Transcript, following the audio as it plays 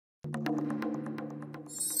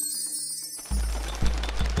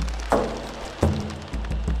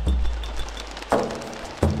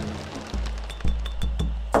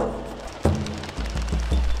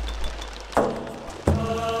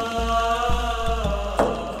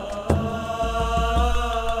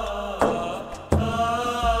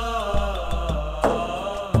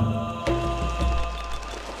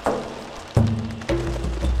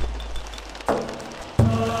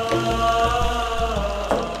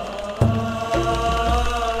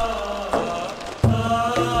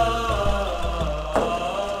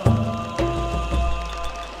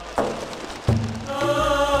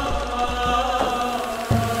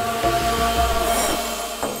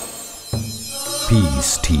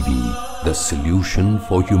Peace TV, the solution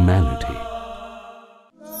for humanity.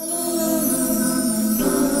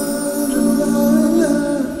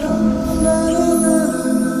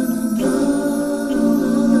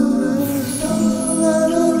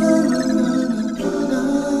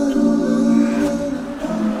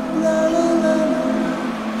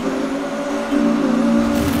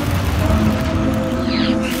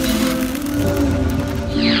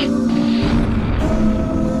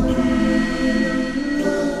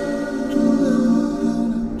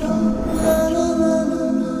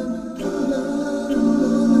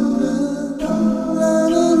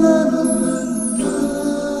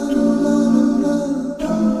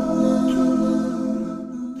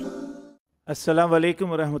 Assalamu alaikum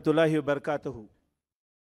wa rahmatullahi wa barakatuhu.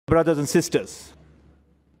 Brothers and sisters,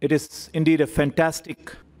 it is indeed a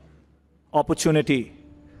fantastic opportunity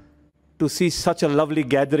to see such a lovely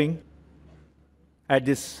gathering at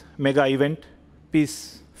this mega event,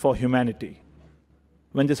 Peace for Humanity.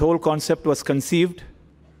 When this whole concept was conceived,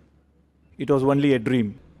 it was only a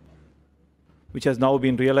dream, which has now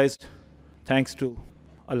been realized thanks to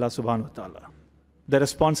Allah subhanahu wa ta'ala. The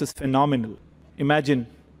response is phenomenal. Imagine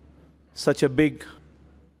such a big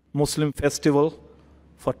Muslim festival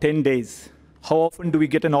for 10 days. How often do we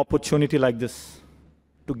get an opportunity like this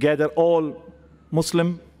to gather all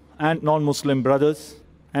Muslim and non-Muslim brothers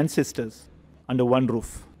and sisters under one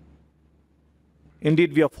roof?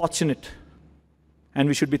 Indeed, we are fortunate, and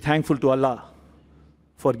we should be thankful to Allah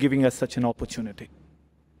for giving us such an opportunity.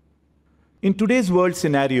 In today's world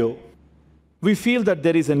scenario, we feel that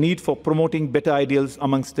there is a need for promoting better ideals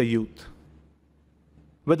amongst the youth,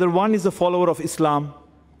 whether one is a follower of Islam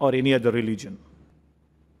or any other religion.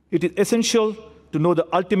 It is essential to know the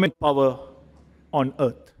ultimate power on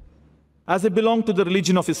earth. As I belong to the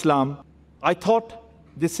religion of Islam, I thought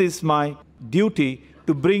this is my duty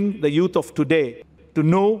to bring the youth of today to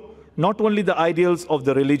know not only the ideals of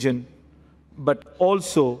the religion, but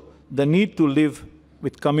also the need to live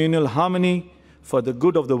with communal harmony for the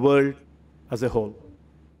good of the world as a whole.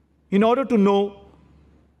 In order to know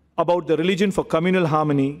about the religion for communal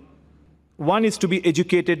harmony, one is to be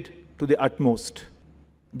educated to the utmost.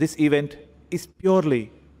 This event is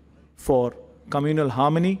purely for communal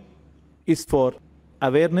harmony, is for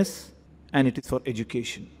awareness, and it is for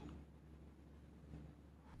education.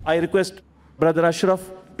 I request Brother Ashraf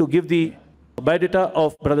to give the biodata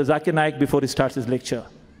of Brother Zakir Naik before he starts his lecture.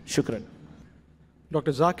 Shukran.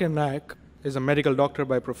 Dr. Zakir Naik is a medical doctor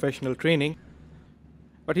by professional training,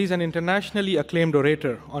 but he's an internationally acclaimed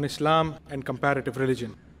orator on Islam and comparative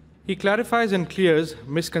religion. He clarifies and clears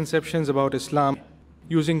misconceptions about Islam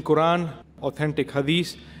using Quran, authentic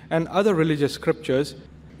hadith, and other religious scriptures,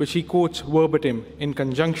 which he quotes verbatim in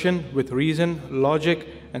conjunction with reason, logic,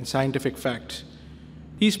 and scientific facts.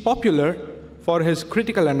 He's popular for his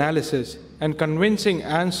critical analysis and convincing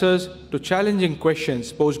answers to challenging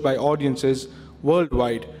questions posed by audiences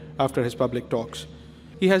worldwide after his public talks.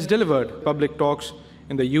 He has delivered public talks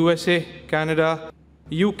in the USA, Canada,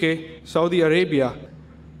 UK, Saudi Arabia,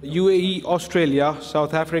 UAE, Australia,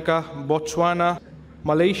 South Africa, Botswana,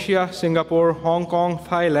 Malaysia, Singapore, Hong Kong,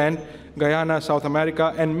 Thailand, Guyana, South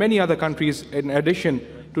America, and many other countries, in addition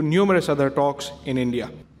to numerous other talks in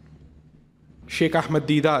India. Sheikh Ahmed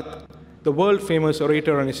Deedat, the world-famous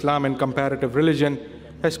orator on Islam and comparative religion,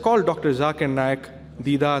 has called Dr. Zakir Naik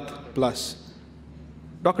Deedat Plus.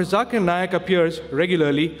 Dr. Zakir Naik appears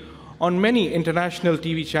regularly on many international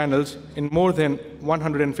TV channels in more than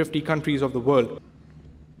 150 countries of the world.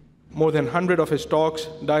 More than 100 of his talks,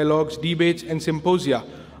 dialogues, debates, and symposia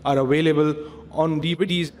are available on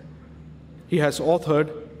DVDs. He has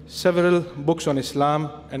authored several books on Islam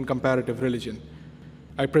and comparative religion.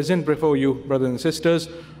 I present before you, brothers and sisters,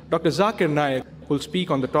 Dr. Zakir Naik will speak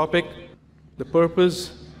on the topic, the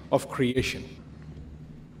purpose of creation.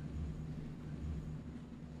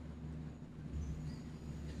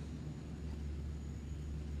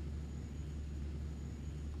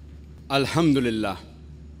 Alhamdulillah,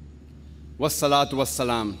 wassalatu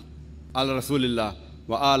wassalam, ala rasulillah,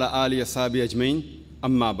 wa ala ali ashabi ajmain,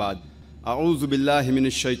 amma ba'd. A'udhu billahi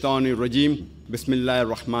minash shaitanir rajim,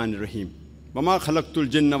 bismillahir rahmanir rahim. Wa ma khalaqtul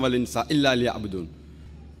jinna wal insa illa liya'budun.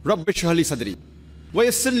 Rabbi shrah li sadri, wa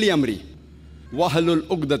yassir li amri, wa hlul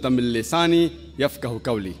 'uqdatam min lisani yafqahu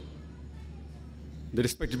qawli. The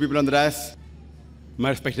respected people on the dais, my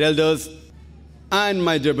respected elders, and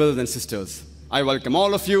my dear brothers and sisters, I welcome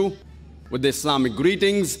all of you with the Islamic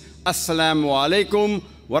greetings. Assalamu alaikum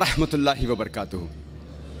wa rahmatullahi wa barakatuh.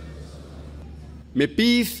 May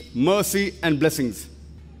peace, mercy, and blessings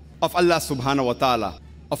of Allah subhanahu wa ta'ala,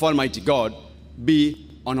 of Almighty God, be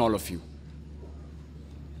on all of you.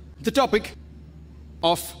 The topic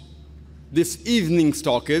of this evening's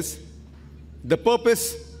talk is the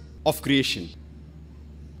purpose of creation.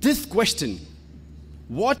 This question,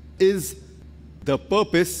 what is the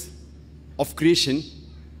purpose of creation,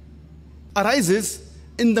 arises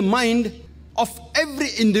in the mind of every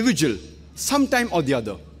individual sometime or the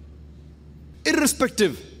other,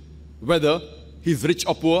 irrespective whether he's rich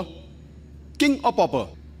or poor, king or pauper,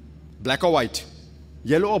 black or white,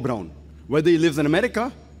 yellow or brown, whether he lives in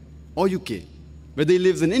America or UK, whether he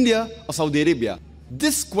lives in India or Saudi Arabia.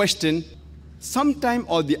 This question, sometime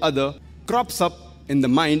or the other, crops up in the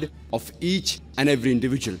mind of each and every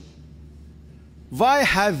individual. Why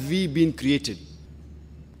have we been created?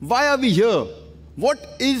 Why are we here?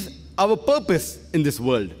 What is our purpose in this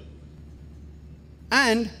world?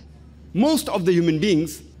 And most of the human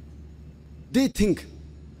beings, they think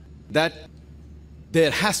that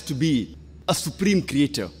there has to be a supreme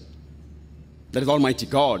creator, that is Almighty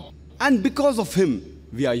God, and because of him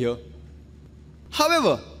we are here.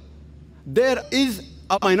 However, there is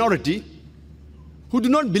a minority who do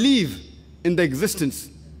not believe in the existence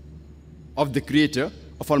of the creator,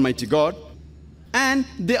 of Almighty God, and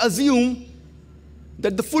they assume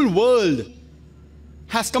that the full world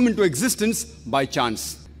has come into existence by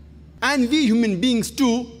chance. And we human beings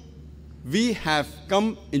too, we have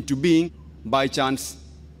come into being by chance.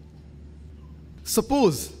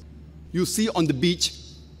 Suppose you see on the beach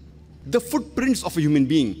the footprints of a human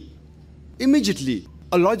being. Immediately,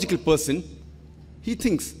 a logical person, he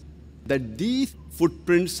thinks that these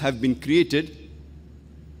footprints have been created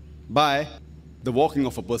by the walking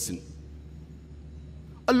of a person.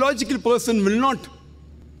 A logical person will not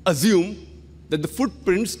assume that the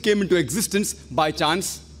footprints came into existence by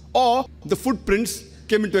chance, or the footprints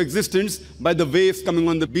came into existence by the waves coming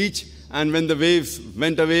on the beach, and when the waves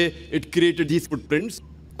went away, it created these footprints.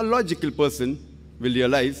 A logical person will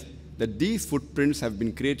realize that these footprints have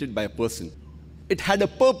been created by a person. It had a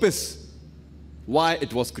purpose why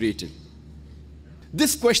it was created.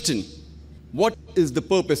 This question, what is the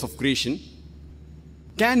purpose of creation,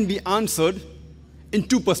 can be answered in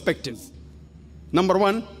two perspectives. Number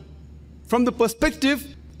one, from the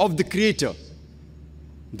perspective of the creator,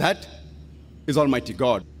 that is Almighty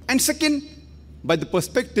God. And second, by the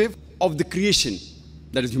perspective of the creation,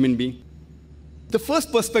 that is human being. The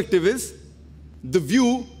first perspective is the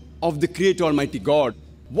view of the creator Almighty God.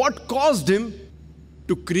 What caused him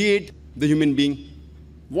to create the human being?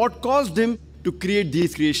 What caused him to create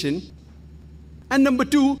this creation? And number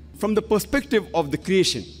two, from the perspective of the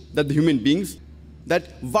creation, that the human beings, that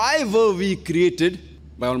why were we created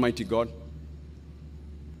by Almighty God?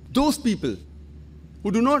 Those people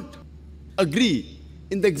who do not agree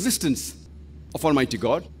in the existence of Almighty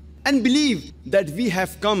God and believe that we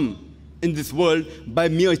have come in this world by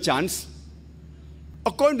mere chance,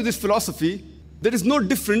 according to this philosophy, there is no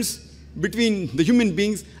difference between the human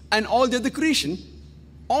beings and all the other creation.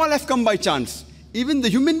 All have come by chance, even the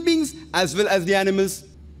human beings as well as the animals.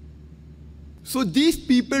 So these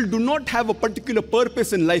people do not have a particular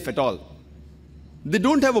purpose in life at all. They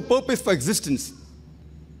don't have a purpose for existence.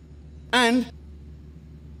 And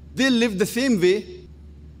they live the same way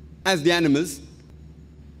as the animals: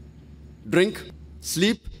 drink,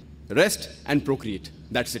 sleep, rest, and procreate.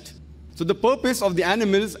 That's it. So the purpose of the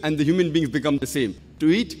animals and the human beings become the same: to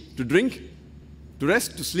eat, to drink, to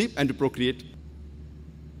rest, to sleep, and to procreate.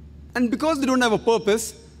 And because they don't have a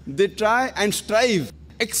purpose, they try and strive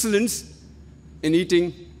excellence in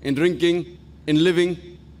eating, in drinking, in living,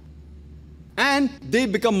 and they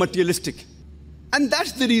become materialistic. And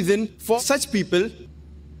that's the reason for such people,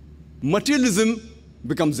 materialism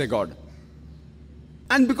becomes their God.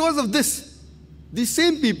 And because of this, these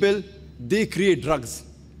same people, they create drugs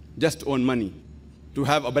just to earn money, to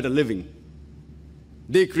have a better living.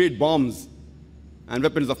 They create bombs and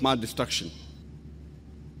weapons of mass destruction.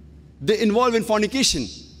 They involve in fornication,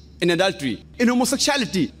 in adultery, in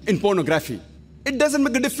homosexuality, in pornography. It doesn't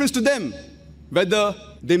make a difference to them whether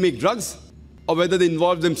they make drugs or whether they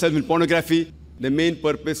involve themselves in pornography. The main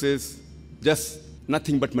purpose is just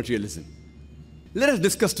nothing but materialism. Let us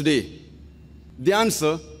discuss today the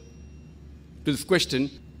answer to this question: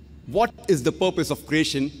 what is the purpose of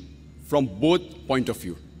creation from both point of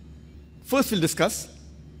view? First, we'll discuss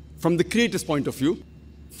from the creator's point of view,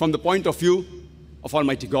 from the point of view of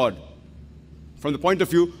Almighty God, from the point of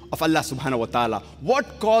view of Allah subhanahu wa ta'ala.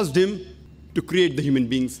 What caused him to create the human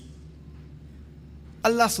beings?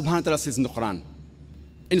 Allah subhanahu wa ta'ala says in the Quran,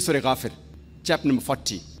 in Surah Ghafir, chapter number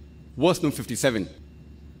 40, verse number 57,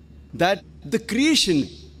 that the creation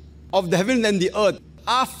of the heaven and the earth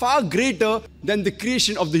are far greater than the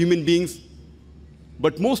creation of the human beings.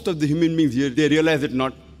 But most of the human beings here, they realize it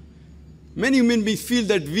not. Many human beings feel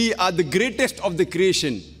that we are the greatest of the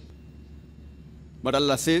creation. But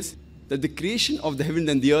Allah says that the creation of the heaven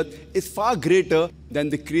and the earth is far greater than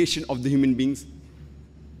the creation of the human beings.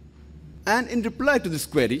 And in reply to this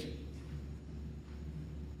query,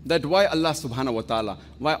 that why Allah subhanahu wa ta'ala,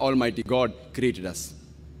 why Almighty God created us,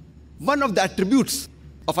 one of the attributes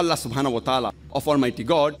of Allah subhanahu wa ta'ala, of Almighty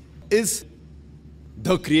God, is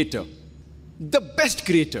the creator, the best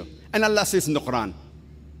creator. And Allah says in the Quran,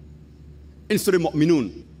 in Surah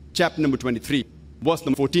Mu'minun, chapter number 23, verse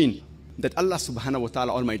number 14, that Allah subhanahu wa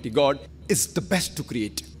ta'ala, Almighty God, is the best to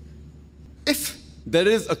create. If there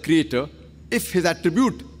is a creator, if his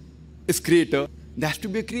attribute is creator, there has to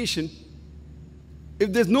be a creation.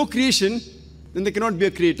 If there's no creation, then there cannot be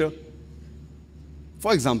a creator.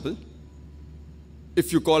 For example,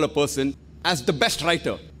 if you call a person as the best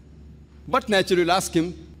writer, but naturally you'll ask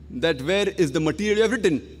him that where is the material you have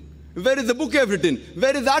written? Where is the book you have written?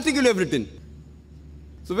 Where is the article you have written?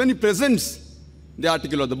 So when he presents the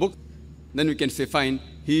article or the book, then we can say, fine,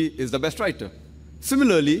 he is the best writer.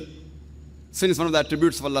 Similarly, since one of the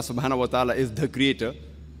attributes of Allah subhanahu wa ta'ala is the creator,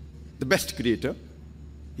 the best creator,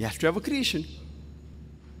 he has to have a creation.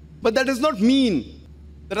 But that does not mean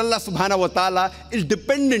that Allah subhanahu wa ta'ala is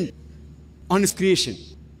dependent on his creation.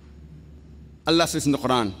 Allah says in the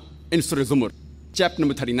Quran, in Surah Zumar, chapter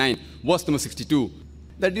number 39, verse number 62,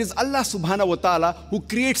 that it is Allah subhanahu wa ta'ala who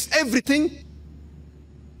creates everything,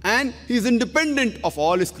 and he is independent of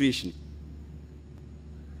all his creation.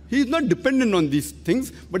 He is not dependent on these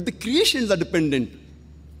things, but the creations are dependent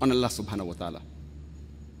on Allah subhanahu wa ta'ala.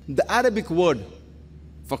 The Arabic word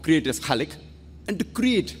for create is khalik, and to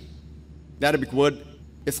create, the Arabic word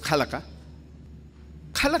is khalaqa.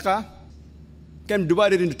 Khalaqa can be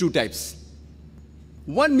divided into two types.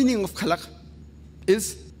 One meaning of khalaq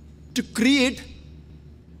is to create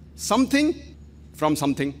something from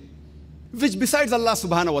something, which besides Allah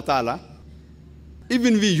subhanahu wa ta'ala,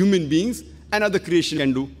 even we human beings and other creation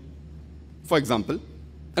can do. For example,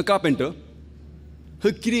 a carpenter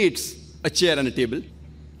who creates a chair and a table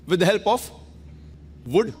with the help of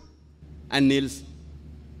wood and nails.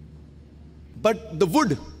 But the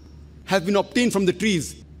wood has been obtained from the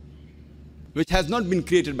trees, which has not been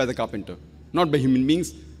created by the carpenter, not by human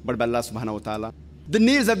beings, but by Allah subhanahu wa ta'ala. The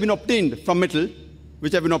nails have been obtained from metal,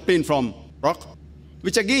 which have been obtained from rock,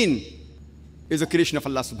 which again is a creation of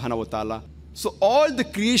Allah subhanahu wa ta'ala. So all the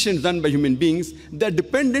creations done by human beings, they're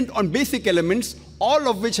dependent on basic elements, all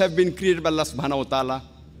of which have been created by Allah subhanahu wa ta'ala.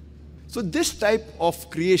 So this type of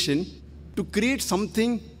creation, to create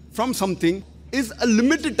something from something, is a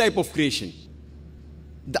limited type of creation.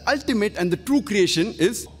 The ultimate and the true creation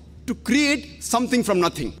is to create something from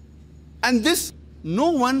nothing. And this,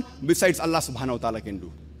 no one besides Allah subhanahu wa ta'ala can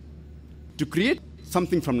do. To create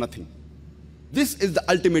something from nothing. This is the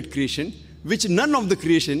ultimate creation, which none of the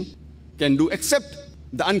creation can do except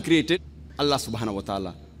the uncreated Allah subhanahu wa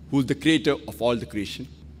ta'ala, who is the creator of all the creation.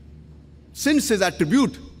 Since his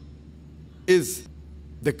attribute is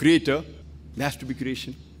the creator, there has to be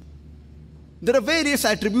creation. There are various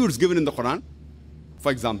attributes given in the Quran.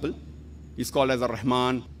 For example, he's called as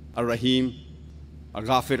Ar-Rahman, Ar-Rahim,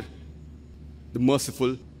 Ar-Ghafir, the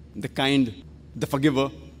merciful, the kind, the forgiver.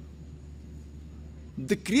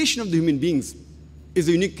 The creation of the human beings is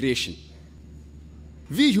a unique creation.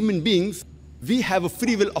 We human beings, we have a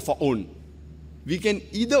free will of our own. We can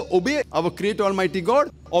either obey our Creator Almighty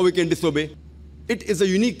God or we can disobey. It is a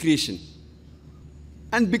unique creation.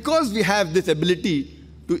 And because we have this ability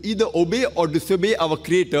to either obey or disobey our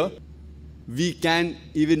Creator, we can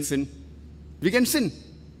even sin. We can sin.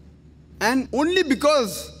 And only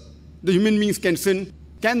because the human beings can sin,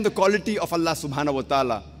 can the quality of Allah subhanahu wa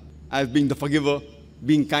ta'ala as being the forgiver,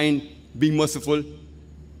 being kind, being merciful,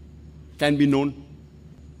 can be known.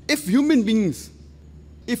 If human beings,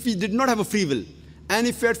 if we did not have a free will, and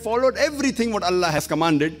if we had followed everything what Allah has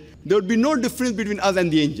commanded, there would be no difference between us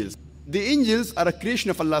and the angels. The angels are a creation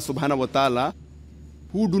of Allah subhanahu wa ta'ala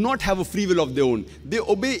who do not have a free will of their own. They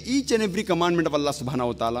obey each and every commandment of Allah subhanahu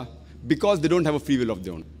wa ta'ala because they don't have a free will of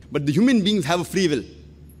their own. But the human beings have a free will.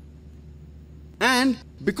 And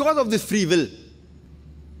because of this free will,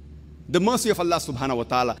 the mercy of Allah subhanahu wa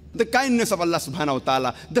ta'ala, the kindness of Allah subhanahu wa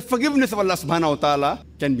ta'ala, the forgiveness of Allah subhanahu wa ta'ala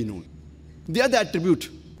can be known. The other attribute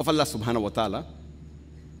of Allah subhanahu wa ta'ala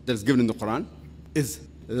that is given in the Quran is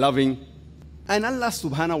loving. And Allah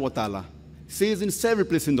subhanahu wa ta'ala says in several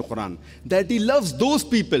places in the Quran that He loves those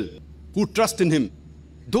people who trust in Him,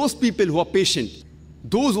 those people who are patient,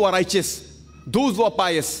 those who are righteous, those who are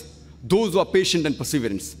pious, those who are patient and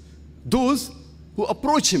perseverance, those who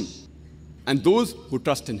approach Him, and those who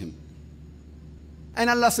trust in Him. And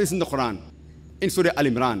Allah says in the Quran, in Surah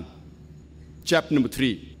Al-Imran, chapter number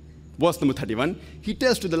 3, verse number 31, he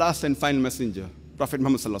tells to the last and final messenger, Prophet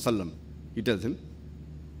Muhammad sallallahu alaihi wasallam, he tells him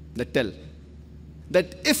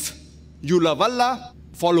that if you love Allah,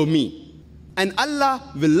 follow me, and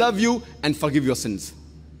Allah will love you and forgive your sins.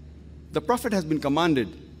 The Prophet has been commanded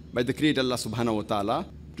by the Creator Allah subhanahu wa ta'ala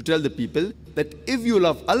to tell the people that if you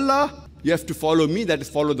love Allah, you have to follow me, that is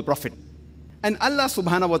follow the Prophet. And Allah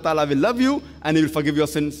subhanahu wa ta'ala will love you and He will forgive your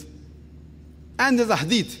sins. And there's a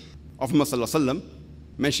hadith of Muhammad sallallahu alaihi wasallam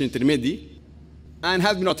mentioned in Tirmidhi and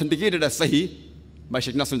has been authenticated as Sahih by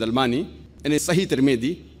Shaykh Nasr al-Albani in his Sahih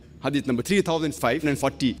Tirmidhi, hadith number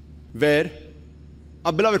 3540, where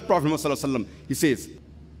our beloved Prophet Muhammad sallallahu alaihi wasallam, he says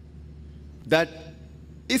that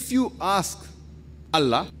if you ask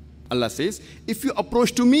Allah, Allah says, if you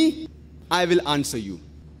approach to me, I will answer you.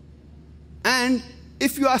 And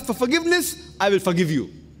if you ask for forgiveness, I will forgive you.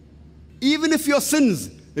 Even if your sins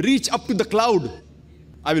reach up to the cloud,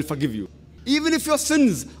 I will forgive you. Even if your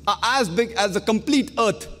sins are as big as the complete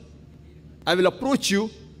earth, I will approach you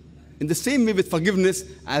in the same way with forgiveness,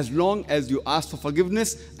 as long as you ask for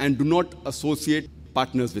forgiveness and do not associate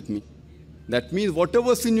partners with me. That means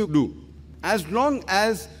whatever sin you do, as long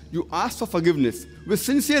as you ask for forgiveness with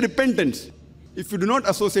sincere repentance, if you do not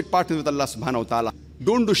associate partners with Allah subhanahu wa ta'ala,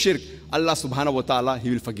 don't do shirk, Allah subhanahu wa ta'ala, He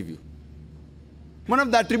will forgive you. One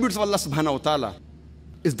of the attributes of Allah subhanahu wa ta'ala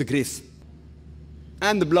is the grace.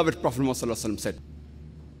 And the beloved Prophet Muhammad sallallahu alaihi wasallam said,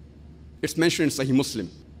 it's mentioned in Sahih Muslim,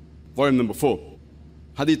 volume number 4,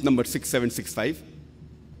 hadith number 6765,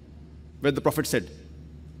 where the Prophet said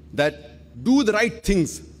that do the right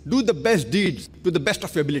things, do the best deeds to the best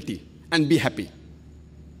of your ability and be happy.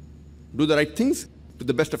 Do the right things to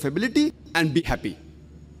the best of your ability and be happy.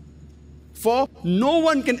 For no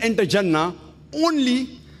one can enter Jannah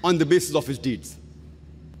only on the basis of his deeds.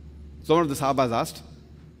 So one of the Sahabas asked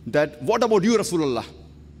that, what about you, Rasulullah?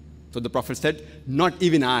 So the Prophet said, not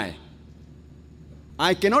even I.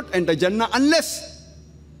 I cannot enter Jannah unless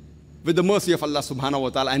with the mercy of Allah subhanahu wa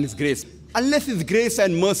ta'ala and His grace. Unless His grace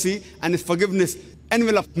and mercy and His forgiveness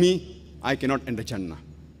envelop me, I cannot enter Jannah.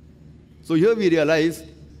 So here we realize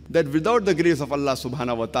that without the grace of Allah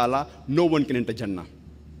subhanahu wa ta'ala, no one can enter Jannah.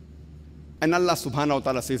 And Allah subhanahu wa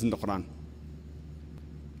ta'ala says in the Quran,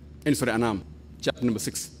 in Surah Anam, chapter number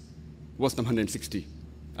 6, verse number 160,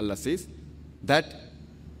 Allah says that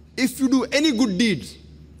if you do any good deeds,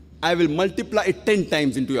 I will multiply it 10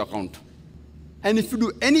 times into your account. And if you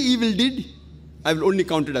do any evil deed, I will only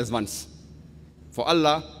count it as once. For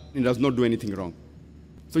Allah, He does not do anything wrong.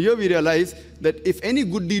 So here we realize that if any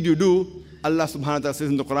good deed you do, Allah subhanahu wa ta'ala says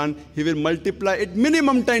in the Quran, He will multiply it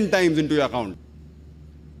minimum 10 times into your account.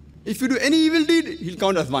 If you do any evil deed, He'll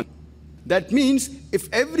count as one. That means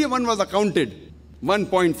if everyone was accounted 1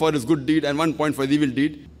 point for his good deed and 1 point for the evil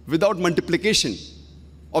deed, without multiplication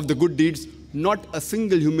of the good deeds, not a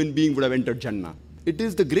single human being would have entered Jannah. It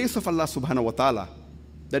is the grace of Allah subhanahu wa ta'ala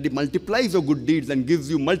that He multiplies your good deeds and gives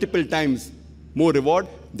you multiple times more reward,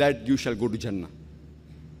 that you shall go to Jannah.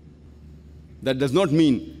 That does not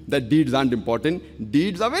mean that deeds aren't important.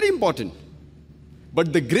 Deeds are very important.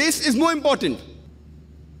 But the grace is more important.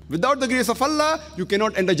 Without the grace of Allah, you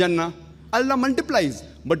cannot enter Jannah. Allah multiplies,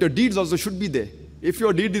 but your deeds also should be there. If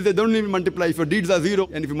your deed is there, don't even multiply. If your deeds are 0,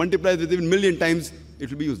 and if you multiply it even 1,000,000 times,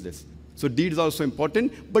 it will be useless. So deeds are also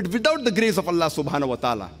important, but without the grace of Allah subhanahu wa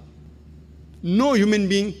ta'ala, no human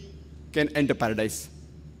being can enter paradise.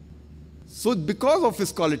 So because of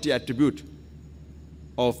His quality attribute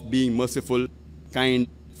of being merciful, kind,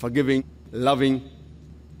 forgiving, loving,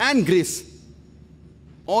 and grace,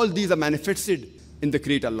 all these are manifested in the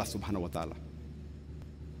Creator Allah subhanahu wa ta'ala.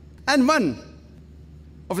 And one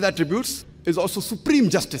of the attributes is also supreme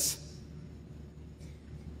justice.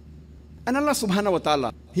 And Allah subhanahu wa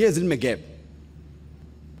ta'ala, He has ilm ghaib.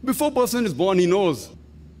 Before a person is born, He knows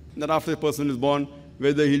that after a person is born,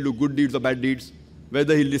 whether he'll do good deeds or bad deeds,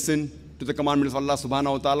 whether he'll listen to the commandments of Allah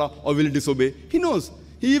subhanahu wa ta'ala or will disobey. He knows.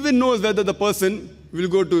 He even knows whether the person will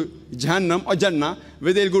go to Jahannam or Jannah,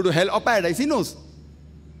 whether he'll go to hell or paradise. He knows.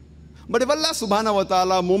 But if Allah subhanahu wa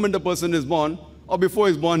ta'ala, moment a person is born, or before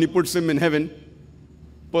he's born, He puts him in heaven,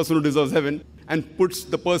 person who deserves heaven, and puts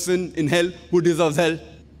the person in hell who deserves hell,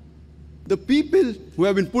 the people who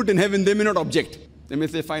have been put in heaven, they may not object. They may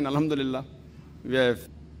say, fine, alhamdulillah, we have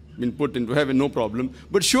been put into heaven, no problem.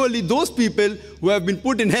 But surely those people who have been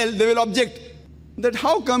put in hell, they will object that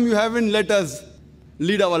how come you haven't let us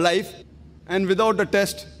lead our life, and without a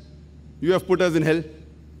test, you have put us in hell.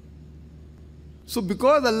 So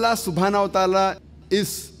because Allah subhanahu wa ta'ala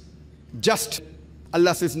is just,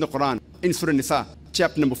 Allah says in the Quran, in Surah Nisa,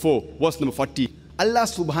 chapter number 4, verse number 40, Allah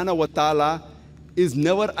subhanahu wa ta'ala is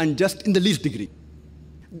never unjust in the least degree.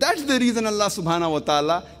 That's the reason Allah subhanahu wa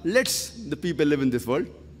ta'ala lets the people live in this world.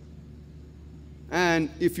 And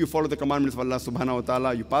if you follow the commandments of Allah subhanahu wa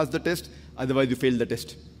ta'ala, you pass the test, otherwise you fail the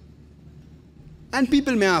test. And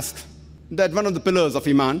people may ask that one of the pillars of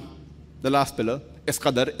Iman, the last pillar, is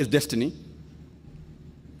Qadar, is destiny.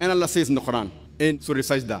 And Allah says in the Quran, in Surah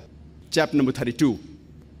Sajda, chapter number 32,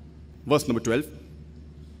 verse number 12,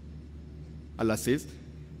 Allah says,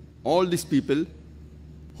 all these people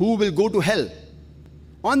who will go to hell,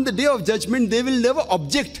 on the day of judgment, they will never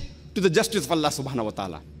object to the justice of Allah subhanahu wa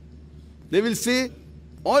ta'ala. They will say,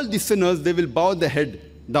 all the sinners, they will bow their head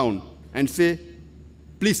down and say,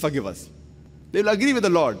 please forgive us. They will agree with the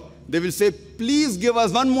Lord. They will say, please give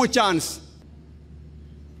us one more chance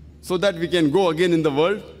so that we can go again in the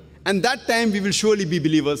world. And that time we will surely be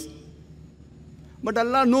believers. But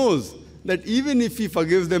Allah knows that even if He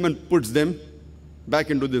forgives them and puts them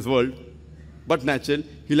back into this world, but natural,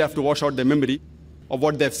 He'll have to wash out their memory of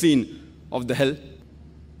what they've seen of the hell.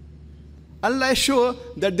 Allah is sure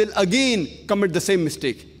that they'll again commit the same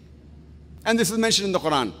mistake. And this is mentioned in the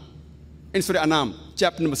Quran, in Surah Anam,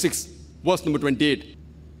 chapter number 6, verse number 28,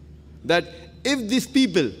 that if these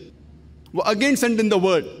people were again sent in the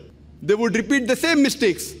world, they would repeat the same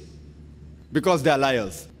mistakes because they are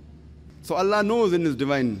liars. So Allah knows in His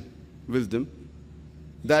divine wisdom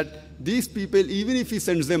that these people, even if He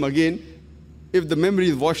sends them again, if the memory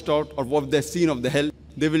is washed out of what they've seen of the hell,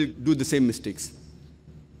 they will do the same mistakes.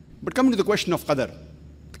 But coming to the question of Qadar,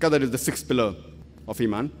 Qadar is the sixth pillar of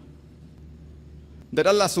Iman, that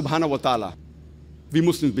Allah subhanahu wa ta'ala, we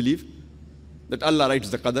Muslims believe that Allah writes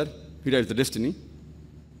the Qadar, He writes the destiny.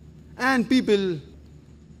 And people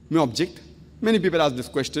may object. Many people ask this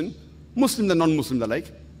question, Muslims and non-Muslims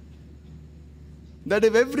alike, that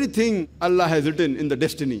if everything Allah has written in the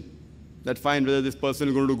destiny, that fine, whether this person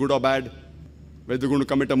is going to do good or bad, whether they're going to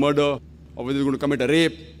commit a murder, or whether they're going to commit a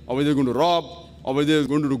rape, or whether they're going to rob, or whether they're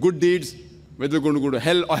going to do good deeds, whether they're going to go to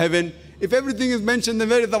hell or heaven, if everything is mentioned, then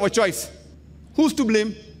where is our choice? Who's to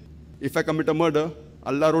blame? If I commit a murder,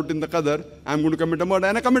 Allah wrote in the Qadar, I'm going to commit a murder,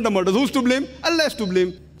 and I commit a murder. Who's to blame? Allah is to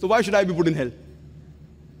blame. So why should I be put in hell?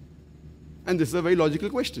 And this is a very logical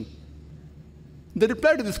question. The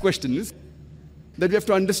reply to this question is that we have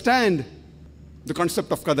to understand the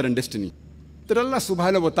concept of Qadar and destiny. That Allah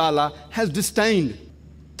subhanahu wa ta'ala has destined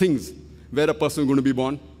things, where a person is going to be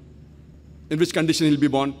born, in which condition he'll be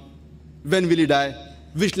born, when will he die,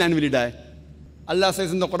 which land will he die. Allah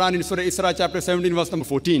says in the Quran in Surah Isra chapter 17 verse number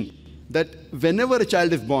 14 that whenever a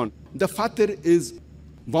child is born, the fatir is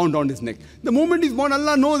bound on his neck. The moment he's born,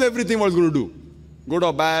 Allah knows everything what he's going to do. Good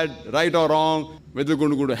or bad, right or wrong, whether he's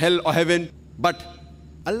going to go to hell or heaven. But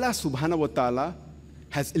Allah subhanahu wa ta'ala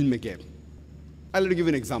has ilm ghaib. I'll give you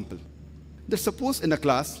an example. That suppose in a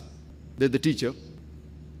class, there's the teacher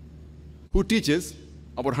who teaches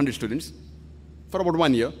about 100 students for about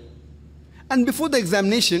 1 year. And before the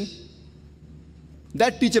examination,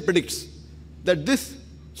 that teacher predicts that this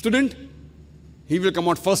student, he will come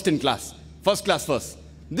out first in class, first class first.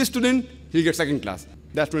 This student, he'll get second class.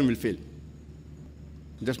 That student will fail.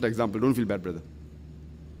 Just an example, don't feel bad, brother.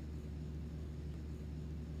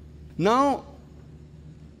 Now,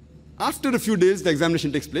 after a few days, the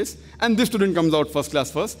examination takes place, and this student comes out first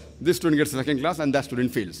class first, this student gets second class, and that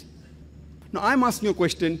student fails. Now, I'm asking you a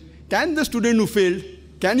question. Can the student who failed,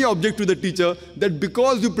 can you object to the teacher that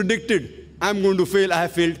because you predicted, I'm going to fail, I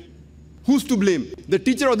have failed? Who's to blame? The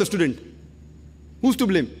teacher or the student? Who's to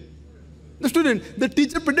blame? The student. The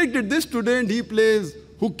teacher predicted this student, he plays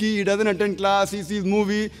hooky, he doesn't attend class, he sees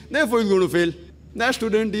movie, therefore he's going to fail. That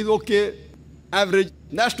student is okay, average.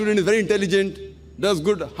 That student is very intelligent, does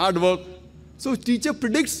good, hard work. So teacher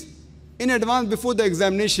predicts in advance before the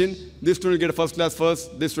examination, this student will get a first class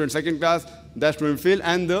first, this student second class, that student will fail,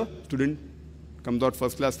 and the student comes out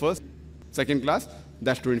first class first, second class,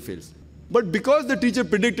 that student fails. But because the teacher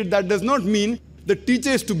predicted, that does not mean the teacher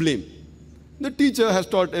is to blame. The teacher has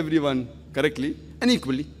taught everyone correctly and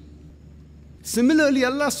equally. Similarly,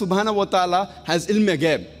 Allah subhanahu wa ta'ala has ilm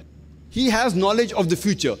ghaib. He has knowledge of the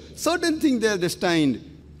future. Certain things they are destined.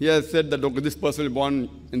 He has said that okay, this person will be born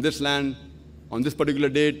in this land, on this particular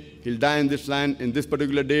date, he'll die in this land, in this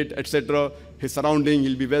particular date, etc. His surrounding,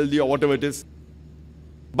 he'll be wealthy or whatever it is.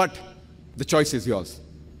 But the choice is yours.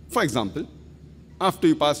 For example, after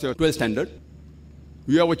you pass your 12th standard,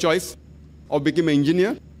 you have a choice of becoming an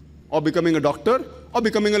engineer, or becoming a doctor, or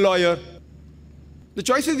becoming a lawyer. The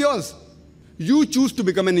choice is yours. You choose to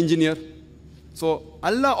become an engineer. So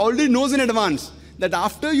Allah already knows in advance that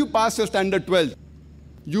after you pass your standard 12,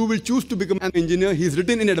 you will choose to become an engineer. He's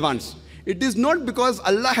written in advance. It is not because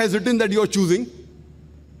Allah has written that you are choosing.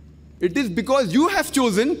 It is because you have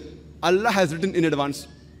chosen, Allah has written in advance.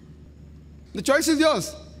 The choice is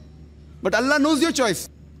yours. But Allah knows your choice.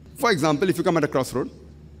 For example, if you come at a crossroad,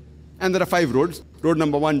 and there are 5 roads, road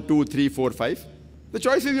number 1, 2, 3, 4, 5. The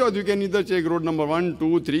choice is yours. You can either take road number 1,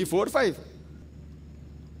 2, 3, 4, 5.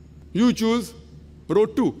 You choose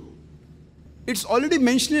road 2. It's already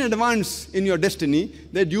mentioned in advance in your destiny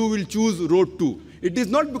that you will choose road 2. It is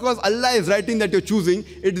not because Allah is writing that you're choosing.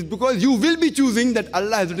 It is because you will be choosing that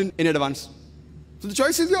Allah has written in advance. So the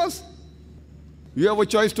choice is yours. You have a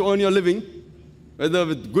choice to earn your living, whether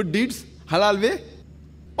with good deeds, halal way,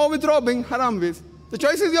 or with robbing, haram ways. The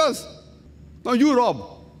choice is yours. Now you rob.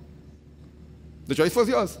 The choice was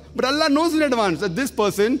yours. But Allah knows in advance that this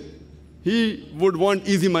person, he would want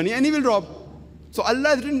easy money and he will rob. So Allah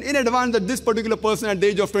has written in advance that this particular person at the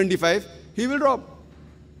age of 25, he will rob.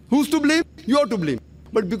 Who's to blame? You are to blame.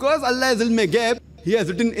 But because Allah has ilm ghaib, he has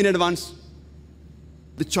written in advance.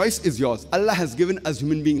 The choice is yours. Allah has given us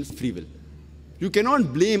human beings free will. You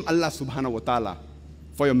cannot blame Allah subhanahu wa ta'ala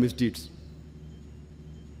for your misdeeds.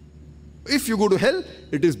 If you go to hell,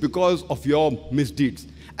 it is because of your misdeeds.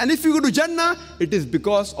 And if you go to Jannah, it is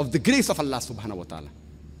because of the grace of Allah subhanahu wa ta'ala.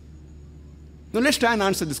 Now let's try and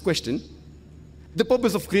answer this question. The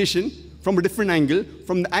purpose of creation from a different angle,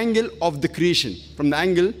 from the angle of the creation, from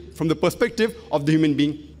the perspective of the human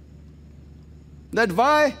being. That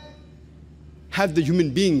why have the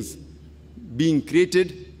human beings been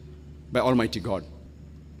created by Almighty God?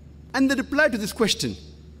 And the reply to this question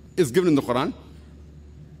is given in the Quran,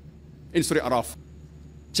 in Surah Araf,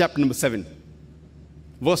 chapter number 7,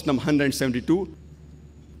 verse number 172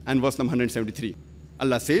 and verse number 173.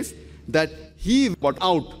 Allah says that He brought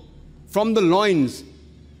out from the loins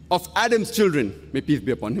of Adam's children, may peace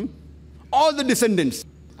be upon him, all the descendants,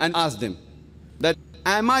 and asked them that,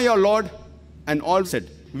 am I your Lord? And all said,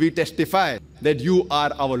 we testify that you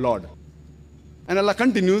are our Lord. And Allah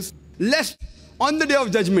continues, lest on the day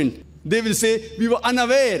of judgment, they will say, we were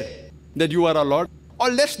unaware that you are our Lord. Or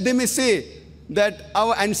lest they may say that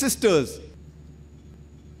our ancestors,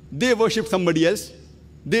 they worshipped somebody else,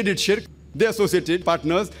 they did shirk, they associated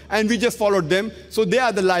partners, and we just followed them, so they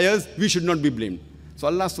are the liars, we should not be blamed. So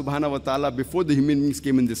Allah subhanahu wa ta'ala, before the human beings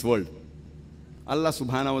came in this world, Allah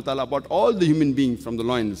subhanahu wa ta'ala brought all the human beings from the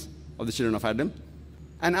loins of the children of Adam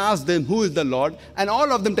and asked them, who is the Lord? And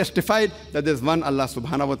all of them testified that there's one Allah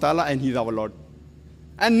subhanahu wa ta'ala and He's our Lord.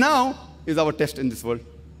 And now is our test in this world.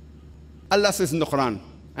 Allah says in the Quran,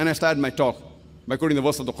 and I started my talk by quoting the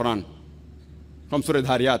verse of the Quran from Surah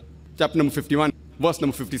Dhariyat, chapter number 51, verse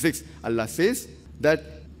number 56. Allah says that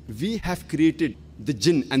we have created the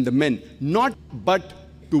jinn and the men not but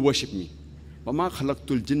to worship me. وَمَا خَلَقْتُ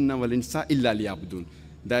الْجِنَّ وَالْإِنسَ إِلَّا لِيَعْبُدُونَ.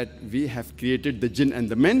 That we have created the jinn and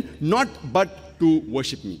the men not but to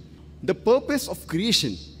worship me. The purpose of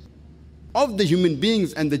creation of the human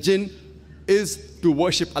beings and the jinn is to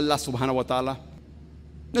worship Allah subhanahu wa ta'ala.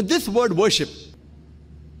 Now this word worship,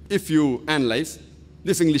 if you analyze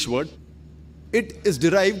this English word, it is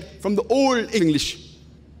derived from the old English,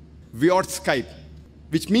 Vyotskite,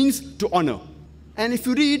 which means to honor. And if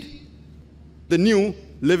you read the new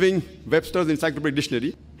Living Webster's Encyclopedic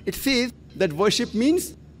Dictionary, it says that worship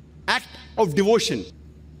means act of devotion,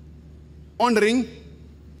 honoring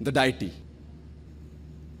the deity.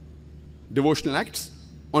 Devotional acts,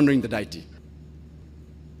 honoring the deity.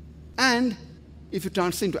 And if you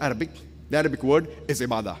translate into Arabic, the Arabic word is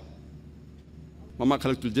ibadah. وَمَا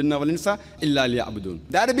خَلَقْتُ الْجِنَّ وَالْإِنسَ إِلَّا لِيَعْبُدُونَ.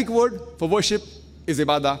 The Arabic word for worship is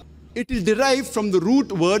ibadah. It is derived from the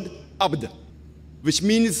root word abd, which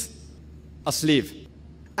means a slave.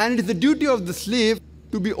 And it is the duty of the slave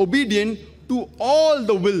to be obedient to all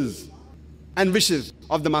the wills and wishes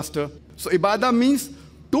of the master. So ibadah means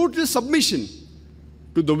total submission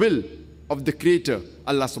to the will of the Creator,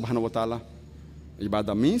 Allah subhanahu wa ta'ala.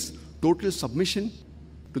 Ibadah means total submission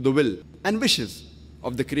to the will and wishes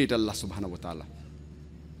of the Creator, Allah subhanahu wa ta'ala.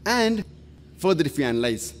 And further, if we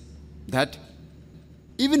analyze that,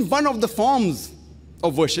 even one of the forms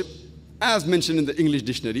of worship, as mentioned in the English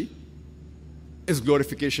dictionary, is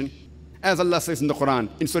glorification. As Allah says in the Quran,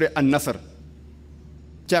 in Surah An-Nasr,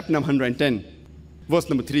 chapter number 110, verse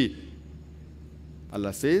number 3,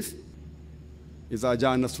 Allah says, إِذَا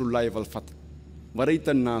جَاءَ نَصْرُ اللَّهِ وَالْفَتْحُ وَرَأَيْتَ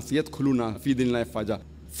النَّاسَ يَدْخُلُونَ فِي دِينِ اللَّهِ أَفْوَاجًا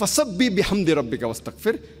فَسَبِّحْ بِحَمْدِ رَبِّكَ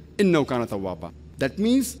وَاسْتَغْفِرْ إِنَّهُ كَانَ تَوَّابًا. That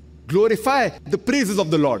means glorify the praises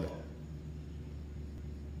of the Lord.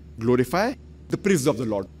 Glorify the praises of the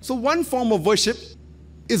Lord. So one form of worship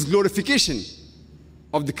is glorification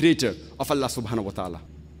of the Creator, of Allah subhanahu wa ta'ala.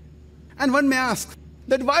 And one may ask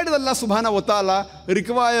that why does Allah subhanahu wa ta'ala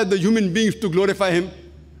require the human beings to glorify Him?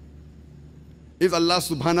 Is Allah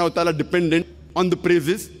subhanahu wa ta'ala dependent on the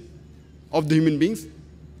praises of the human beings?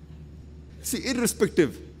 See,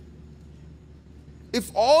 irrespective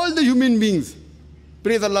If all the human beings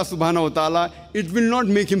praise Allah subhanahu wa ta'ala, it will not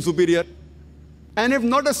make him superior. And if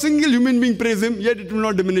not a single human being praise him, yet it will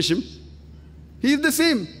not diminish him. He is the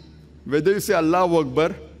same. Whether you say Allahu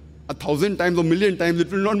Akbar 1,000 times or 1,000,000 times,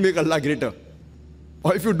 it will not make Allah greater.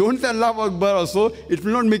 Or if you don't say Allahu Akbar also, it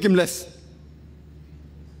will not make him less.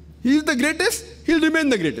 He is the greatest, he'll remain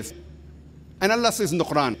the greatest. And Allah says in the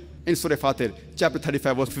Quran, in Surah Fatir, chapter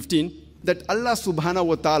 35, verse 15, that Allah subhanahu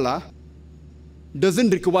wa ta'ala doesn't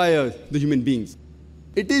require the human beings.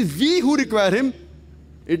 It is we who require him.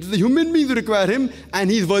 It is the human beings who require him,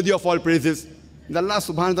 and he is worthy of all praises. Allah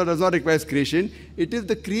subhanahu wa ta'ala does not require his creation. It is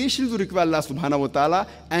the creations who require Allah subhanahu wa ta'ala,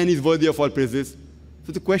 and he is worthy of all praises.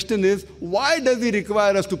 So the question is, why does he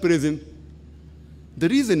require us to praise him? The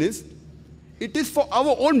reason is, it is for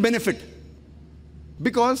our own benefit.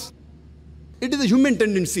 Because it is a human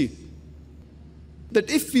tendency that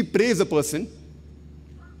if we praise a person,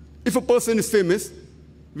 if a person is famous,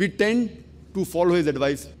 we tend to follow his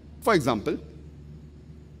advice. For example,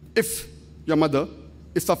 if your mother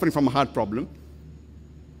is suffering from a heart problem,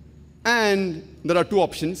 and there are two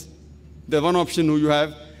options. The one option who you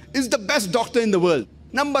have is the best doctor in the world.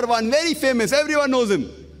 Number one, very famous, everyone knows him.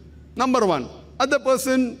 Number one. Other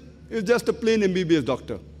person is just a plain MBBS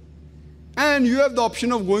doctor. And you have the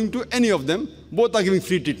option of going to any of them. Both are giving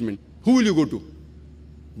free treatment. Who will you go to?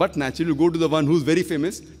 But naturally, you go to the one who's very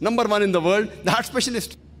famous, number one in the world, the heart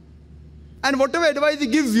specialist. And whatever advice he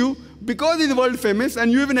gives you, because he's world famous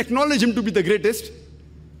and you even acknowledge him to be the greatest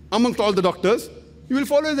amongst all the doctors, you will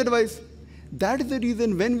follow his advice. That is the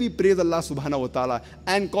reason when we praise Allah subhanahu wa ta'ala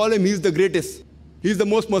and call him, he's the greatest, he's the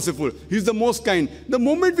most merciful, he's the most kind. The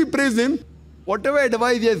moment we praise him, whatever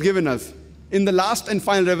advice he has given us in the last and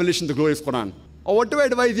final revelation, the glorious Quran, or whatever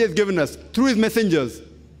advice he has given us through his messengers,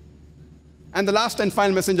 and the last and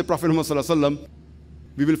final messenger, Prophet Muhammad sallallahu alaihi wasallam,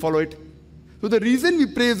 we will follow it. So the reason we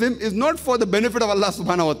praise him is not for the benefit of Allah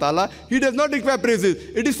subhanahu wa ta'ala. He does not require praises.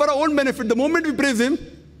 It is for our own benefit. The moment we praise him,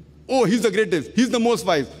 oh, he's the greatest, he's the most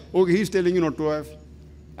wise. Okay, he's telling you not to have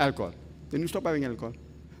alcohol. Then you stop having alcohol.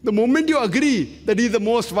 The moment you agree that he's the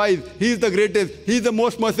most wise, he's the greatest, he's the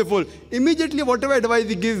most merciful, immediately whatever advice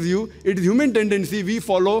he gives you, it is human tendency, we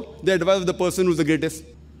follow the advice of the person who's the greatest.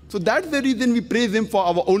 So that's the reason we praise him for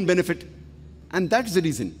our own benefit. And that's the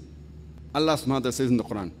reason Allah subhanahu wa ta'ala says in the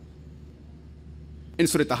Quran, in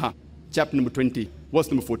Surah Taha, chapter number 20, verse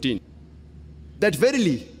number 14, that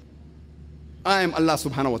verily, I am Allah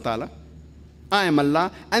subhanahu wa ta'ala, I am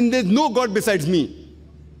Allah, and there's no God besides me.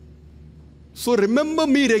 So remember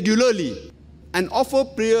me regularly and offer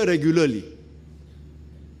prayer regularly.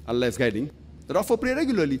 Allah is guiding that offer prayer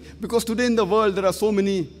regularly. Because today in the world there are so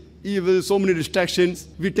many evils, so many distractions,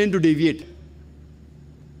 we tend to deviate.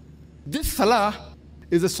 This salah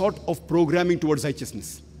is a sort of programming towards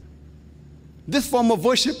righteousness. This form of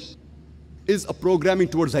worship is a programming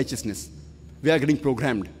towards righteousness. We are getting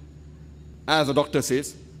programmed. As a doctor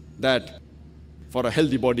says, that for a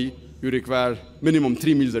healthy body, you require minimum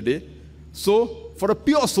 3 meals a day. So, for a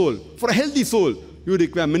pure soul, for a healthy soul, you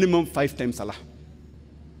require minimum 5 times salah.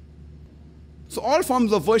 So all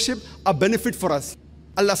forms of worship are benefit for us.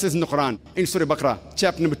 Allah says in the Quran, in Surah Baqarah,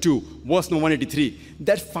 chapter number 2, verse number 183,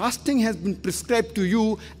 that fasting has been prescribed to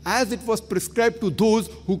you as it was prescribed to those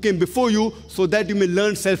who came before you, so that you may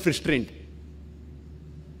learn self-restraint.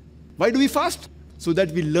 Why do we fast? So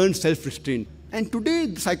that we learn self-restraint. And today,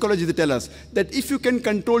 the psychologists tell us that if you can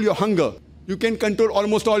control your hunger, you can control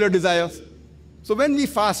almost all your desires. So when we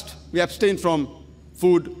fast, we abstain from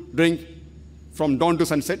food, drink, from dawn to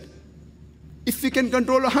sunset. If we can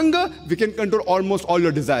control our hunger, we can control almost all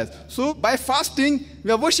your desires. So by fasting,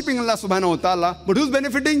 we are worshipping Allah subhanahu wa ta'ala. But who's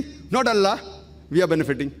benefiting? Not Allah. We are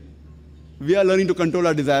benefiting. We are learning to control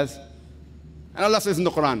our desires. And Allah says in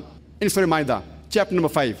the Quran, in Surah Ma'idah, chapter number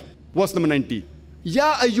 5, verse number 90,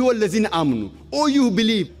 Ya ayyuhal lazina amanu, O you who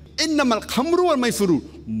believe, innamal khamru wal maisuru,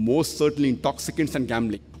 most certainly intoxicants and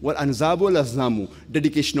gambling, wal anzabu wal azlamu,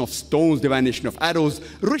 dedication of stones, divination of arrows,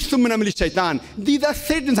 rishtum min amali shaitan, these are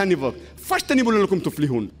Satan's handiwork. Fashtanibu lakum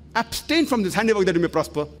tuflihun. Abstain from this handiwork that you may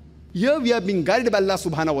prosper. Here we are being guided by Allah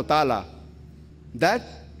subhanahu wa ta'ala that,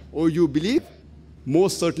 O you believe,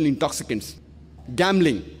 most certainly intoxicants,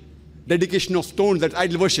 gambling, dedication of stones, that's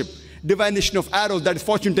idol worship, divination of arrows, that is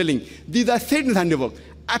fortune telling. These are Satan's handiwork.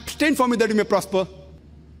 Abstain from it that you may prosper.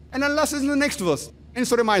 And Allah says in the next verse, in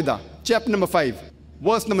Surah Ma'idah, chapter number 5,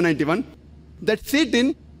 verse number 91, that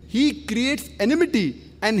Satan, he creates enmity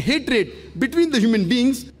and hatred between the human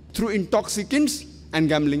beings through intoxicants and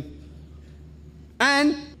gambling.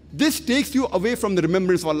 And this takes you away from the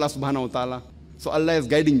remembrance of Allah subhanahu wa ta'ala. So Allah is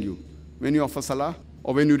guiding you. When you offer salah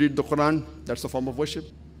or when you read the Quran, that's a form of worship.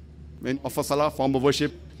 when offer salah, form of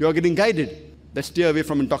worship, you are getting guided that stay away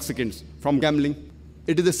from intoxicants, from gambling.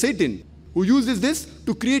 It is the Satan who uses this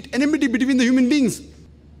to create enmity between the human beings.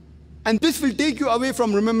 And this will take you away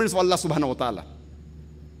from remembrance of Allah subhanahu wa ta'ala.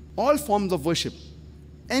 All forms of worship,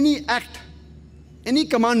 any act, any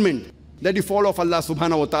commandment that you follow of Allah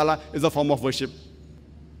subhanahu wa ta'ala is a form of worship.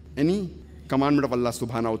 Any commandment of Allah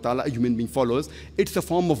subhanahu wa ta'ala a human being follows, it's a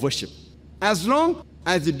form of worship. As long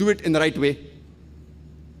as you do it in the right way.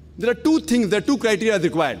 There are two criteria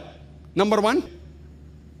required. Number one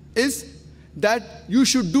is that you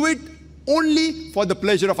should do it only for the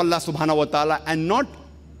pleasure of Allah subhanahu wa ta'ala and not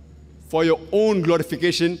for your own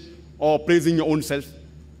glorification or praising your own self.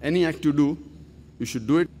 Any act you do, you should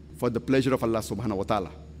do it for the pleasure of Allah subhanahu wa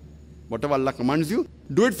ta'ala. Whatever Allah commands you,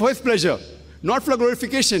 do it for His pleasure, not for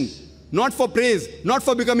glorification, not for praise, not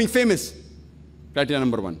for becoming famous. Criteria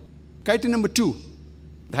number one. Criteria number two,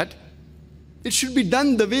 that it should be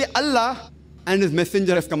done the way Allah and His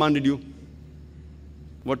Messenger has commanded you.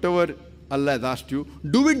 Whatever Allah has asked you,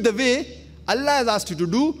 do it the way Allah has asked you to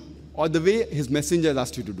do or the way His Messenger has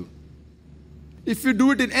asked you to do. If you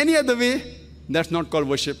do it in any other way, that's not called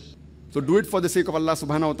worship. So do it for the sake of Allah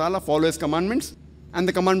subhanahu wa ta'ala, follow His commandments and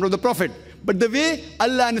the commandment of the Prophet. But the way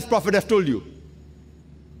Allah and His Prophet have told you.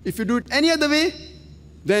 If you do it any other way,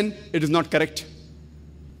 then it is not correct.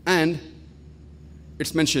 And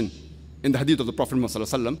it's mentioned in the hadith of the Prophet Muhammad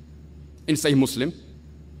sallallahu alaihi wasallam, in Sahih Muslim,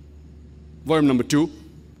 volume number 2,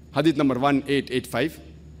 hadith number 1885,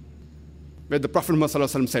 where the Prophet Muhammad sallallahu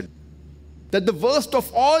alaihi wasallam said that the worst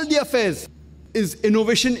of all the affairs is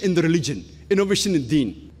innovation in the religion, innovation in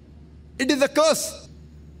deen. It is a curse,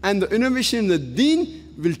 and the innovation in the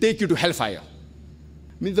deen will take you to hellfire.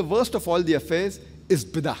 Means the worst of all the affairs is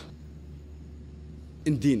bidah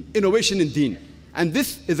in deen, innovation in deen. And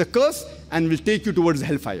this is a curse and will take you towards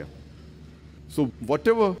hellfire. So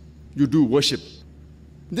whatever you do, worship,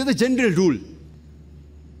 there's a general rule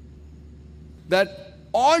that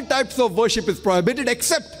all types of worship is prohibited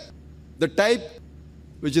except the type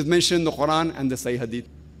which is mentioned in the Quran and the Sahih Hadith.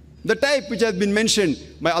 The type which has been mentioned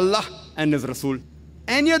by Allah and His Rasul.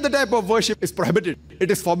 Any other type of worship is prohibited.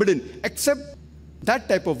 It is forbidden except that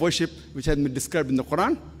type of worship which has been described in the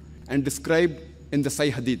Quran and described in the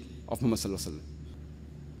Sahih Hadith of Muhammad sallallahu alaihi wasallam.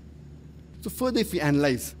 So further, if we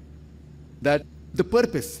analyze that the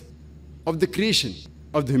purpose of the creation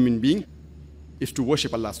of the human being is to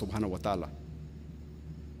worship Allah subhanahu wa ta'ala.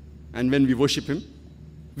 And when we worship Him,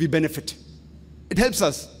 we benefit. It helps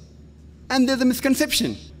us. And there's a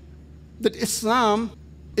misconception that Islam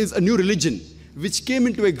is a new religion which came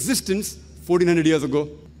into existence 1400 years ago.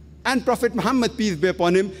 And Prophet Muhammad, peace be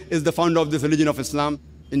upon him, is the founder of this religion of Islam.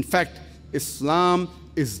 In fact, Islam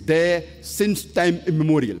is there since time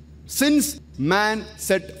immemorial, since man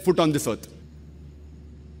set foot on this earth.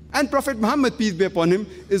 And Prophet Muhammad, peace be upon him,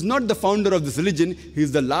 is not the founder of this religion. He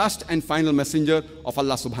is the last and final messenger of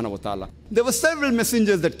Allah subhanahu wa ta'ala. There were several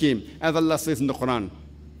messengers that came, as Allah says in the Quran,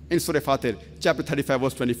 in Surah Fatir, chapter 35,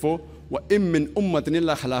 verse 24, وَإِم مِّنْ أُمَّةٍ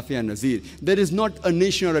إِلَّا خَلَافِهَا نَذِيرٌ. There is not a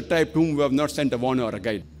nation or a tribe to whom we have not sent a warner or a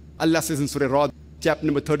guide. Allah says in Surah Rad, chapter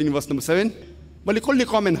number 13, verse number 7, وَلِكُلِّ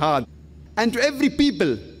قَوْمٍ هَادٍ. And to every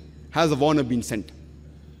people has a warner been sent.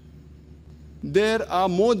 There are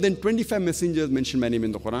more than 25 messengers mentioned by name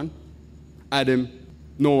in the Quran. Adam,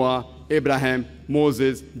 Noah, Abraham,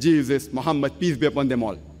 Moses, Jesus, Muhammad, peace be upon them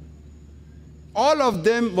all. All of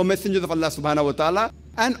them were messengers of Allah subhanahu wa ta'ala,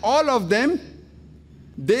 and all of them,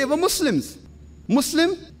 they were Muslims.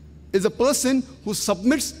 Muslim is a person who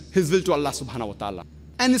submits his will to Allah subhanahu wa ta'ala.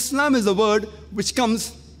 And Islam is a word which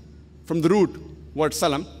comes from the root word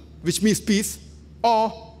salam, which means peace,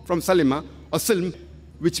 or from salima, or silm,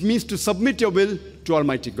 which means to submit your will to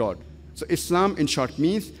Almighty God. So Islam, in short,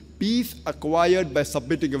 means peace acquired by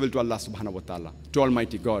submitting your will to Allah subhanahu wa ta'ala, to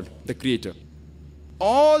Almighty God, the Creator.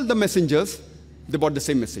 All the messengers, they brought the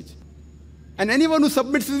same message. And anyone who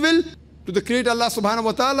submits his will to the Creator Allah subhanahu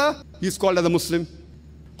wa ta'ala, he is called as a Muslim.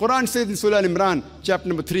 Quran says in Surah Al-Imran, chapter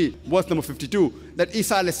number 3, verse number 52, that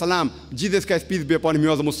Isa alayhi salam, Jesus Christ, peace be upon him, he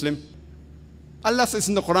was a Muslim. Allah says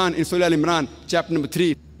in the Quran, in Surah Al-Imran, chapter number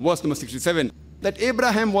 3, verse number 67, that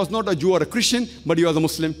Abraham was not a Jew or a Christian, but he was a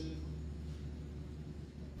Muslim.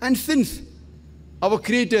 And since our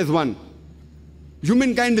Creator is one,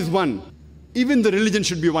 humankind is one, even the religion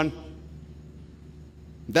should be one.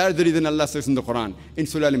 That's the reason Allah says in the Quran, in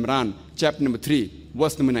Surah Al-Imran, chapter number 3,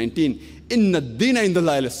 verse number 19, Inna Dina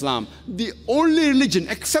Indallahi al-Islam, the only religion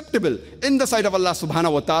acceptable in the sight of Allah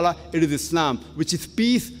subhanahu wa ta'ala, it is Islam, which is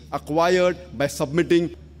peace acquired by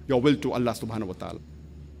submitting your will to Allah subhanahu wa ta'ala.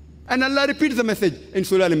 And Allah repeats the message in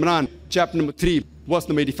Surah Al-Imran, chapter number 3, verse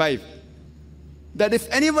number 85. that if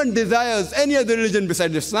anyone desires any other religion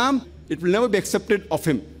besides Islam, it will never be accepted of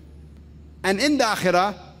him. And in the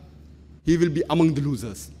Akhirah, he will be among the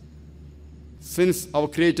losers. Since our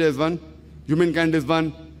Creator is one, humankind is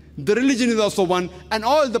one, the religion is also one, and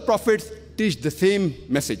all the prophets teach the same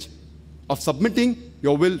message of submitting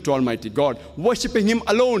your will to Almighty God, worshipping Him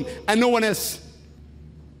alone and no one else.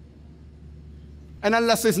 And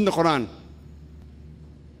Allah says in the Quran,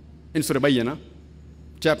 in Surah Bayyana,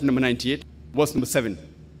 chapter number 98, verse number 7,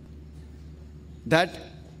 that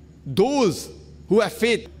those who have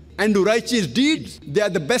faith and do righteous deeds, they are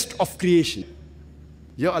the best of creation.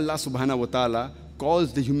 Here Allah subhanahu wa ta'ala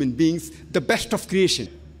calls the human beings the best of creation.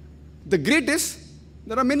 The greatest,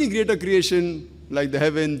 there are many greater creation like the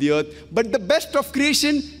heaven, the earth, but the best of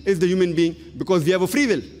creation is the human being because we have a free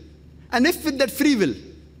will. And if with that free will,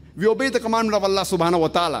 we obey the commandment of Allah subhanahu wa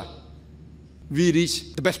ta'ala, we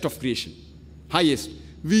reach the best of creation, highest.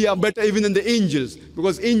 We are better even than the angels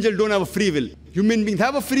because angels don't have a free will. Human beings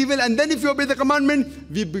have a free will, and then if you obey the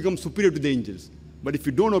commandment, we become superior to the angels. But if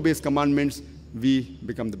you don't obey His commandments, we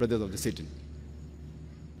become the brothers of the Satan.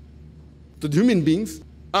 So the human beings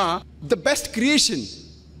are the best creation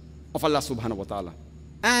of Allah subhanahu wa ta'ala.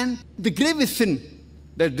 And the gravest sin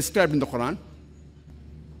that is described in the Quran,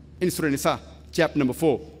 in Surah Nisa, chapter number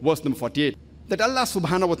 4, verse number 48, that Allah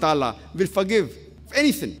subhanahu wa ta'ala will forgive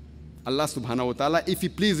anything. Allah subhanahu wa ta'ala, if He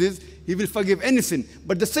pleases, He will forgive any sin.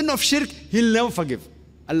 But the sin of shirk, He'll never forgive.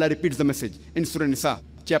 Allah repeats the message in Surah Nisa,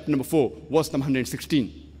 chapter number 4, verse number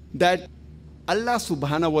 116, that Allah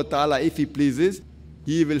subhanahu wa ta'ala, if He pleases,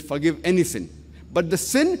 He will forgive any sin. But the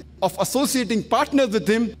sin of associating partners with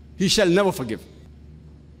Him, He shall never forgive.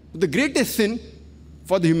 The greatest sin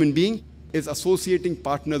for the human being is associating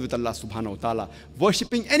partners with Allah subhanahu wa ta'ala,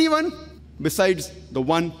 worshipping anyone besides the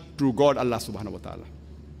one true God, Allah subhanahu wa ta'ala.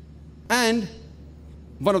 And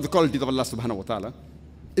one of the qualities of Allah subhanahu wa ta'ala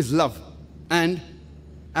is love. And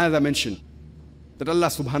as I mentioned, that Allah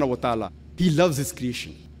subhanahu wa ta'ala, He loves His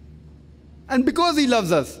creation. And because He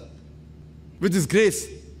loves us, with His grace,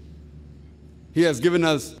 He has given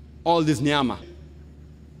us all this ni'mah.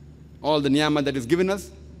 All the ni'mah that is given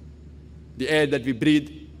us, the air that we breathe,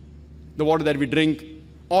 the water that we drink,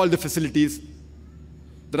 all the facilities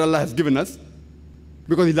that Allah has given us,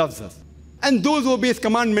 because He loves us. And those who obey His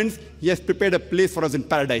commandments, He has prepared a place for us in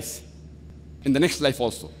paradise, in the next life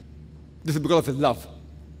also. This is because of His love.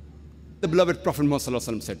 The beloved Prophet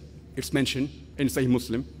Muhammad said, it's mentioned in Sahih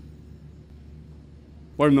Muslim,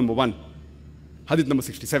 volume number 1, hadith number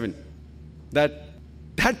 67, that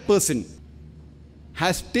person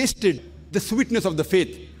has tasted the sweetness of the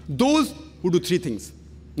faith. Those who do 3 things.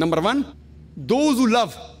 Number 1, those who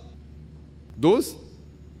love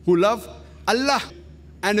Allah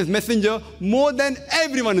and His messenger more than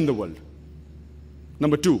everyone in the world.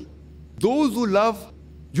 Number 2, those who love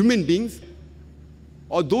human beings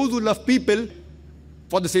or those who love people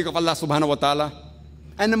for the sake of Allah subhanahu wa ta'ala.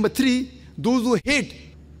 And number 3, those who hate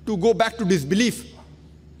to go back to disbelief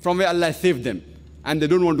from where Allah saved them and they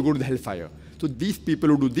don't want to go to the hellfire. So these people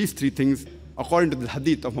who do these 3 things, according to the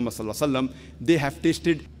hadith of Muhammad sallallahu alaihi wasallam, they have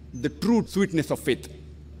tasted the true sweetness of faith.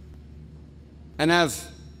 And as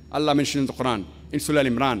Allah mentioned in the Quran, in Surah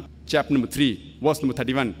Al-Imran, chapter number 3, verse number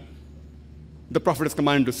 31, the Prophet is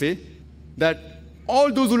commanded to say that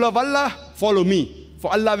all those who love Allah, follow me,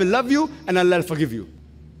 for Allah will love you and Allah will forgive you.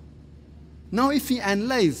 Now if we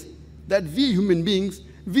analyze that we human beings,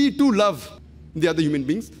 we too love the other human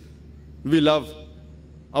beings. We love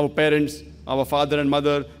our parents, our father and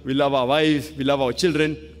mother, we love our wives, we love our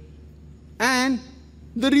children. And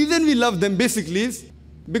the reason we love them basically is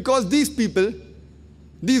because these people,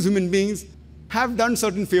 these human beings, have done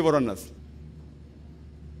certain favor on us.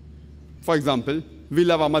 For example, we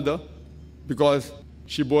love our mother because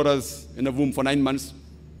she bore us in a womb for 9 months.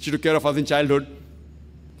 She took care of us in childhood.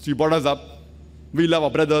 She brought us up. We love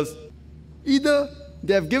our brothers. Either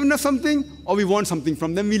they have given us something or we want something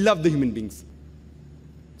from them. We love the human beings.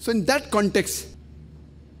 So in that context,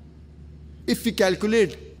 if we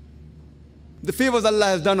calculate the favors Allah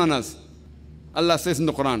has done on us, Allah says in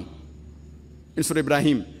the Quran, in Surah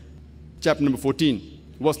Ibrahim, chapter number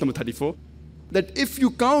 14, verse number 34, that if you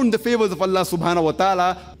count the favors of Allah subhanahu wa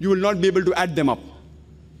ta'ala, you will not be able to add them up.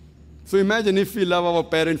 So imagine if we love our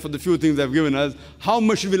parents for the few things they have given us, how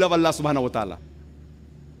much should we love Allah subhanahu wa ta'ala?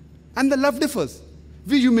 And the love differs.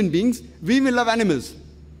 We human beings, we will love animals.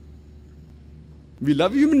 We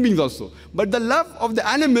love human beings also. But the love of the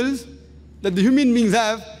animals that the human beings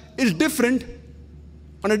have is different,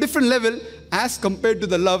 on a different level, as compared to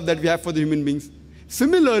the love that we have for the human beings.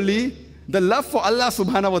 Similarly, the love for Allah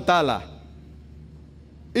subhanahu wa ta'ala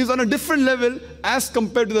is on a different level as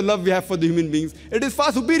compared to the love we have for the human beings. It is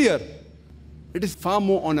far superior. It is far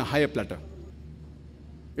more on a higher platter.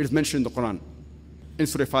 It is mentioned in the Quran, in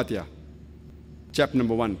Surah Fatiha, chapter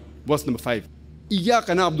number 1, verse number 5.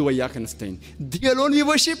 Iyyaka na'budu wa iyyaka nasta'in. Thee alone we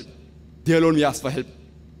worship, thee alone we ask for help.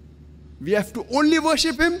 We have to only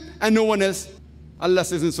worship Him and no one else. Allah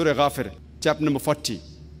says in Surah Ghafir, chapter number 40,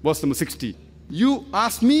 verse number 60. You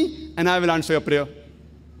ask me and I will answer your prayer.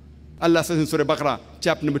 Allah says in Surah Baqarah,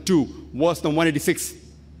 chapter number 2, verse number 186.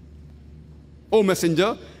 O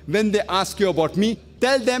Messenger, when they ask you about me,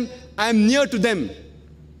 tell them I am near to them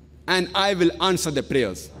and I will answer their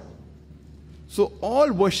prayers. So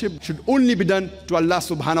all worship should only be done to Allah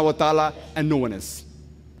subhanahu wa ta'ala and no one else.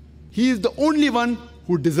 He is the only one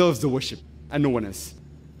who deserves the worship and no one else.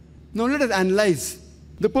 Now let us analyze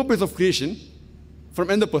the purpose of creation from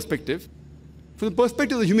another perspective. From the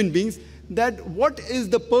perspective of the human beings, that what is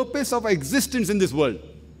the purpose of existence in this world?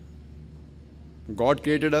 God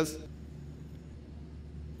created us.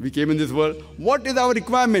 We came in this world. What is our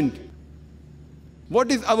requirement? What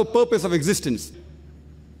is our purpose of existence?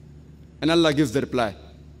 And Allah gives the reply.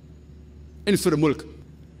 In Surah Mulk,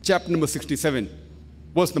 chapter number 67,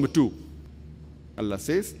 verse number 2. Allah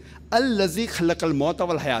says, Allazi khalaqal mauta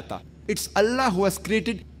wal hayata. It's Allah who has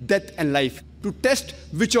created death and life to test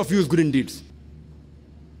which of you is good in deeds.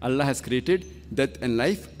 Allah has created death and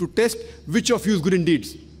life to test which of you is good in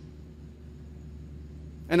deeds.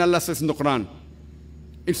 And Allah says in the Quran,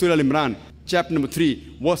 in Surah Al-Imran, chapter number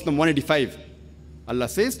 3, verse number 185, Allah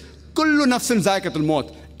says, Kullu nafsin zaikatul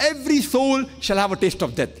maut. Every soul shall have a taste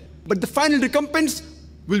of death. But the final recompense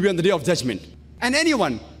will be on the day of judgment. And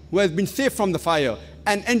anyone who has been saved from the fire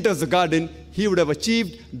and enters the garden, he would have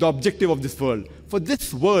achieved the objective of this world. For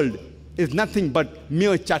this world is nothing but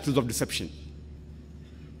mere chattels of deception.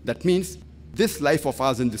 That means this life of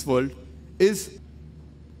ours in this world is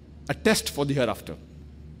a test for the hereafter.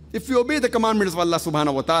 If we obey the commandments of Allah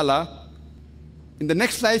subhanahu wa ta'ala, in the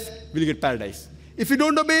next life, we'll get paradise. If we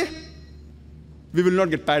don't obey, we will not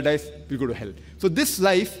get paradise, we'll go to hell. So this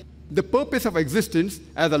life, the purpose of existence,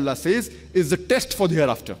 as Allah says, is the test for the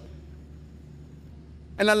hereafter.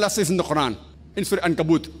 And Allah says in the Quran, in Surah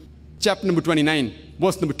Ankabut, chapter number 29,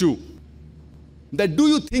 verse number 2, that do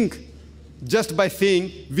you think just by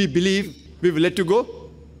saying we believe, we will let you go?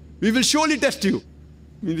 We will surely test you.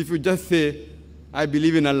 I mean, if you just say, I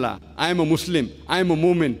believe in Allah, I am a Muslim, I am a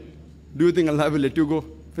Mu'min, do you think Allah will let you go?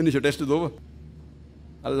 Finish, your test is over.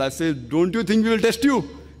 Allah says, don't you think we will test you?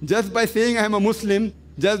 Just by saying I am a Muslim,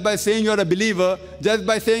 just by saying you are a believer, just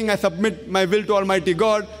by saying I submit my will to Almighty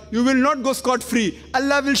God, you will not go scot-free.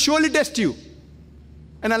 Allah will surely test you.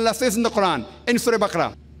 And Allah says in the Quran, in Surah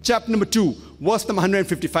Baqarah, chapter number 2, verse number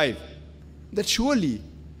 155, that surely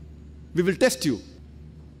we will test you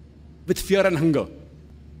with fear and hunger,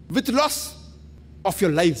 with loss of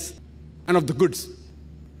your lives and of the goods,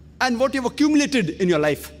 and what you have accumulated in your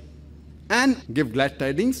life, and give glad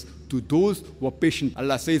tidings to those who are patient.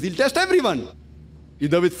 Allah says He'll test everyone,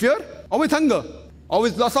 either with fear or with hunger, or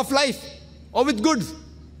with loss of life, or with goods,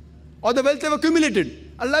 or the wealth they've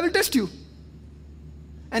accumulated. Allah will test you.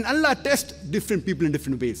 And Allah tests different people in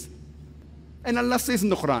different ways. And Allah says in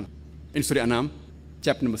the Quran, in Surah Anam,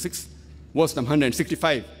 chapter number 6, verse number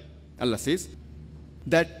 165, Allah says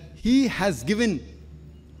that He has given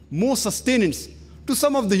more sustenance to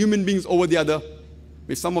some of the human beings over the other.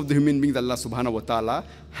 With some of the human beings, Allah subhanahu wa ta'ala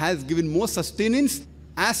has given more sustenance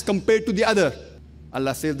as compared to the other.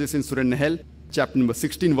 Allah says this in Surah Nahl, chapter number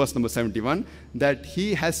 16, verse number 71, that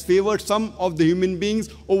He has favored some of the human beings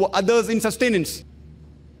over others in sustenance.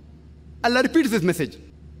 Allah repeats this message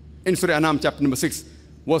in Surah Anam, chapter number 6,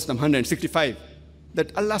 verse number 165,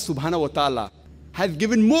 that Allah subhanahu wa ta'ala has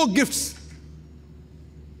given more gifts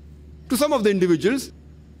to some of the individuals,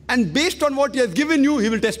 and based on what He has given you, He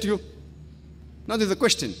will test you. Now there's a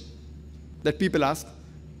question that people ask,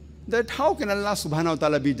 that how can Allah subhanahu wa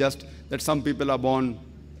ta'ala be just, that some people are born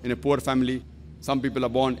in a poor family, some people are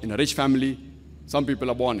born in a rich family, some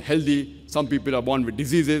people are born healthy, some people are born with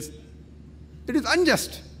diseases. It is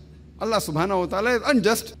unjust. Allah subhanahu wa ta'ala is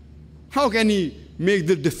unjust. How can He make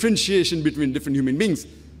the differentiation between different human beings?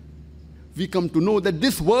 We come to know that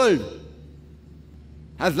this world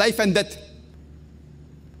has life and death.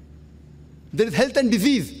 There is health and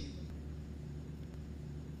disease.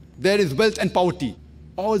 There is wealth and poverty.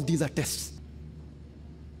 All these are tests.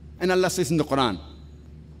 And Allah says in the Quran,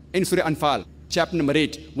 in Surah Anfal, chapter number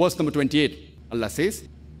 8, verse number 28, Allah says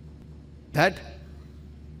that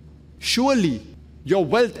surely your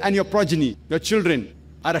wealth and your progeny, your children,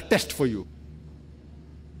 are a test for you.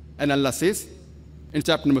 And Allah says in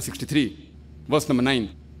chapter number 63, verse number 9,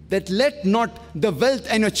 that let not the wealth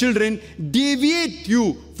and your children deviate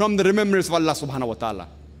you from the remembrance of Allah subhanahu wa ta'ala.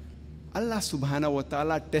 Allah subhanahu wa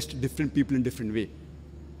ta'ala tests different people in different way.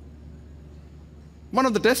 One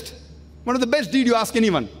of the best deeds you ask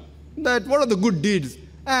anyone, that what are the good deeds?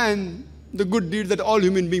 And the good deeds that all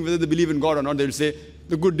human beings, whether they believe in God or not, they will say,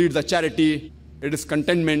 the good deeds are charity, it is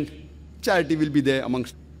contentment. Charity will be there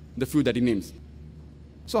amongst the few that he names.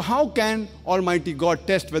 So how can Almighty God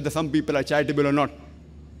test whether some people are charitable or not?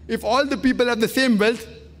 If all the people have the same wealth,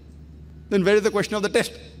 then where is the question of the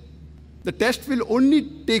test? The test will only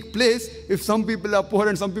take place if some people are poor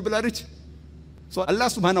and some people are rich. So Allah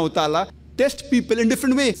subhanahu wa ta'ala tests people in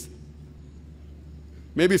different ways.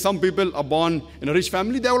 Maybe some people are born in a rich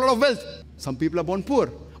family, they have a lot of wealth. Some people are born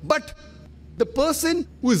poor. But the person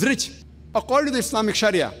who is rich, according to the Islamic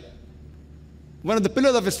Sharia, one of the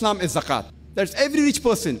pillars of Islam is zakat. That's every rich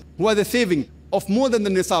person who has a saving of more than the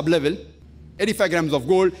nisab level, 85 grams of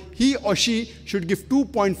gold, he or she should give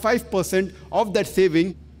 2.5% of that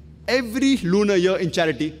saving every lunar year in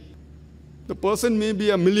charity. The person may be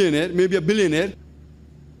a millionaire, maybe a billionaire.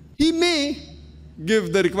 He may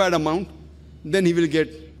give the required amount, then he will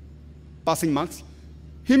get passing marks.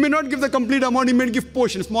 He may not give the complete amount, he may give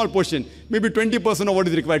portion, small portion, maybe 20% of what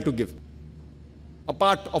is required to give. A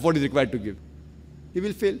part of what is required to give. He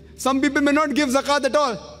will fail. Some people may not give zakat at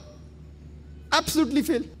all. Absolutely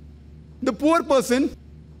fail. The poor person,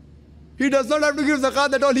 he does not have to give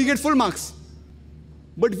zakat at all, he gets full marks.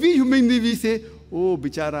 But we human beings, we say, oh,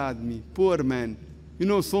 bichara admi, poor man. You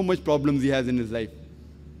know, so much problems he has in his life.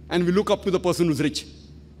 And we look up to the person who's rich.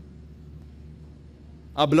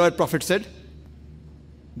 Our beloved Prophet said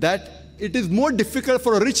that it is more difficult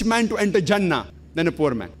for a rich man to enter Jannah than a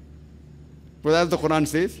poor man. But as the Quran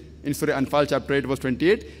says, in Surah Anfal chapter 8 verse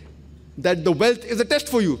 28, that the wealth is a test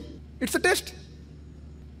for you. It's a test.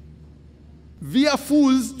 We are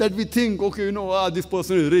fools that we think, okay, you know, this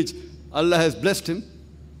person is rich. Allah has blessed him.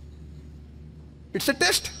 It's a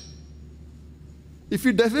test. If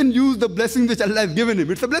he doesn't use the blessing which Allah has given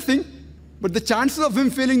him, it's a blessing. But the chances of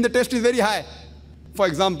him failing the test is very high. For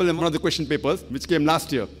example, in one of the question papers, which came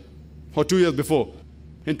last year, or 2 years before,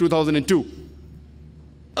 in 2002,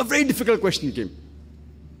 a very difficult question came.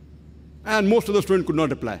 And most of the students could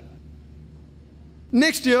not reply.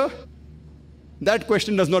 Next year, that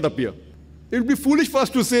question does not appear. It would be foolish for us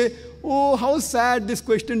to say, oh, how sad this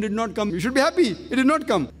question did not come. You should be happy. It did not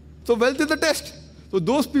come. So wealth is a test. So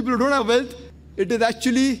those people who don't have wealth, it is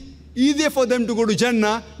actually easier for them to go to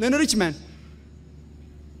Jannah than a rich man.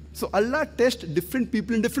 So Allah tests different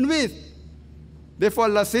people in different ways. Therefore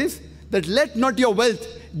Allah says that let not your wealth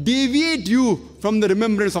deviate you from the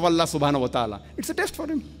remembrance of Allah subhanahu wa ta'ala. It's a test for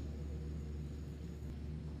him.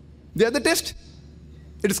 The other test,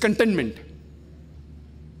 it is contentment.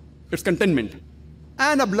 It's contentment.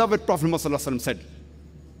 And our beloved Prophet Muhammad said,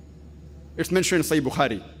 it's mentioned in Sahih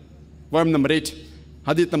Bukhari, volume number 8,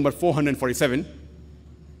 hadith number 447.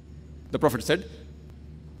 The Prophet said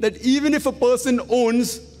that even if a person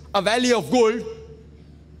owns a valley of gold,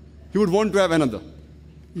 he would want to have another.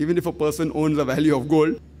 Even if a person owns a valley of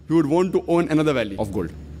gold, he would want to own another valley of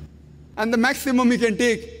gold. And the maximum he can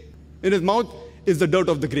take in his mouth is the dirt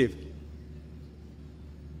of the grave.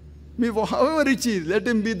 However rich he is, let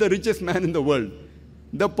him be the richest man in the world.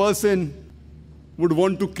 The person would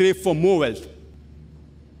want to crave for more wealth.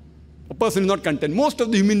 A person is not content. Most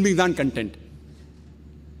of the human beings aren't content.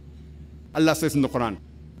 Allah says in the Quran,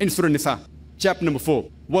 in Surah Nisa, chapter number 4,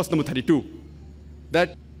 verse number 32,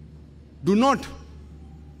 that do not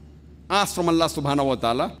ask from Allah subhanahu wa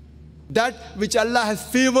ta'ala that which Allah has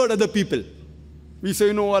favored other people. We say,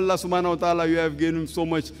 you know, Allah subhanahu wa ta'ala, you have given him so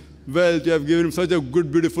much wealth, you have given him such a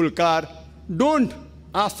good, beautiful car. Don't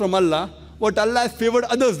ask from Allah what Allah has favored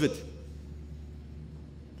others with.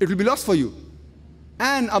 It will be lost for you.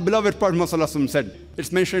 And our beloved Prophet Muhammad said,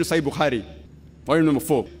 it's mentioned in Sahih Bukhari, volume number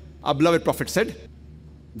 4, our beloved Prophet said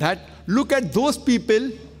that look at those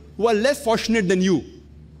people who are less fortunate than you.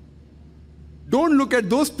 Don't look at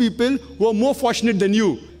those people who are more fortunate than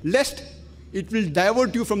you, lest it will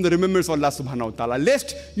divert you from the remembrance of Allah subhanahu wa ta'ala,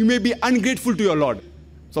 lest you may be ungrateful to your Lord.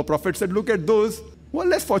 So Prophet said, look at those who are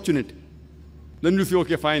less fortunate. Then you say,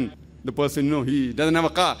 okay, fine. The person, no, he doesn't have a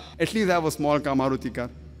car. At least have a small car, Maruti car.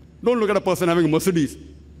 Don't look at a person having a Mercedes.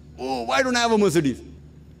 Oh, why don't I have a Mercedes?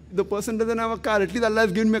 The person doesn't have a car. At least Allah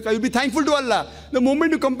has given me a car. You'll be thankful to Allah. The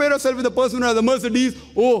moment you compare yourself with the person who has a Mercedes,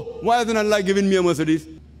 oh, why hasn't Allah given me a Mercedes?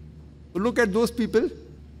 So look at those people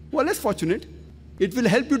who are less fortunate. It will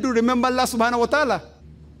help you to remember Allah subhanahu wa ta'ala.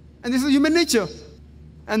 And this is human nature.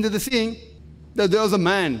 And there's a saying that there was a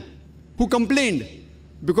man who complained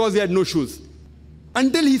because he had no shoes,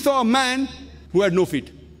 until he saw a man who had no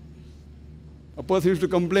feet. A person used to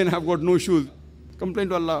complain, I've got no shoes. Complain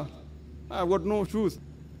to Allah, I've got no shoes.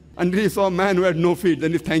 And he saw a man who had no feet.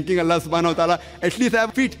 Then he's thanking Allah subhanahu wa ta'ala, at least I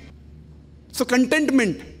have feet. So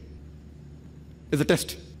contentment is a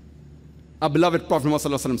test. Our beloved Prophet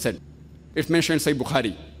Muhammad said, it's mentioned in Sahih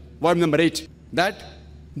Bukhari, verse number 8, that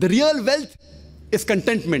the real wealth is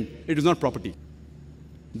contentment. It is not property.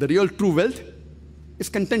 The real true wealth is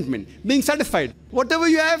contentment. Being satisfied. Whatever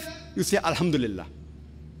you have, you say, Alhamdulillah.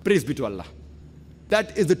 Praise be to Allah.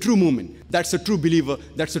 That is the true mu'min. That's a true believer.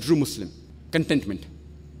 That's a true Muslim. Contentment.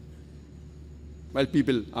 Well,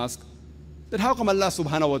 people ask that how come Allah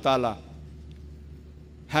subhanahu wa ta'ala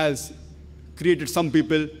has created some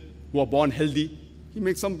people who are born healthy? He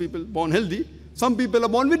makes some people born healthy. Some people are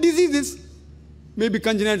born with diseases. Maybe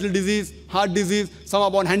congenital disease, heart disease. Some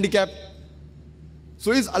are born handicapped.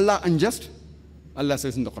 So is Allah unjust? Allah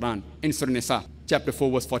says in the Quran, in Surah Nisa, chapter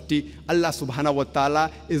 4, verse 40, Allah subhanahu wa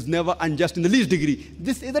ta'ala is never unjust in the least degree.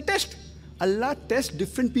 This is a test. Allah tests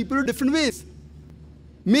different people in different ways.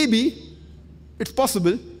 Maybe it's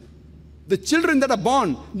possible the children that are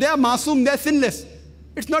born, they are masoom, they are sinless.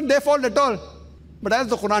 It's not their fault at all. But as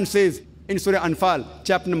the Quran says in Surah Anfal,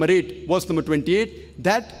 chapter number 8, verse number 28,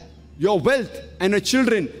 that your wealth and your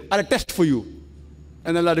children are a test for you.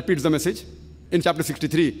 And Allah repeats the message in chapter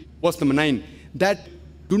 63, verse number 9, that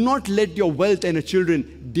do not let your wealth and your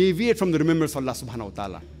children deviate from the remembrance of Allah subhanahu wa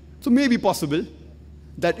ta'ala. So it may be possible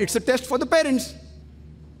that it's a test for the parents.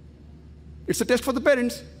 It's a test for the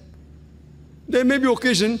parents. There may be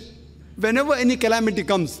occasion, whenever any calamity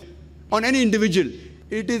comes on any individual,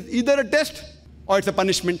 it is either a test or it's a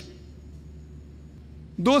punishment.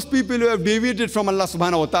 Those people who have deviated from Allah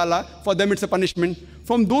subhanahu wa ta'ala, for them it's a punishment.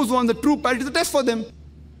 From those who are on the true path, it's a test for them.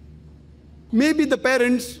 Maybe the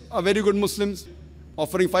parents are very good Muslims,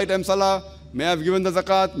 offering 5 times salah, may have given the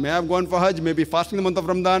zakat, may have gone for hajj, may be fasting the month of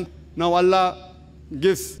Ramadan. Now Allah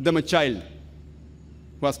gives them a child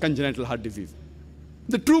who has congenital heart disease.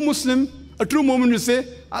 The true Muslim, a true moment will say,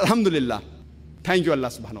 Alhamdulillah, thank you Allah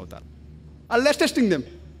subhanahu wa ta'ala. Allah is testing them.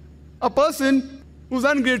 A person who's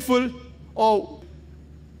ungrateful or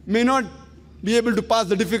may not be able to pass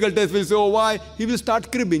the difficult test will say, oh, why? He will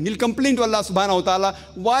start cribbing. He'll complain to Allah subhanahu wa ta'ala,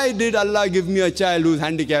 why did Allah give me a child who's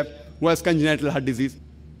handicapped, who has congenital heart disease?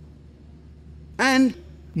 And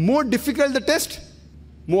more difficult the test,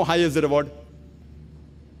 more high is the reward.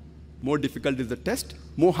 More difficult is the test,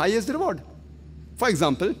 more high is the reward. For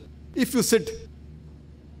example, if you sit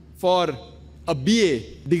for a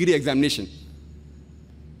BA degree examination,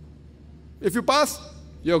 if you pass,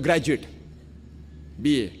 you're a graduate,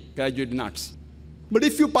 BA, graduate in arts. But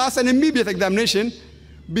if you pass an MBBS examination,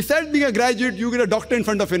 besides being a graduate, you get a doctor in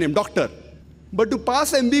front of your name, doctor. But to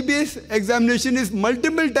pass MBBS examination is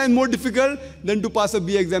multiple times more difficult than to pass a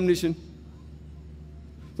BA examination.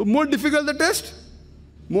 So more difficult the test,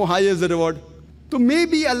 more higher is the reward. So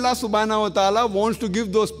maybe Allah subhanahu wa ta'ala wants to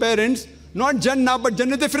give those parents not Jannah but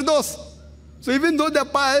Jannat Firdaus. So even though they're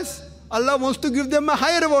pious, Allah wants to give them a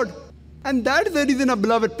higher reward. And that is the reason our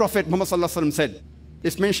beloved Prophet Muhammad sallallahu alaihi wasallam said,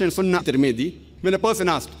 it's mentioned in Sunnah Tirmidhi, when a person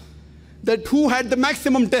asked that who had the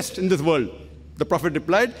maximum test in this world? The Prophet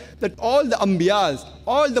replied that all the Anbiyas,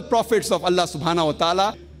 all the prophets of Allah subhanahu wa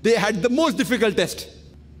ta'ala, they had the most difficult test.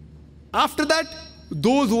 After that,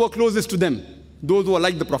 those who were closest to them, those who were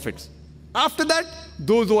like the prophets. After that,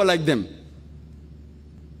 those who are like them.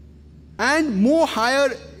 And more higher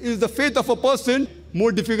is the faith of a person,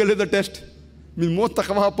 more difficult is the test. I mean, more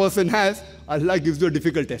taqwa a person has, Allah gives you a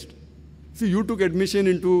difficult test. See, you took admission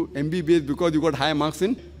into MBBS because you got high marks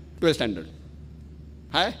in 12th standard.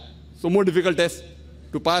 High? So more difficult test.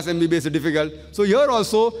 To pass MBBS is difficult. So here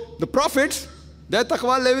also, the prophets, their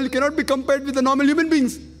taqwa level cannot be compared with the normal human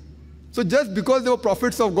beings. So just because they were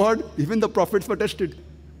prophets of God, even the prophets were tested.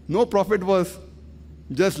 No prophet was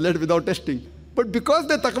just led without testing. But because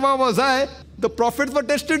the taqwa was high, the prophets were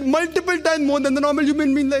tested multiple times more than the normal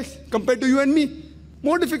human being like, compared to you and me.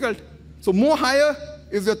 More difficult. So more higher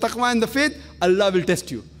is your taqwa and the faith, Allah will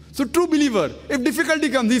test you. So true believer, if difficulty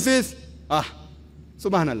comes, he says,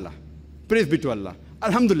 Subhanallah, praise be to Allah,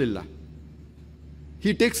 Alhamdulillah.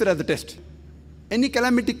 He takes it as a test. Any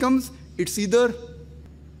calamity comes, it's either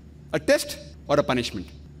a test or a punishment.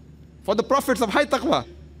 For the prophets of high taqwa,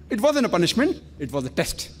 it wasn't a punishment, it was a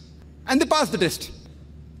test. And they passed the test.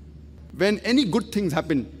 When any good things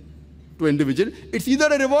happen to an individual, it's either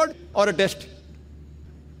a reward or a test.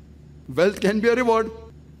 Wealth can be a reward,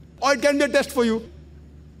 or it can be a test for you.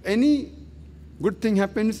 Any good thing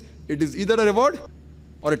happens, it is either a reward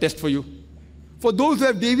or a test for you. For those who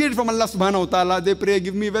have deviated from Allah subhanahu wa ta'ala, they pray,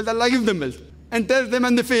 give me wealth, Allah gives them wealth. And tells them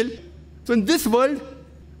and they fail. So in this world,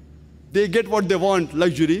 they get what they want,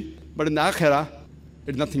 luxury. but in the akhirah,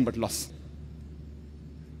 it's nothing but loss.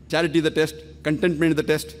 Charity is the test, contentment is the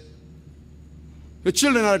test. Your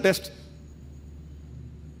children are a test.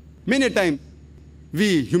 Many a time,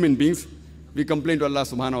 we human beings, we complain to Allah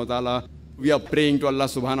subhanahu wa ta'ala, we are praying to Allah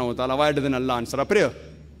subhanahu wa ta'ala. Why doesn't Allah answer our prayer?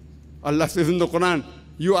 Allah says in the Quran,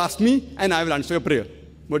 you ask me and I will answer your prayer.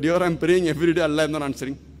 But here I am praying every day, Allah is not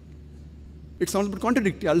answering. It sounds a bit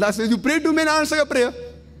contradictory. Allah says, you pray to me and I answer your prayer.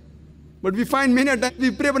 But we find many times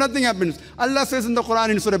we pray but nothing happens. Allah says in the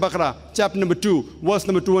Quran in Surah Baqarah, chapter number 2, verse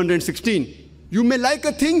number 216, you may like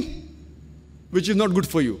a thing which is not good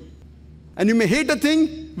for you. And you may hate a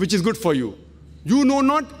thing which is good for you. You know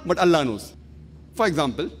not, but Allah knows. For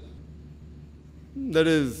example, there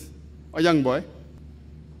is a young boy,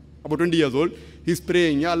 about 20 years old. He's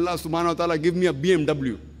praying, Ya Allah subhanahu wa ta'ala, give me a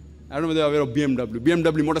BMW. I don't know whether you're aware of BMW.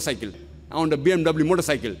 BMW motorcycle. I want a BMW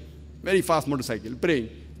motorcycle. Very fast motorcycle. Praying.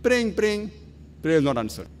 Prayer is not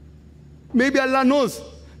answered. Maybe Allah knows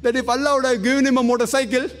that if Allah would have given him a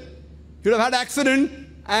motorcycle, he would have had an accident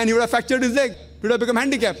and he would have fractured his leg. He would have become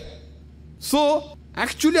handicapped. So,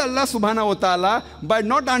 actually Allah subhanahu wa ta'ala, by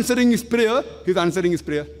not answering his prayer, he's answering his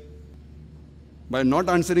prayer. By not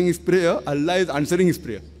answering his prayer, Allah is answering his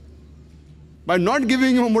prayer. By not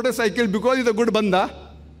giving him a motorcycle because he's a good banda,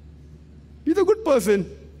 he's a good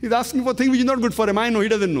person. He's asking for things which is not good for him. I know, he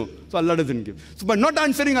doesn't know. So Allah doesn't give. So by not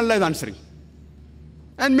answering, Allah is answering.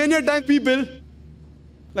 And many a time people,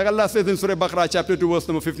 like Allah says in Surah Baqarah, chapter 2, verse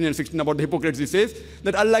number 15 and 16 about the hypocrites, he says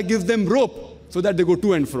that Allah gives them rope so that they go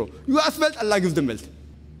to and fro. You ask wealth, Allah gives them wealth.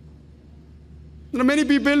 There are many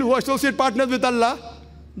people who associate partners with Allah.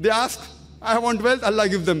 They ask, I want wealth, Allah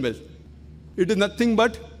gives them wealth. It is nothing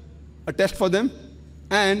but a test for them,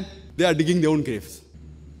 and they are digging their own graves.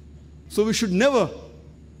 So we should never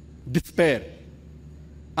despair.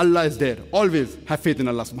 Allah is there. Always have faith in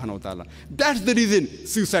Allah subhanahu wa ta'ala. That's the reason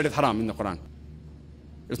suicide is haram in the Quran.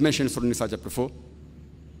 It's mentioned in Surah Nisa chapter 4.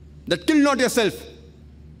 That kill not yourself.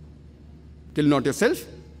 Kill not yourself,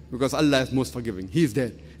 because Allah is most forgiving. He is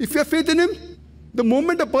there. If you have faith in Him, the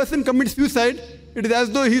moment a person commits suicide, it is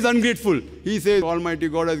as though he is ungrateful. He says, Almighty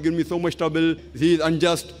God has given me so much trouble. He is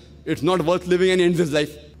unjust. It's not worth living, and he ends his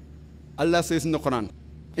life. Allah says in the Quran,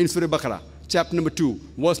 in Surah Baqarah, chapter number 2,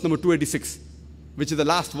 verse number 286, which is the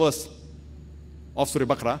last verse of Surah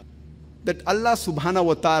Baqarah, that Allah subhanahu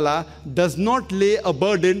wa ta'ala does not lay a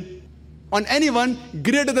burden on anyone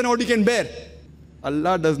greater than what he can bear.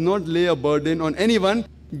 Allah does not lay a burden on anyone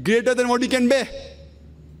greater than what he can bear.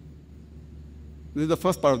 This is the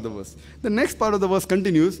first part of the verse. The next part of the verse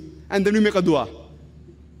continues, and then we make a dua.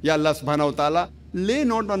 Ya Allah subhanahu wa ta'ala, lay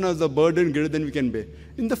not on us a burden greater than we can bear.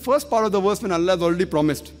 In the first part of the verse, when Allah has already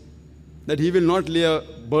promised that He will not lay a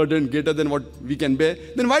burden greater than what we can bear,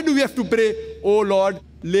 then why do we have to pray, Oh Lord,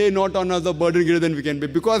 lay not on us a burden greater than we can bear?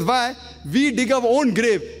 Because why? We dig our own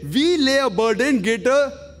grave. We lay a burden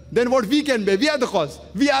greater than what we can bear. We are the cause.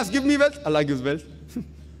 We ask, give me wealth. Allah gives wealth.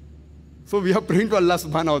 So we are praying to Allah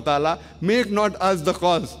subhanahu wa ta'ala, make not us the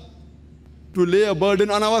cause to lay a burden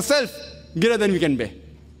on ourselves greater than we can bear.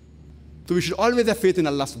 So we should always have faith in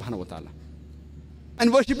Allah subhanahu wa ta'ala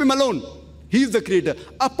and worship Him alone. He is the creator.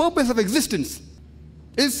 Our purpose of existence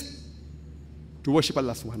is to worship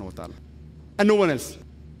Allah subhanahu wa ta'ala and no one else.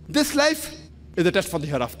 This life is a test for the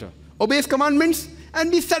hereafter. Obey His commandments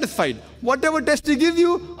and be satisfied. Whatever test He gives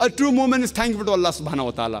you, a true moment is thankful to Allah subhanahu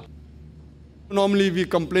wa ta'ala. Normally we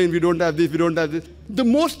complain, we don't have this, we don't have this. The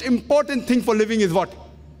most important thing for living is what?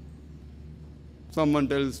 Someone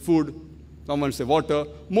tells food, someone says water.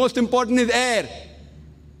 Most important is air.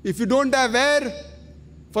 If you don't have air,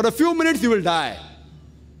 for a few minutes you will die.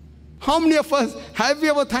 How many of us, have we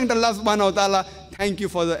ever thanked Allah subhanahu wa ta'ala, thank you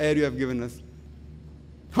for the air you have given us?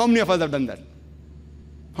 How many of us have done that?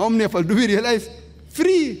 How many of us, do we realize,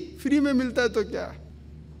 free mein milta hai to kya?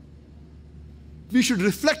 We should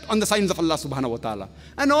reflect on the signs of Allah subhanahu wa ta'ala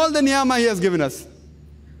and all the niyama He has given us.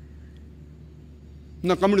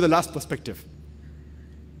 Now coming to the last perspective.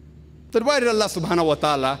 That why did Allah subhanahu wa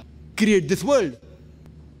ta'ala create this world?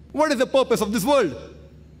 What is the purpose of this world?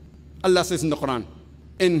 Allah says in the Quran,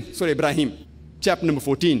 in Surah Ibrahim, chapter number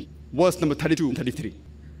 14, verse number 32 and 33,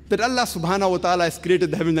 that Allah subhanahu wa ta'ala has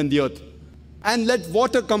created the heaven and the earth and let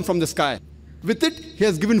water come from the sky. With it, He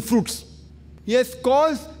has given fruits. He has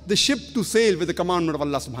caused the ship to sail with the commandment of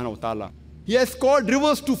Allah subhanahu wa ta'ala. He has caused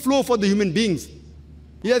rivers to flow for the human beings.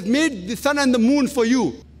 He has made the sun and the moon for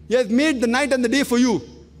you. He has made the night and the day for you.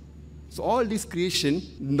 So all these creation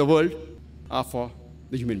in the world are for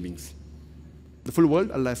the human beings. The full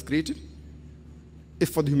world Allah has created is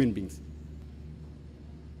for the human beings.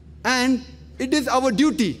 And it is our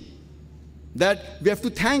duty that we have to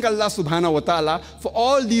thank Allah subhanahu wa ta'ala for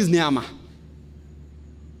all these ni'amah.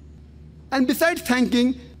 And besides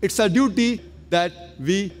thanking, it's our duty that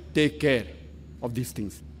we take care of these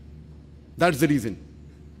things. That's the reason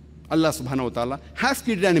Allah subhanahu wa ta'ala has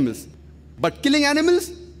created animals. But killing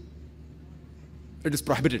animals, it is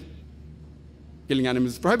prohibited. Killing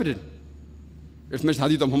animals is prohibited. It's mentioned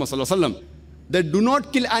in Hadith of Muhammad sallallahu alaihi wasallam that do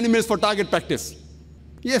not kill animals for target practice.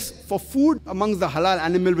 Yes, for food amongst the halal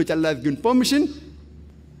animal which Allah has given permission,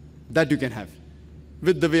 that you can have,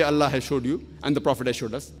 with the way Allah has showed you and the Prophet has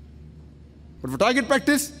showed us. But for target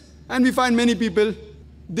practice, and we find many people,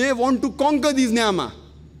 they want to conquer these ni'amah.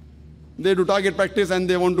 They do target practice and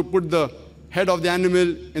they want to put the head of the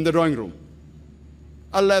animal in the drawing room.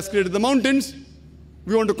 Allah has created the mountains.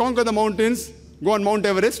 We want to conquer the mountains, go on Mount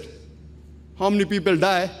Everest. How many people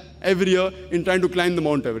die every year in trying to climb the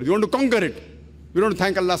Mount Everest? We want to conquer it. We don't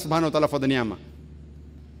thank Allah subhanahu wa ta'ala for the ni'amah.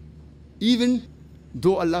 Even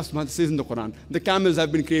though Allah subhanahu wa ta'ala says in the Quran, the camels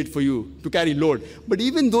have been created for you to carry load. But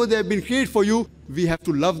even though they have been created for you, we have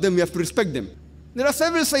to love them, we have to respect them. There are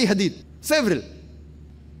several Sahih Hadith, several.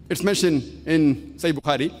 It's mentioned in Sahih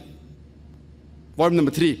Bukhari, volume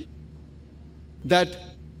number 3, that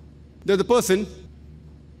there's a person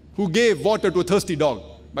who gave water to a thirsty dog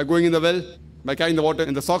by going in the well, by carrying the water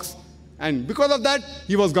in the socks, and because of that,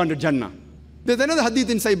 he was granted Jannah. There's another hadith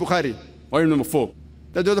in Sahih Bukhari, volume number 4,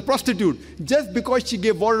 that there was a prostitute. Just because she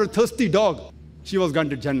gave water to a thirsty dog, she was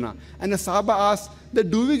granted Jannah. And the Sahaba asked, that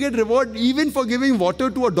do we get reward even for giving water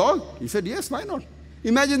to a dog? He said, yes, why not?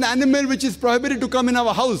 Imagine the animal which is prohibited to come in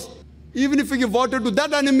our house. Even if we give water to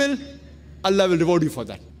that animal, Allah will reward you for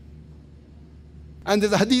that. And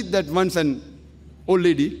there's a hadith that once an old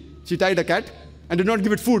lady, she tied a cat and did not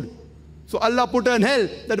give it food. So Allah put her in hell,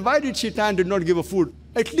 that why did she tie and did not give her food?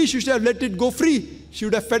 At least you should have let it go free. She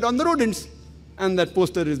would have fed on the rodents. And that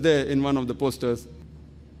poster is there in one of the posters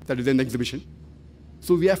that is in the exhibition.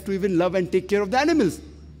 So we have to even love and take care of the animals.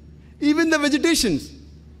 Even the vegetations.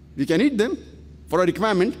 We can eat them for a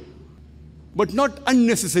requirement, but not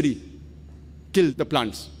unnecessary. Kill the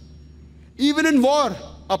plants. Even in war,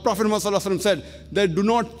 our Prophet Muhammad said that do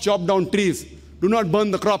not chop down trees, do not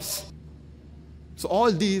burn the crops. So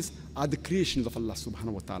all these are the creations of Allah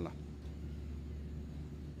subhanahu wa ta'ala.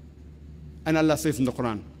 And Allah says in the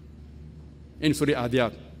Quran, in Surah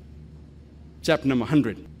Adiyat, chapter number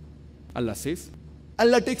 100, Allah says,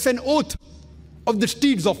 Allah takes an oath of the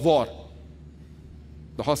steeds of war.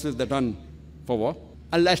 The horses that run for war.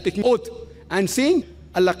 Allah is taking oath and saying,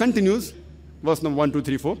 Allah continues, verse number 1, 2,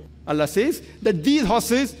 3, 4. Allah says that these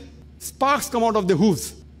horses, sparks come out of their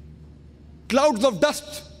hooves. Clouds of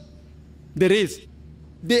dust they raise.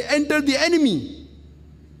 They enter the enemy.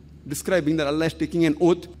 Describing that Allah is taking an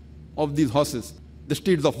oath of these horses, the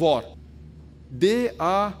steeds of war. They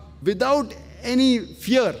are without any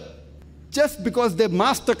fear, just because their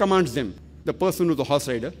master commands them, the person who's a horse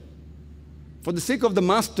rider. For the sake of the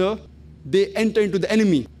master, they enter into the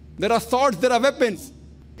enemy. There are swords, there are weapons.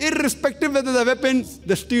 Irrespective whether the weapons,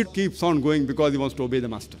 the steed keeps on going because he wants to obey the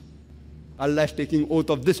master. Allah is taking oath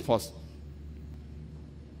of this horse.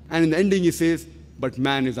 And in the ending he says, but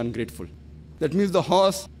man is ungrateful. That means the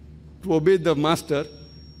horse, to obey the master,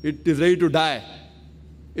 it is ready to die.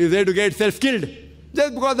 It is ready to get itself killed.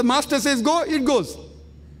 Just because the master says go, it goes.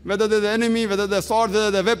 Whether there's an enemy, whether there's sword, whether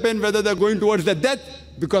there's a weapon, whether they're going towards their death,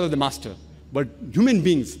 because of the master. But human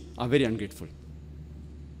beings are very ungrateful.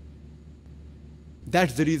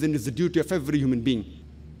 That's the reason it's the duty of every human being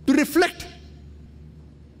to reflect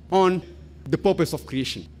on the purpose of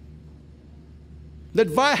creation. That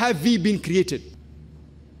why have we been created?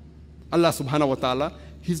 Allah subhanahu wa ta'ala,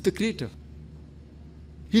 He's the creator.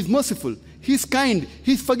 He's merciful, He's kind,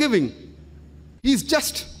 He's forgiving, He's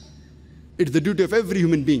just. It's the duty of every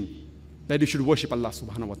human being that he should worship Allah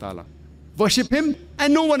subhanahu wa ta'ala. Worship Him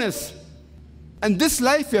and no one else. And this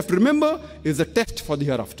life, you have to remember, is a test for the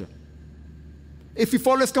hereafter. If we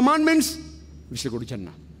follow His commandments, we shall go to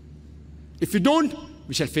Jannah. If we don't,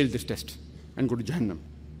 we shall fail this test and go to Jahannam.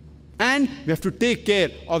 And we have to take care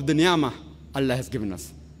of the ni'amah Allah has given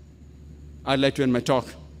us. I'd like to end my talk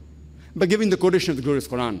by giving the quotation of the glorious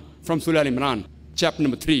Quran from Surah Al-Imran, chapter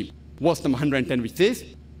number 3, verse number 110, which says,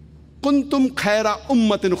 Kuntum khaira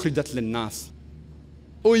ummatin ukhrijat lin-nas.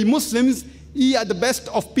 O ye Muslims, ye are the best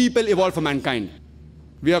of people evolved for mankind.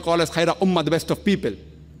 We are called as khaira ummah, the best of people.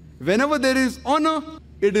 Whenever there is honor,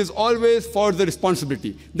 it is always for the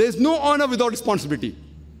responsibility. There is no honor without responsibility.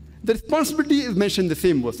 The responsibility is mentioned in the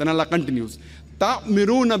same verse, and Allah continues,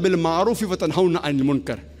 Ta'miruna bil ma'rufi wa tanhauna 'anil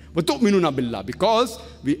munkar wa tu'minuna billah. Because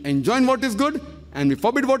we enjoin what is good, and we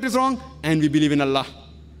forbid what is wrong, and we believe in Allah.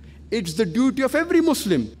 It's the duty of every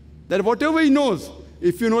Muslim that whatever he knows,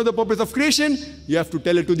 if you know the purpose of creation, you have to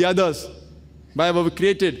tell it to the others. By what we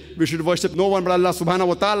created, we should worship no one but Allah subhanahu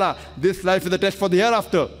wa ta'ala. This life is a test for the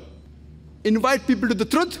hereafter. Invite people to the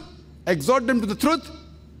truth, exhort them to the truth,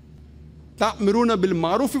 ta'miruna bil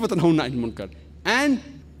ma'rufi wa tanhauna 'anil munkar, and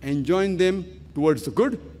enjoin them towards the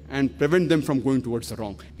good and prevent them from going towards the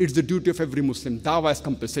wrong. It's the duty of every Muslim. Dawah is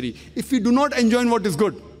compulsory. If we do not enjoin what is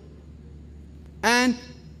good, and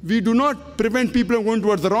we do not prevent people from going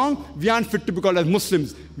towards the wrong, we aren't fit to be called as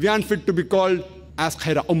Muslims. We aren't fit to be called as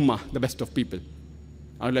Khaira Ummah, the best of people.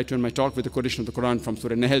 I would like to end my talk with a quotation of the Quran from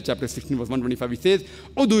Surah Nahl, chapter 16, verse 125. It says,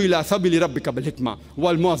 "Udu ila sabili rabbika bil hikmah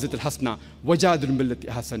wal maw'izatil hasana wajadilhum billati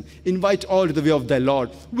ahsan." Invite all to the way of thy Lord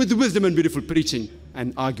with wisdom and beautiful preaching,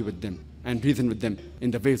 and argue with them and reason with them in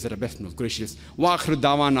the ways that are best and most gracious. Wa akhiru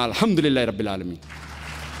da'wana alhamdulillahi rabbil alamin.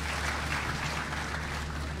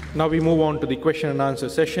 Now we move on to the question and answer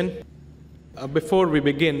session. Before we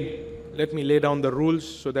begin, let me lay down the rules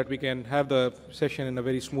so that we can have the session in a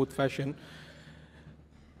very smooth fashion.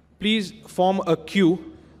 Please form a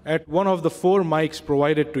queue at one of the 4 mics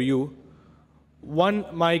provided to you. One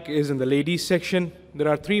mic is in the ladies section. There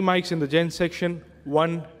are 3 mics in the gents section,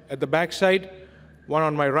 one at the back side, one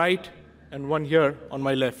on my right, and one here on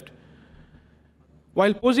my left.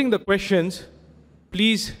 While posing the questions,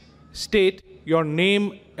 please state your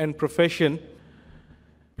name and profession.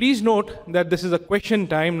 Please note that this is a question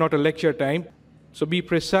time, not a lecture time, so be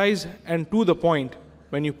precise and to the point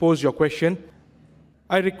when you pose your question.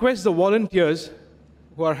 I request the volunteers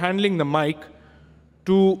who are handling the mic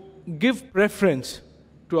to give preference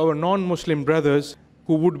to our non-Muslim brothers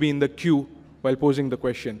who would be in the queue while posing the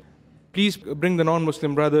question. Please bring the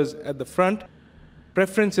non-Muslim brothers at the front.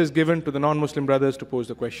 Preference is given to the non-Muslim brothers to pose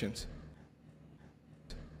the questions.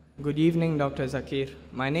 Good evening, Dr. Zakir.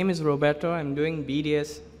 My name is Roberto. I'm doing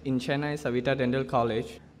BDS in Chennai Savita Dental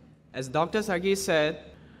College. As Dr. Zakir said,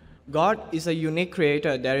 God is a unique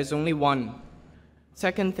creator. There is only one.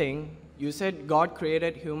 Second thing, you said God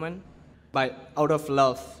created human out of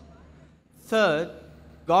love. Third,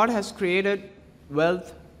 God has created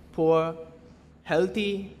wealth, poor,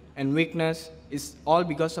 healthy, and weakness is all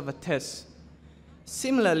because of a test.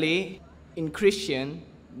 Similarly, in Christian,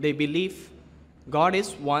 they believe God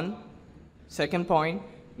is one. Second point,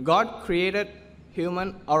 God created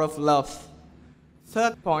human out of love.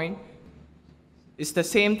 Third point is the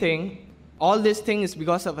same thing. All this thing is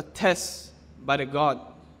because of a test by the God.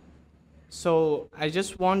 So I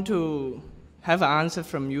just want to have an answer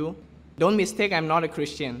from you. Don't mistake, I'm not a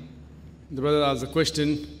Christian. The brother asked a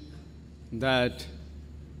question that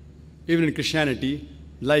even in Christianity,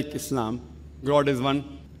 like Islam, God is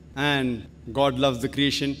one and God loves the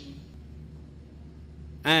creation.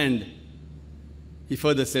 And he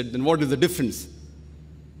further said, then what is the difference?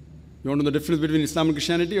 You want to know the difference between Islam and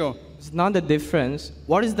Christianity, or? It's not the difference.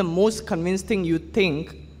 What is the most convincing thing you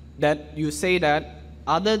think that you say that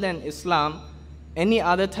other than Islam, any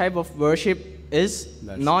other type of worship is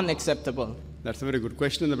non-acceptable? That's a very good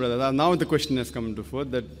question, the brother. Now the question has come to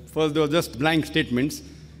forth that first there were just blank statements.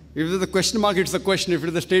 If there's a question mark, it's a question. If it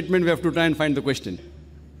is a statement, we have to try and find the question.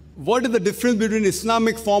 What is the difference between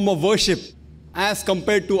Islamic form of worship as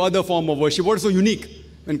compared to other form of worship? What is so unique?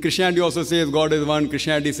 When Christianity also says God is one,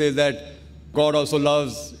 Christianity says that God also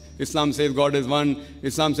loves, Islam says God is one,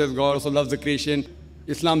 Islam says God also loves the creation,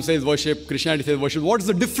 Islam says worship, Christianity says worship. What is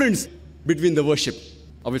the difference between the worship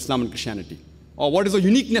of Islam and Christianity? Or what is the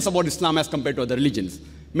uniqueness about Islam as compared to other religions?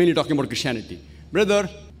 Mainly talking about Christianity. Brother,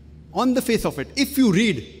 on the face of it, if you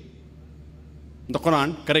read the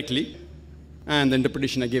Quran correctly, and the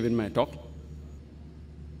interpretation I gave in my talk,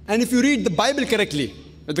 and if you read the Bible correctly,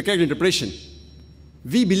 with the correct interpretation,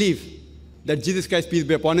 we believe that Jesus Christ, peace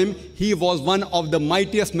be upon him, he was one of the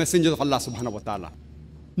mightiest messengers of Allah subhanahu wa ta'ala.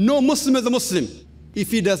 No Muslim is a Muslim if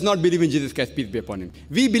he does not believe in Jesus Christ, peace be upon him.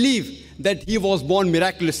 We believe that he was born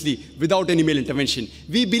miraculously without any male intervention.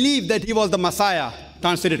 We believe that he was the Messiah,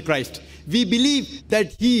 translated Christ. We believe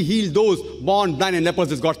that he healed those born blind and lepers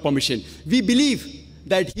with God's permission. We believe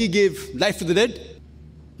that he gave life to the dead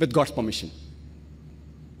with God's permission.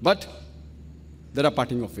 But there are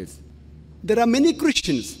parting of ways. There are many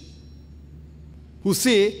Christians who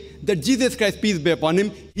say that Jesus Christ, peace be upon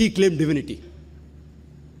him, he claimed divinity.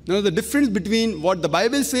 Now, the difference between what the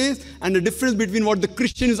Bible says and the difference between what the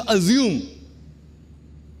Christians assume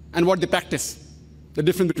and what they practice, the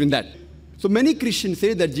difference between that. So many Christians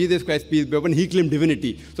say that Jesus Christ, peace be upon him, he claimed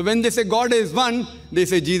divinity. So when they say God is one, they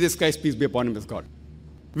say Jesus Christ, peace be upon him, is God,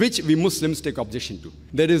 which we Muslims take objection to.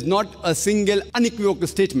 There is not a single unequivocal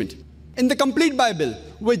statement in the complete Bible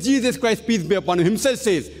where Jesus Christ, peace be upon him, himself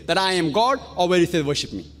says that I am God, or where he says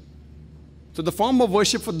worship me. So the form of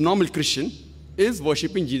worship for the normal Christian is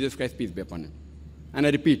worshipping Jesus Christ, peace be upon him. And I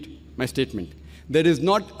repeat my statement. There is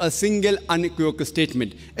not a single unequivocal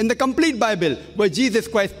statement in the complete Bible where Jesus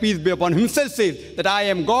Christ, peace be upon him, himself says that I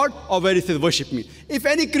am God, or where he says worship me. If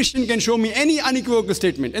any Christian can show me any unequivocal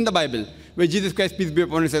statement in the Bible where Jesus Christ, peace be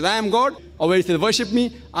upon him, says I am God, or where he says worship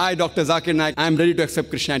me, I, Dr. Zakir Naik, I am ready to accept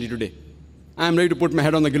Christianity today. I am ready to put my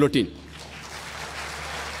head on the guillotine.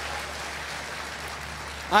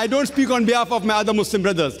 I don't speak on behalf of my other Muslim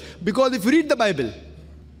brothers, because if you read the Bible,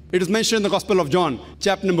 it is mentioned in the Gospel of John,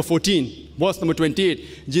 chapter number 14, verse number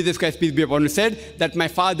 28. Jesus Christ, peace be upon him, said that my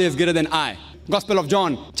Father is greater than I. Gospel of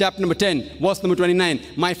John, chapter number 10, verse number 29.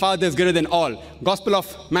 My Father is greater than all. Gospel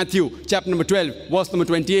of Matthew, chapter number 12, verse number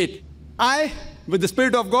 28. I, with the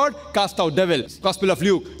Spirit of God, cast out devils. Gospel of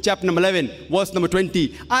Luke, chapter number 11, verse number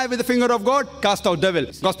 20. I, with the finger of God, cast out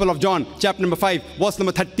devils. Gospel of John, chapter number 5, verse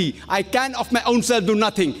number 30. I can of my own self do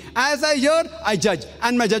nothing. As I hear, I judge,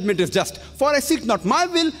 and my judgment is just. For I seek not my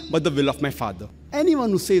will, but the will of my Father. Anyone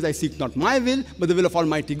who says, I seek not my will, but the will of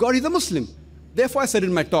Almighty God, is a Muslim. Therefore, I said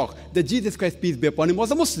in my talk that Jesus Christ, peace be upon him,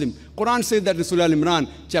 was a Muslim. Quran says that in Surah Al-Imran,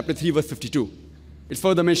 chapter 3, verse 52. It's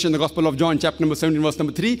further mentioned in the Gospel of John, chapter number 17, verse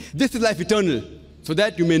number 3. This is life eternal, so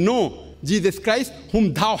that you may know Jesus Christ,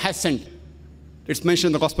 whom thou hast sent. It's mentioned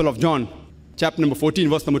in the Gospel of John, chapter number 14,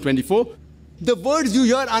 verse number 24. The words you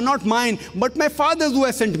hear are not mine, but my Father's who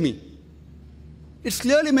has sent me. It's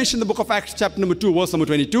clearly mentioned in the book of Acts, chapter number 2, verse number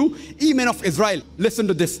 22. Ye men of Israel, listen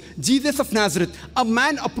to this. Jesus of Nazareth, a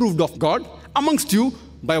man approved of God amongst you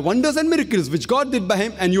by wonders and miracles which God did by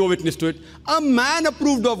him, and you are witness to it. A man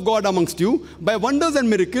approved of God amongst you by wonders and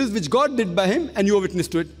miracles which God did by him, and you are witness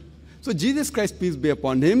to it. So Jesus Christ, peace be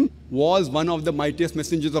upon him, was one of the mightiest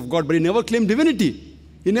messengers of God, but he never claimed divinity.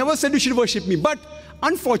 He never said you should worship me. But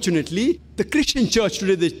unfortunately, the Christian church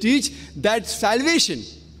today, they teach that salvation.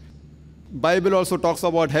 Bible also talks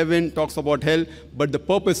about heaven, talks about hell, but the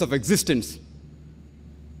purpose of existence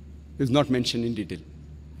is not mentioned in detail.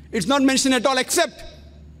 It's not mentioned at all except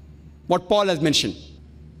what Paul has mentioned.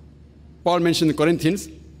 Paul mentioned in Corinthians,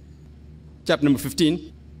 chapter number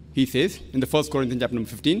 15, he says, in the 1 Corinthians chapter number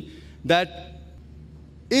 15, that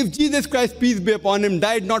if Jesus Christ, peace be upon him,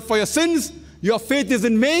 died not for your sins, your faith is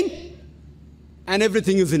in vain, and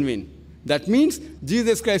everything is in vain. That means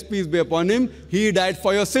Jesus Christ, peace be upon him, he died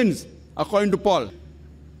for your sins, according to Paul.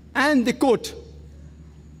 And they quote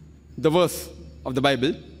the verse of the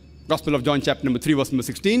Bible, Gospel of John, chapter number 3, verse number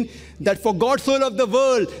 16, that for God so loved the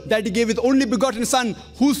world that he gave his only begotten Son,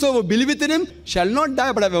 whosoever believeth in him shall not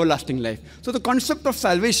die but have everlasting life. So the concept of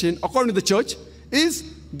salvation, according to the church,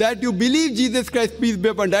 is that you believe Jesus Christ, peace be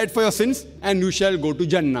upon him, died for your sins, and you shall go to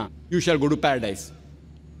Jannah. You shall go to paradise.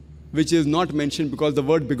 Which is not mentioned because the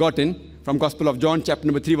word begotten from Gospel of John, chapter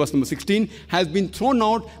number 3, verse number 16, has been thrown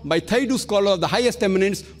out by 32 scholars of the highest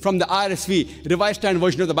eminence from the RSV, Revised Standard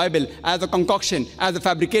Version of the Bible, as a concoction, as a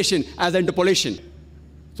fabrication, as an interpolation.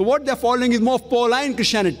 So what they're following is more of Pauline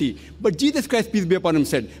Christianity. But Jesus Christ, peace be upon him,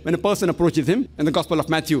 said, when a person approaches him, in the Gospel of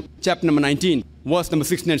Matthew, chapter number 19, verse number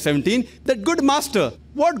 16 and 17, that good master,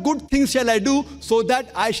 what good things shall I do so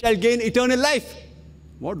that I shall gain eternal life?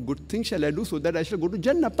 What good thing shall I do so that I shall go to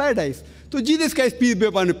Jannah, paradise? So Jesus Christ, peace be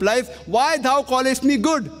upon him, replies, why thou callest me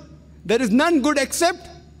good? There is none good except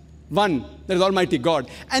one, that is Almighty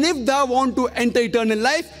God. And if thou want to enter eternal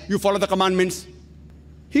life, you follow the commandments.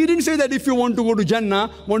 He didn't say that if you want to go to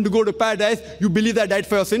Jannah, want to go to paradise, you believe that I died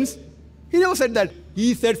for your sins. He never said that.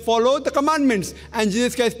 He said, follow the commandments. And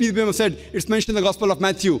Jesus Christ, peace be upon him, said, it's mentioned in the Gospel of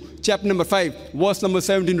Matthew, chapter number 5, verse number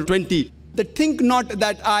 17 to 20. That think not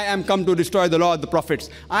that I am come to destroy the law of the prophets.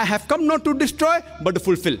 I have come not to destroy, but to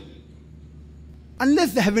fulfill.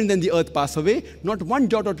 Unless the heaven and the earth pass away, not one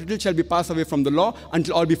jot or tittle shall be passed away from the law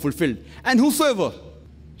until all be fulfilled. And whosoever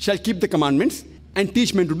shall keep the commandments and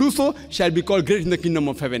teach men to do so shall be called great in the kingdom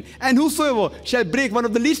of heaven. And whosoever shall break one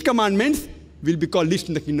of the least commandments will be called least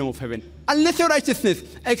in the kingdom of heaven. Unless your righteousness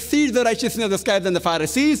exceeds the righteousness of the scribes and the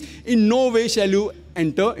Pharisees, in no way shall you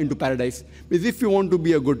enter into paradise. Because if you want to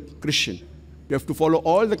be a good Christian, you have to follow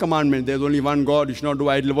all the commandments. There's only one God, you should not do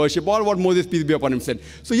idol worship, all what Moses, peace be upon him, said.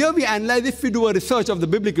 So here we analyze, if we do a research of the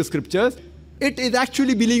biblical scriptures, it is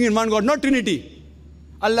actually believing in one God, not Trinity.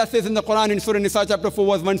 Allah says in the Quran in Surah Nisa chapter 4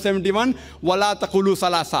 verse 171, وَلَا تَقُولُوا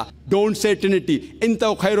ثَلَاثًا. Don't say Trinity.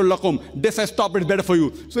 إِنْتَوْ خَيْرٌ لَكُمْ. This has stopped, it's better for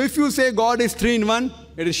you. So if you say God is three in one,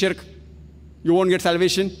 it is shirk. You won't get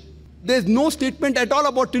salvation. There's no statement at all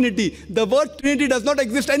about Trinity. The word Trinity does not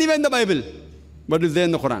exist anywhere in the Bible, but it's there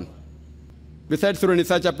in the Quran. Besides Surah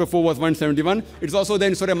Nisa chapter 4 verse 171, it's also there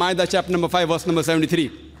in Surah Ma'idah chapter number 5 verse number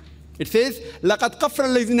 73. It says, لَقَدْ كَفَّرَ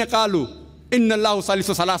الَّذِينَ قَالُوا Inna Allahu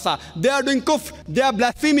salisu salasa. They are doing kufr. They are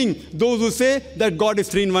blaspheming those who say that God is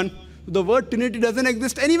three in one. The word Trinity doesn't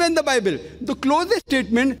exist anywhere in the Bible. The closest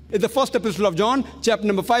statement is the first epistle of John, chapter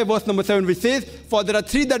number 5, verse number 7, which says, "For there are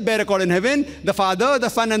three that bear record in heaven, the Father, the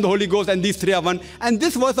Son, and the Holy Ghost, and these three are one." And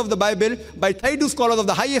this verse of the Bible, by 32 scholars of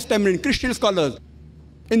the highest eminent Christian scholars,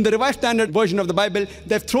 in the Revised Standard Version of the Bible,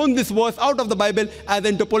 they've thrown this verse out of the Bible as an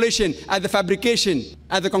interpolation, as a fabrication,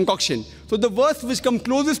 as a concoction. So the verse which comes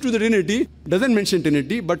closest to the Trinity, doesn't mention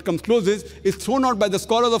Trinity, but comes closest, is thrown out by the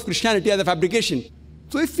scholars of Christianity as a fabrication.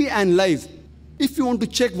 So if we analyze, if you want to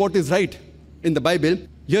check what is right in the Bible,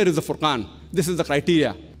 here is the Furqan. This is the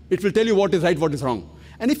criteria. It will tell you what is right, what is wrong.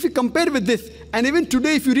 And if you compare with this, and even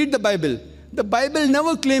today if you read the Bible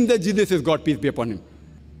never claims that Jesus is God, peace be upon him.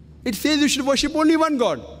 It says you should worship only one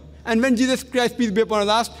God. And when Jesus Christ, peace be upon him,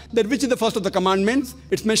 is asked that which is the first of the commandments,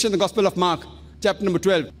 it's mentioned in the Gospel of Mark, chapter number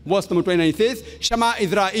 12, verse number 29, it says, "Shema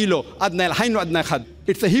Israelo, Adnai el-Hainu Adnai Chad."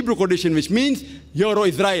 It's a Hebrew quotation which means, "Hear, O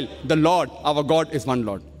Israel, the Lord, our God is one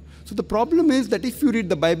Lord." So the problem is that if you read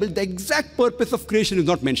the Bible, the exact purpose of creation is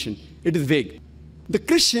not mentioned. It is vague. The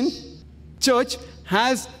Christian church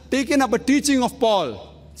has taken up a teaching of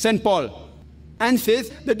Paul, St. Paul, and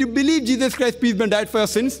says that you believe Jesus Christ, peace be, died for your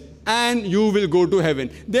sins, and you will go to heaven.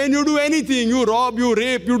 Then you do anything, you rob, you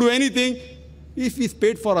rape, you do anything. If he's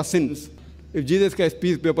paid for our sins, if Jesus Christ,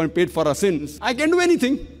 peace be upon him, paid for our sins, I can do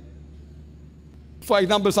anything. For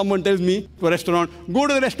example, someone tells me to a restaurant, go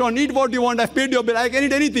to the restaurant, eat what you want, I've paid your bill, I can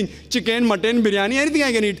eat anything. Chicken, mutton, biryani, anything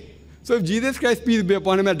I can eat. So if Jesus Christ, peace be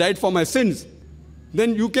upon him, has died for my sins,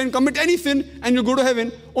 then you can commit any sin and you go to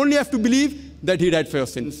heaven. Only have to believe that he died for your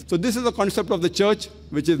sins. So this is the concept of the church,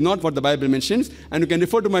 which is not what the Bible mentions. And you can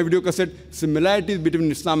refer to my video cassette, Similarities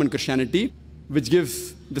Between Islam and Christianity, which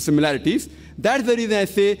gives the similarities. That's the reason I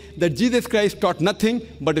say that Jesus Christ taught nothing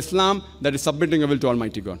but Islam, that is submitting your will to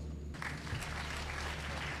Almighty God.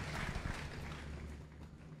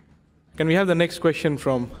 Can we have the next question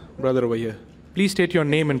from brother over here? Please state your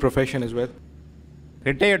name and profession as well.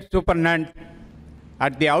 Retired superintendent.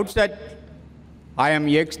 At the outset, I am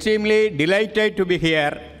extremely delighted to be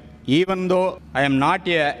here, even though I am not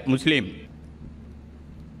a Muslim.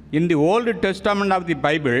 In the Old Testament of the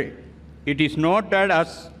Bible, it is noted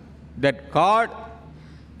as that God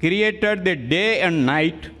created the day and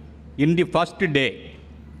night in the first day.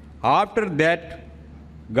 After that,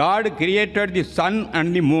 God created the sun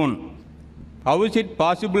and the moon. How is it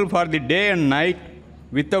possible for the day and night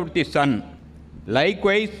without the sun?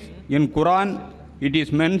 Likewise, in Quran, it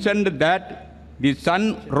is mentioned that the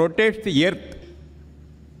sun rotates the earth.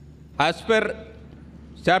 As per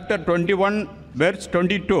chapter 21, verse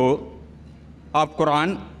 22 of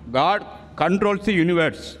Quran, God controls the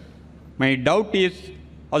universe. My doubt is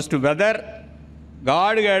as to whether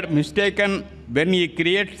God had mistaken when he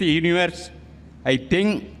creates the universe. I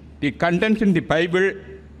think the contents in the Bible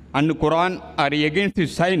and the Quran are against the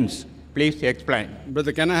science. Please explain.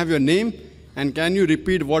 Brother, can I have your name? And can you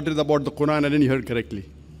repeat what is about the Quran? I didn't hear correctly.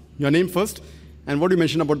 Your name first. And what you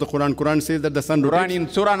mentioned about the Quran. Quran says that the sun rotates. Quran in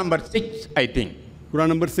Surah number 6, I think. Quran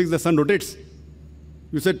number 6, the sun rotates.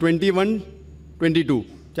 You said 21, 22.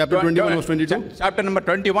 Chapter 21, verse 22. Chapter number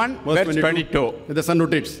 21, verse 22. The sun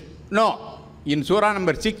rotates. No, in Surah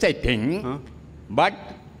number 6, I think. But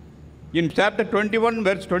in chapter 21,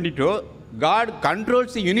 verse 22, God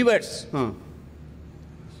controls the universe.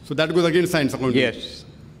 So that goes against science, according to you. Yes.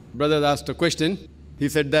 Brother asked a question. He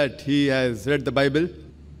said that he has read the Bible.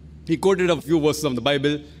 He quoted a few verses of the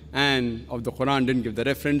Bible and of the Quran, didn't give the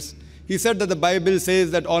reference. He said that the Bible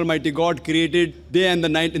says that Almighty God created day and the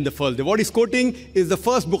night in the first day. What he's quoting is the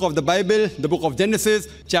first book of the Bible, the book of Genesis,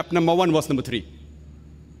 chapter number 1, verse number 3.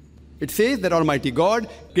 It says that Almighty God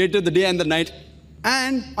created the day and the night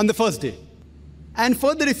and on the first day. And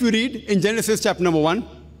further, if you read in Genesis chapter number 1,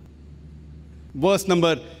 verse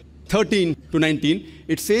number 13 to 19,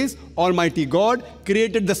 it says Almighty God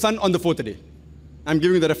created the sun on the fourth day. I'm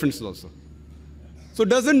giving the references also. So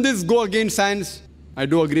doesn't this go against science? I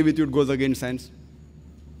do agree with you, it goes against science.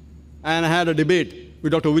 And I had a debate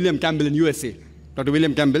with Dr. William Campbell in USA. Dr.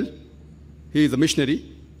 William Campbell, he is a missionary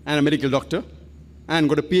and a medical doctor and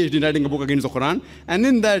got a PhD in writing a book against the Quran. And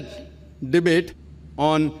in that debate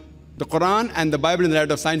on the Quran and the Bible in the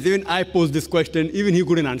light of science, even I posed this question, even he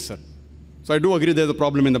couldn't answer. So I do agree there's a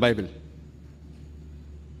problem in the Bible.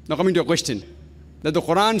 Now coming to your question, that the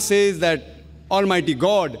Quran says that Almighty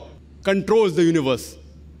God controls the universe.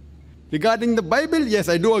 Regarding the Bible, yes,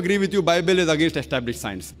 I do agree with you, Bible is against established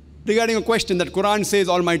science. Regarding a question that Quran says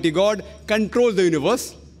Almighty God controls the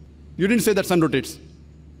universe, you didn't say that sun rotates.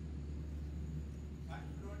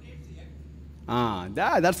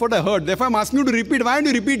 That's what I heard. Therefore I'm asking you to repeat. Why aren't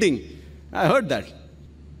you repeating? I heard that.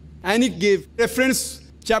 And he gave reference,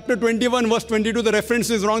 chapter 21, verse 22, the reference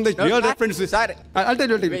is wrong. The real reference is, I'll tell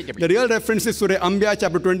you. The real reference is Surah Anbiya,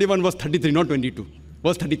 chapter 21, verse 33, not 22.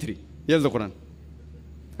 Verse 33. Here's the Quran.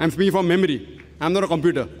 I'm speaking from memory. I'm not a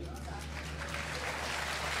computer.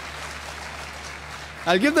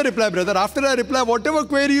 I'll give the reply, brother. After I reply, whatever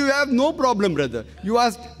query you have, no problem, brother. You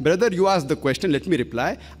asked the question, let me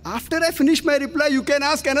reply. After I finish my reply, you can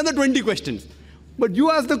ask another 20 questions. But you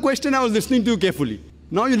asked the question, I was listening to you carefully.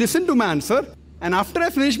 Now you listen to my answer. And after I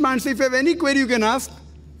finish my answer, if you have any query you can ask,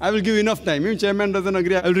 I will give enough time. If chairman doesn't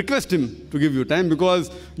agree, I will request him to give you time because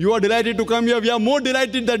you are delighted to come here. We are more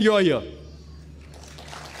delighted that you are here.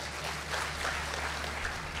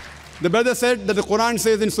 The brother said that the Quran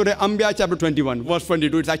says in Surah Anbiya chapter 21, verse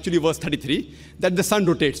 22, it's actually verse 33, that the sun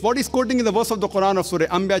rotates. What he's quoting in the verse of the Quran of Surah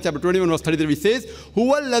Anbiya chapter 21, verse 33, he says,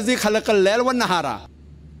 Huwa allazi khalaqal layl wa nahara.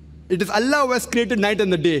 It is Allah who has created night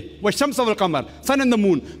and the day. Washamsa wal qamar, sun and the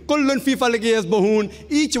moon. Kullun fi falaki yasbahun,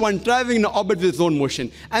 each one traveling in an orbit with its own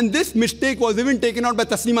motion. And this mistake was even taken out by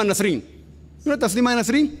Taslima Nasreen. You know Taslima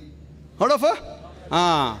Nasreen? Heard of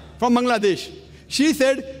her? From Bangladesh. She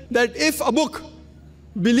said that if a book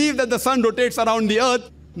believe that the sun rotates around the earth,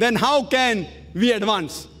 then how can we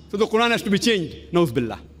advance? So the Quran has to be changed. Nauz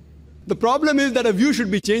billah. The problem is that a view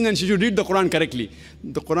should be changed and she should read the Quran correctly.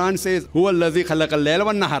 The Quran says, Huwa allazi khalaqal layla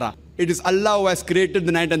wan nahara. It is Allah who has created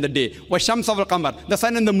the night and the day. Washamsa wal qamar, the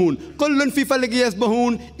sun and the moon. Kullun fi falaki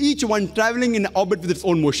yasbahun, each one traveling in orbit with its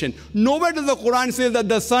own motion. Nowhere does the Quran say that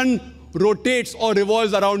the sun rotates or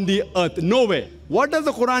revolves around the earth. Nowhere. What does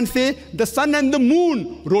the Quran say? The sun and the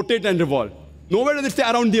moon rotate and revolve. Nowhere does it say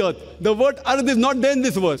around the earth. The word earth is not there in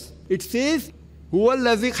this verse. It says, Huwa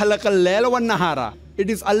allazi khalaqal layla wan nahara. It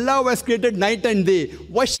is Allah who has created night and day.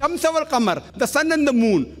 Washamsa wal qamar, the sun and the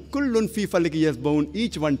moon. Kullun fi falaki yasbahun,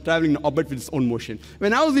 each one traveling in orbit with its own motion.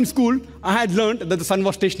 When I was in school, I had learned that the sun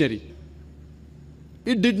was stationary.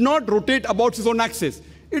 It did not rotate about its own axis.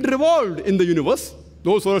 It revolved in the universe. The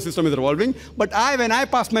whole solar system is revolving. But when I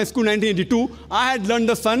passed my school in 1982, I had learned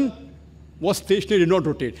the sun was stationary, did not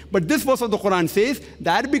rotate. But this verse of the Quran says, the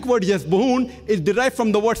Arabic word yasbahun is derived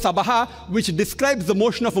from the word sabaha, which describes the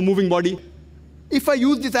motion of a moving body. If I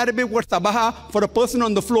use this Arabic word sabaha for a person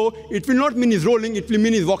on the floor, it will not mean he's rolling, it will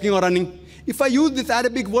mean he's walking or running. If I use this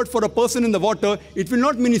Arabic word for a person in the water, it will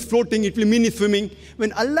not mean he's floating, it will mean he's swimming.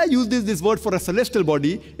 When Allah uses this word for a celestial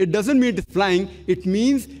body, it doesn't mean it is flying, it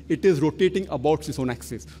means it is rotating about its own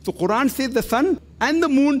axis. So Quran says the sun and the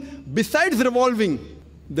moon, besides revolving,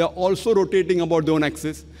 they are also rotating about their own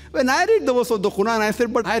axis. When I read the verse of the Quran, I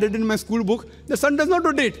said, but I read in my school book, the sun does not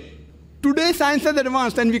rotate. Today science has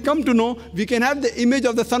advanced and we come to know we can have the image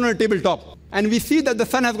of the sun on a tabletop. And we see that the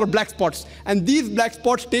sun has got black spots. And these black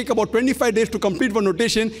spots take about 25 days to complete one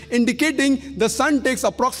rotation, indicating the sun takes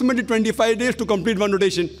approximately 25 days to complete one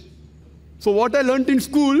rotation. So what I learned in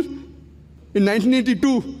school in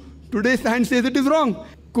 1982, today science says it is wrong.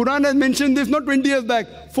 Quran has mentioned this not 20 years back,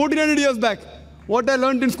 1400 years back. What I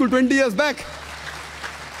learned in school 20 years back.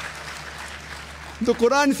 The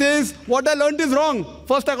Quran says, what I learned is wrong.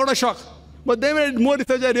 First I got a shock. But then when I did more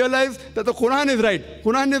research, I realized that the Quran is right.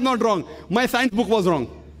 Quran is not wrong. My science book was wrong.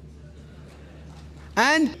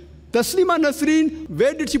 And Taslima Nasreen,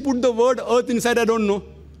 where did she put the word earth inside? I don't know.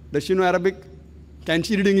 Does she know Arabic? Can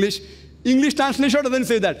she read English? English translation doesn't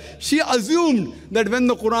say that. She assumed that when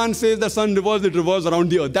the Quran says the sun revolves, it revolves around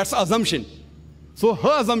the earth. That's assumption. So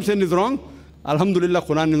her assumption is wrong. Alhamdulillah,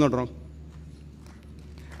 Quran is not wrong.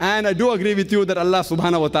 And I do agree with you that Allah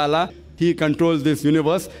subhanahu wa ta'ala, He controls this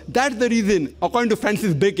universe. That's the reason, according to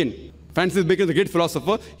Francis Bacon is a great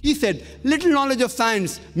philosopher, he said, little knowledge of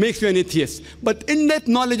science makes you an atheist, but in-depth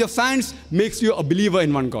knowledge of science makes you a believer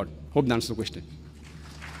in one God. Hope that answers the question.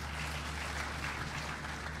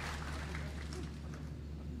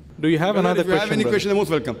 Do you have another question? If you have any question, you're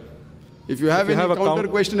most welcome. If you have any counter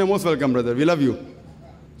question, you're most welcome, brother. We love you.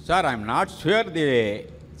 Sir, I'm not sure the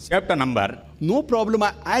chapter number. No problem.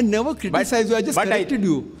 I never criticized you. I just corrected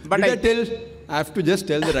you. But I have to just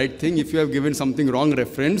tell the right thing. If you have given something wrong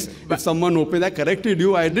reference, if someone opened, I corrected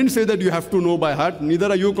you. I didn't say that you have to know by heart. Neither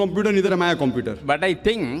are you a computer, neither am I a computer. But I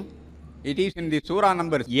think it is in the surah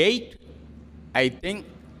number 8, I think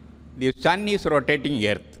the sun is rotating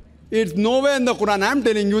earth. It's nowhere in the Quran. I'm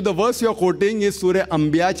telling you, the verse you're quoting is Surah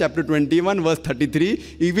Anbiya, chapter 21, verse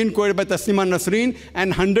 33, even quoted by Taslima Nasreen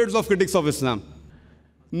and hundreds of critics of Islam.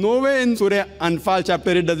 Nowhere in Surah Anfal,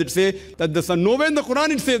 chapter 8, does it say that the sun, nowhere in the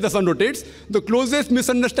Quran it says the sun rotates. The closest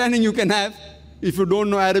misunderstanding you can have, if you don't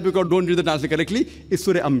know Arabic or don't read the translation correctly, is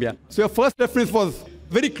Surah Anbiya. So your first reference was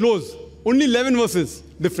very close. Only 11 verses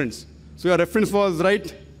difference. So your reference was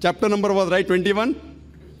right. Chapter number was right, 21.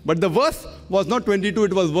 But the verse was not 22,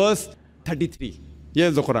 it was verse 33.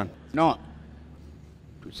 Yes, the Quran. No.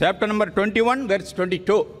 Chapter number 21, verse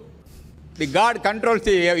 22. The God controls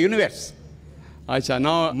the universe. Acha,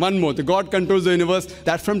 now one more. The God controls the universe.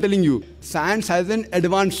 That's from telling you. Science hasn't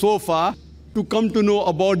advanced so far to come to know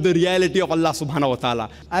about the reality of Allah subhanahu wa ta'ala.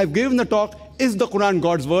 I've given the talk, is the Quran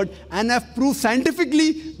God's word? And I've proved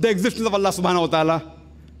scientifically the existence of Allah subhanahu wa ta'ala.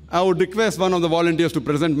 I would request one of the volunteers to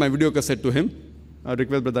present my video cassette to him. I would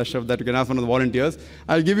request Brother Ashraf that you can ask one of the volunteers.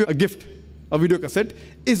 I'll give you a gift, a video cassette.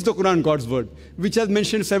 Is the Quran God's word? Which has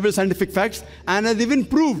mentioned several scientific facts and has even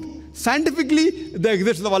proved scientifically the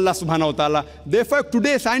existence of Allah subhanahu wa ta'ala. Therefore,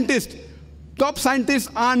 today scientists, top scientists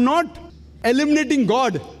are not eliminating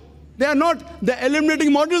God. They are not, they're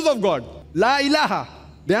eliminating models of God. La ilaha.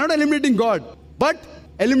 They are not eliminating God, but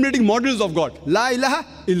eliminating models of God. La ilaha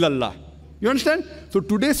illallah. You understand? So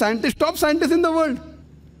today scientists, top scientists in the world,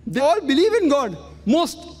 they all believe in God.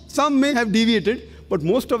 Most, some may have deviated, but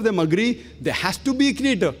most of them agree there has to be a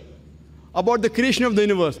creator. About the creation of the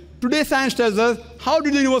universe. Today science tells us, how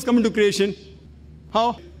did the universe come into creation?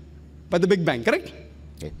 How? By the Big Bang, correct?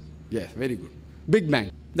 Yes. Yes, very good. Big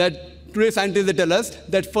Bang. That today scientists they tell us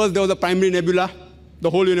that first there was a primary nebula, the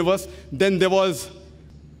whole universe. Then there was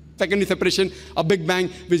secondary separation, a Big Bang,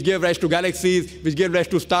 which gave rise to galaxies, which gave rise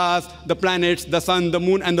to stars, the planets, the sun, the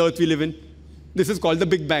moon, and the earth we live in. This is called the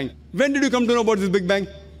Big Bang. When did you come to know about this Big Bang?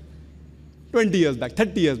 20 years back,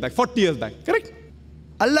 30 years back, 40 years back, correct?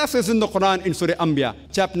 Allah says in the Quran in Surah Anbiya,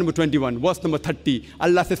 chapter number 21, verse number 30,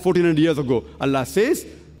 Allah says 1400 years ago, Allah says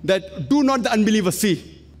that do not the unbelievers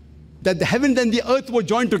see that the heavens and the earth were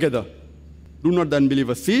joined together. Do not the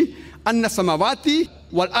unbelievers see anna samawati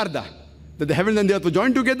wal arda, that the heavens and the earth were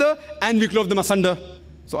joined together and we clove them asunder.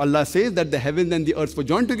 So Allah says that the heavens and the earth were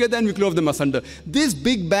joined together and we clove them asunder. This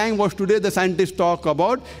Big Bang, what today the scientists talk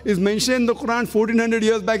about, is mentioned in the Quran 1400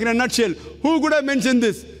 years back in a nutshell. Who could have mentioned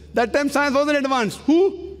this? That time science wasn't advanced.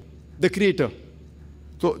 Who? The creator.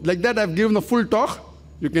 So like that I've given the full talk.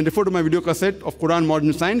 You can refer to my video cassette of Quran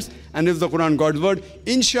Modern Science and is the Quran God's word.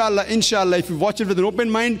 Inshallah, inshallah, if you watch it with an open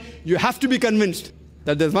mind, you have to be convinced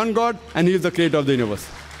that there's one God and He is the creator of the universe.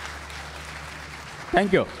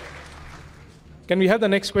 Thank you. Can we have the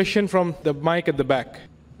next question from the mic at the back?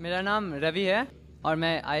 मेरा नाम रवि है और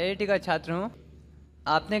मैं IIT का छात्र हूँ.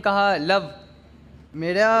 आपने कहा लव.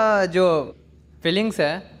 मेरा जो फीलिंग्स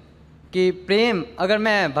है कि प्रेम, अगर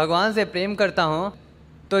मैं भगवान से प्रेम करता हूँ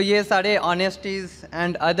तो ये सारे ऑनेस्टीज़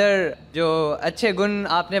एंड अदर जो अच्छे गुण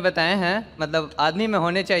आपने बताए हैं, मतलब आदमी में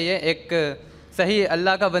होने चाहिए, एक सही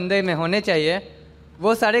अल्लाह का बंदे में होने चाहिए,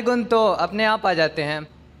 वो सारे गुण तो अपने आप आ जाते हैं.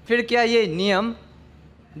 फिर क्या ये नियम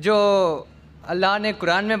जो अल्लाह ने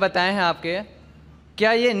कुरान में बताए हैं आपके,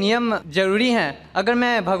 क्या ये नियम ज़रूरी हैं? अगर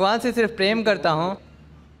मैं भगवान से सिर्फ प्रेम करता हूँ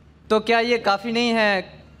तो क्या ये काफ़ी नहीं है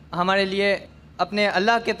हमारे लिए अपने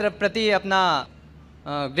अल्लाह के तरफ प्रति अपना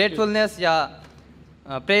ग्रेटफुलनेस या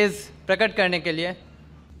प्रेज प्रकट करने के लिए?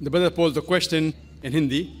 The brother posed the question in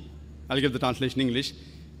Hindi. I'll give the translation in English.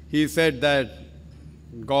 He said that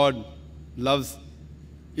God loves,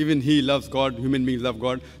 even he loves God, human beings love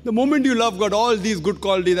God. The moment you love God, all these good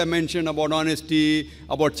qualities I mentioned about honesty,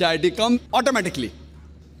 about charity come automatically.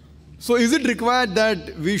 So is it required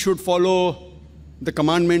that we should follow the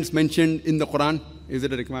commandments mentioned in the Quran? Is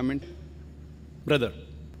it a requirement? Brother,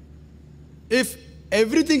 if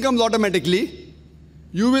everything comes automatically,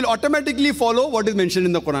 you will automatically follow what is mentioned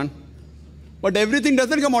in the Quran. But everything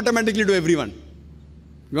doesn't come automatically to everyone.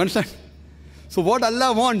 You understand? So what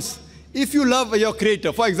Allah wants, if you love your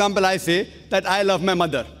creator, for example, I say that I love my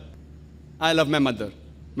mother. I love my mother.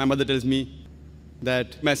 My mother tells me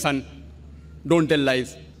that, my son, don't tell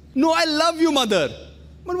lies. No, I love you, mother.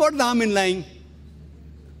 But what's the harm in lying?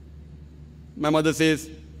 My mother says,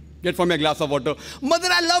 get for me a glass of water. Mother,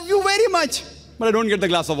 I love you very much, but I don't get the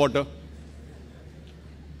glass of water.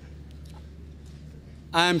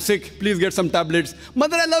 I am sick, please get some tablets.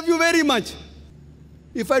 Mother, I love you very much.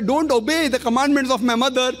 If I don't obey the commandments of my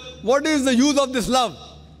mother, what is the use of this love?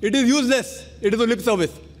 It is useless. It is a lip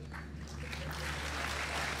service.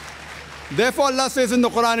 Therefore, Allah says in the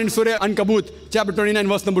Quran in Surah Ankabut, chapter 29,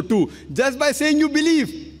 verse number 2, just by saying you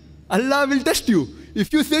believe, Allah will test you.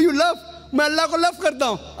 If you say you love, मैं अल्लाह को love करता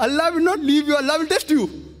हूँ, Allah will not leave you, Allah will test you.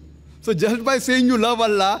 So just by saying you love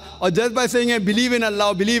Allah, or just by saying I believe in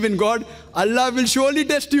Allah, or believe in God, Allah will surely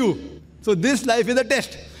test you. So this life is a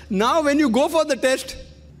test. Now when you go for the test,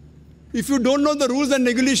 if you don't know the rules and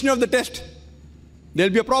regulation of the test, there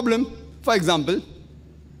will be a problem. For example,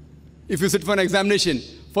 if you sit for an examination,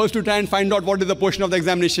 first you try and find out what is the portion of the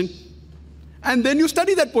examination, and then you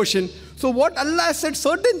study that portion. So what Allah has said,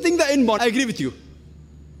 certain things are inborn. I agree with you.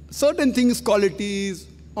 Certain things, qualities,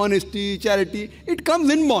 honesty, charity, it comes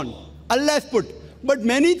inborn. Allah has put. But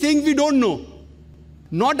many things we don't know.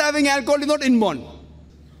 Not having alcohol is not inborn.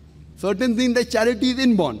 Certain things like charity is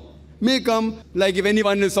inborn. May come, like if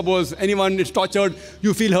anyone is, suppose anyone is tortured,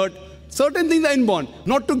 you feel hurt. Certain things are inborn.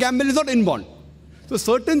 Not to gamble is not inborn. So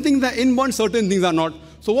certain things are inborn, certain things are not.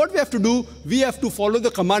 So what we have to do, we have to follow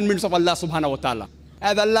the commandments of Allah subhanahu wa ta'ala.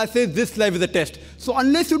 As Allah says, this life is a test. So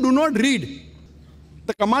unless you do not read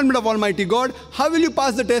the commandment of Almighty God, how will you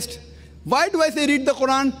pass the test? Why do I say read the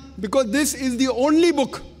Quran? Because this is the only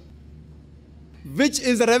book which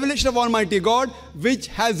is the revelation of Almighty God, which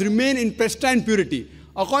has remained in pristine purity.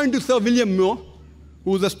 According to Sir William Moore,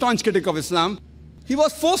 who is a staunch critic of Islam, he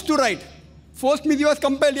was forced to write. Forced means he was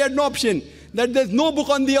compelled, he had no option. That there's no book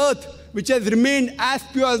on the earth which has remained as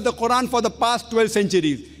pure as the Quran for the past 12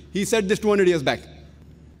 centuries. He said this 200 years back.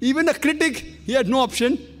 Even a critic, he had no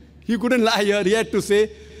option. He couldn't lie here, he had to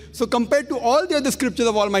say. So compared to all the other scriptures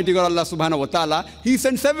of Almighty God, Allah subhanahu wa ta'ala, he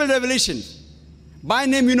sent several revelations. By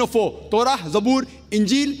name you know 4. Torah, Zabur,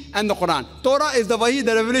 Injil and the Quran. Torah is the wahi,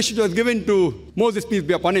 the revelation was given to Moses, peace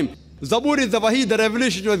be upon him. Zabur is the wahi, the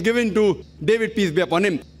revelation was given to David, peace be upon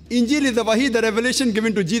him. Injil is the wahi, the revelation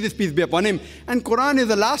given to Jesus, peace be upon him. And Quran is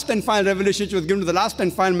the last and final revelation which was given to the last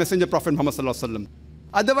and final messenger, Prophet Muhammad sallallahu alaihi wasallam.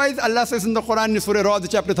 Otherwise, Allah says in the Quran, in Surah Ra'd,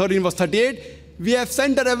 chapter 13, verse 38, we have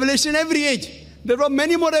sent a revelation every age. There were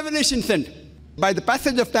many more revelations sent. By the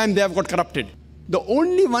passage of time, they have got corrupted. The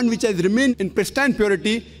only one which has remained in pristine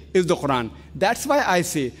purity is the Quran. That's why I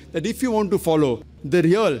say that if you want to follow the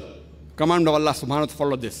real command of Allah subhanahu wa ta'ala,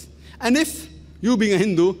 follow this. And if you being a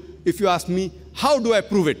Hindu, if you ask me, how do I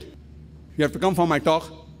prove it? You have to come for my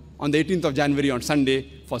talk on the 18th of January on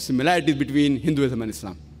Sunday for similarities between Hinduism and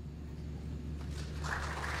Islam.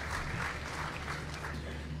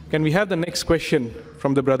 Can we have the next question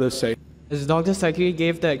from the brother's side? As Dr. Zakir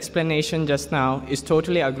gave the explanation just now, is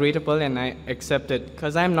totally agreeable and I accept it.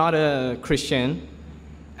 Because I'm not a Christian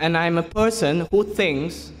and I'm a person who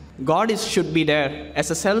thinks God should be there.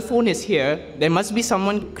 As a cell phone is here, there must be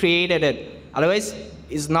someone created it. Otherwise,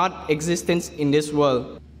 it's not existence in this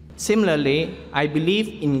world. Similarly, I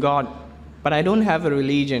believe in God, but I don't have a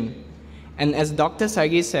religion. And as Dr.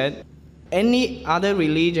 Zakir said, any other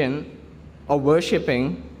religion or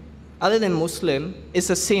worshipping other than Muslim is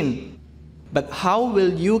a sin. But how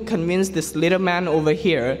will you convince this little man over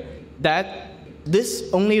here that this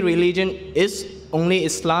only religion is only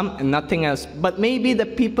Islam and nothing else? But maybe the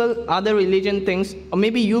people, other religion thinks, or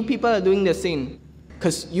maybe you people are doing the sin.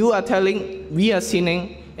 Because you are telling we are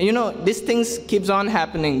sinning. And you know, these things keeps on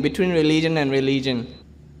happening between religion and religion.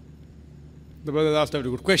 The brother asked a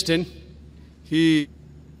good question. He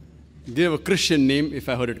gave a Christian name, if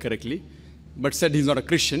I heard it correctly, but said he's not a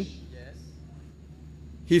Christian.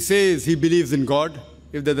 He says he believes in God.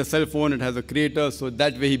 If there's a cell phone, it has a creator, so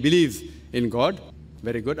that way he believes in God.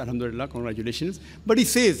 Very good, alhamdulillah, congratulations. But he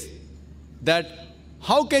says that,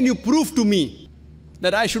 how can you prove to me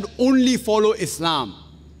that I should only follow Islam?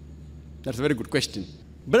 That's a very good question.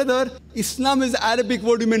 Brother, Islam is an Arabic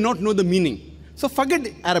word, you may not know the meaning. So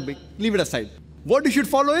forget Arabic, leave it aside. What you should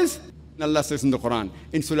follow is, Allah says in the Quran,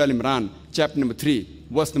 in Surah Al-Imran, chapter number 3,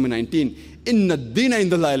 verse number 19, Inna Dina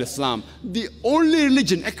Indallahi al-Islam. The only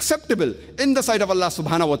religion acceptable in the sight of Allah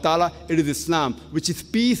subhanahu wa ta'ala, it is Islam, which is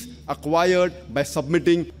peace acquired by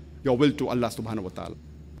submitting your will to Allah subhanahu wa ta'ala.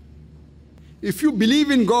 If you believe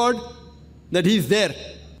in God, that He is there,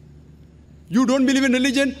 you don't believe in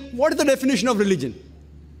religion, what is the definition of religion?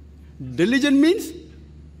 Religion means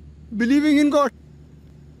believing in God.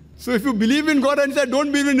 So if you believe in God and say,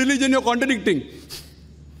 don't believe in religion, you're contradicting.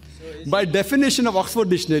 By definition of Oxford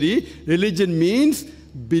Dictionary, religion means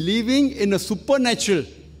believing in a supernatural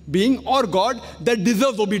being or God that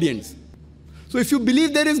deserves obedience. So if you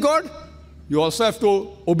believe there is God, you also have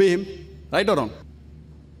to obey Him, right or wrong?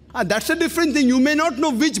 That's a different thing. You may not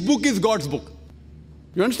know which book is God's book.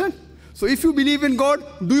 You understand? So if you believe in God,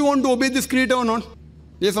 do you want to obey this creator or not?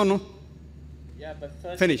 Yes or no? Yeah, but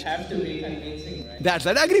first Finish. you have to be convincing, right? That's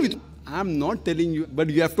right. I agree with you. I'm not telling you, but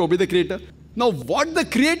you have to obey the creator. Now, what the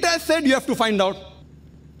creator said, you have to find out.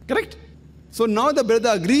 Correct? So now the brother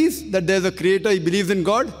agrees that there's a creator, he believes in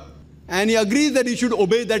God, and he agrees that he should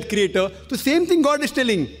obey that creator. The same thing God is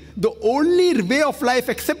telling. The only way of life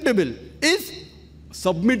acceptable is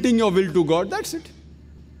submitting your will to God. That's it.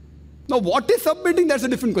 Now, what is submitting? That's a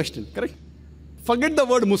different question. Correct? Forget the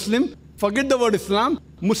word Muslim. Forget the word Islam.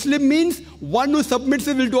 Muslim means one who submits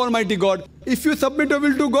his will to Almighty God. If you submit your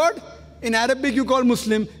will to God, in Arabic you call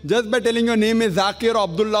Muslim. Just by telling your name is Zakir or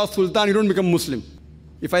Abdullah or Sultan, you don't become Muslim.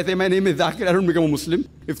 If I say my name is Zakir, I don't become a Muslim.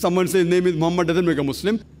 If someone says name is Muhammad, doesn't become a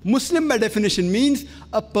Muslim. Muslim by definition means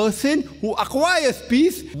a person who acquires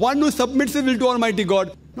peace, one who submits his will to Almighty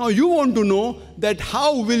God. Now you want to know that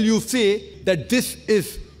how will you say that this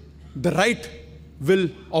is the right will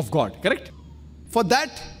of God, correct? For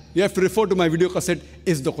that, you have to refer to my video cassette,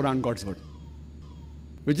 Is the Quran God's Word?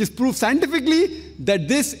 Which is proof scientifically that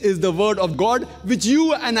this is the word of God which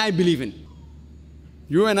you and I believe in.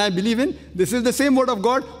 You and I believe in. This is the same word of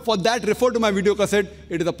God. For that, refer to my video cassette.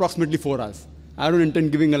 It is approximately 4 hours. I don't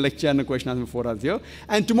intend giving a lecture and a question answer 4 hours here.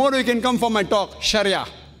 And tomorrow you can come for my talk, Sharia.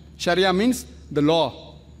 Sharia means the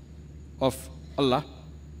law of Allah,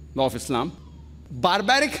 law of Islam.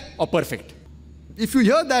 Barbaric or perfect. If you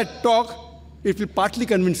hear that talk, it will partly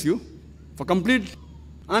convince you. For complete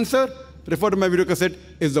answer, refer to my video cassette,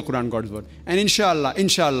 Is the Quran God's Word? And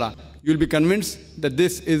inshallah, you'll be convinced that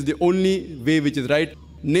this is the only way which is right.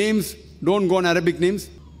 Names, don't go on Arabic names.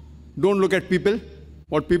 Don't look at people.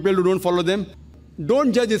 What people do, don't follow them.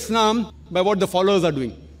 Don't judge Islam by what the followers are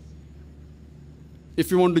doing.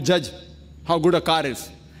 If you want to judge how good a car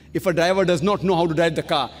is, if a driver does not know how to drive the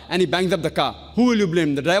car and he bangs up the car, who will you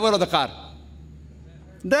blame, the driver or the car?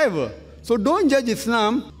 Driver. So don't judge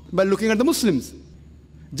Islam by looking at the Muslims.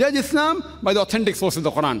 Judge Islam by the authentic source of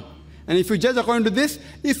the Quran. And if you judge according to this,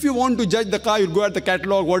 if you want to judge the car, you go at the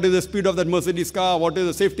catalog, what is the speed of that Mercedes car, what is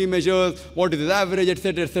the safety measures, what is the average,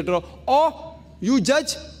 etc., etc. Or you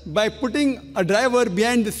judge by putting a driver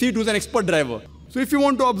behind the seat who's an expert driver. So if you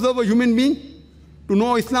want to observe a human being, to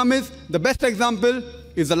know what Islam is, the best example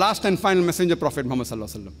is the last and final messenger, Prophet Muhammad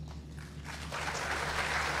sallallahu alaihi wasallam.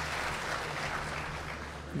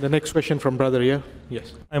 The next question from brother here.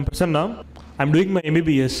 Yes. I'm Prasanna. I'm doing my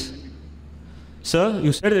MBBS. Sir,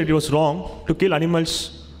 you said that it was wrong to kill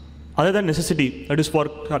animals other than necessity, that is for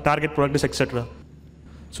target products, etc.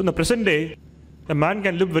 So in the present day, a man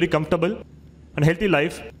can live very comfortable and healthy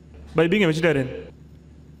life by being a vegetarian.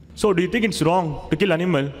 So do you think it's wrong to kill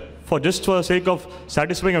animal for the sake of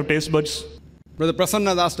satisfying our taste buds? Brother Prasanna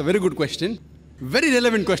has asked a very good question, very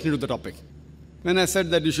relevant question to the topic. When I said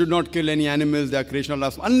that you should not kill any animals, they are creation of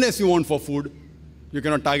Allah, unless you want for food, you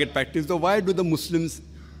cannot target practice. So why do the Muslims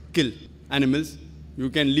kill animals? You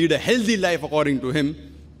can lead a healthy life according to him,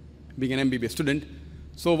 being an MBBS student.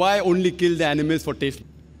 So why only kill the animals for taste?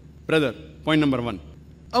 Brother, point number 1.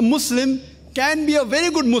 A Muslim can be a very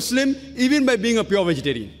good Muslim even by being a pure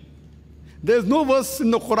vegetarian. There is no verse in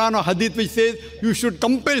the Quran or Hadith which says you should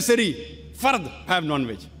compulsory, fard, have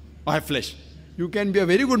non-veg or have flesh. You can be a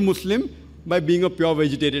very good Muslim by being a pure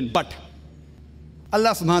vegetarian. But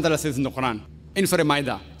Allah subhanahu wa ta'ala says in the Quran, in Surah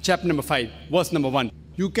Ma'idah, chapter number 5, verse number 1,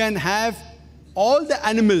 you can have all the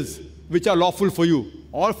animals which are lawful for you,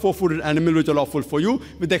 all 4-footed animals which are lawful for you,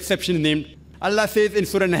 with the exception named. Allah says in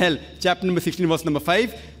Surah Nahl, chapter number 16, verse number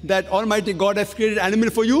 5, that Almighty God has created animal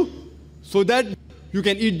for you so that you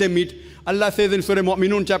can eat their meat. Allah says in Surah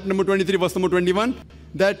Mu'minun, chapter number 23, verse number 21,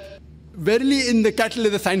 that verily in the cattle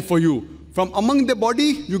is a sign for you. From among the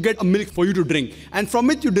body, you get a milk for you to drink. And from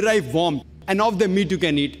it you derive warmth. And of the meat you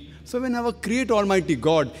can eat. So when our Creator Almighty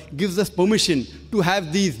God gives us permission to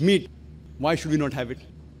have these meat, why should we not have it?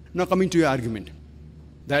 Now coming to your argument,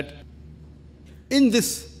 that in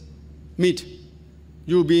this meat,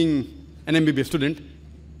 you being an MBBS student,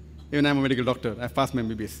 even I'm a medical doctor, I've passed my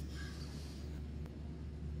MBBS.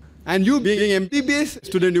 And you being an MBBS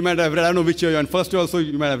student, you might have read, I don't know which year you're in, first year also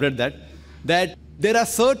you might have read that there are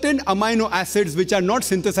certain amino acids which are not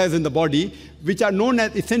synthesized in the body, which are known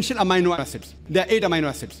as essential amino acids. There are 8 amino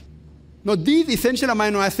acids. Now these essential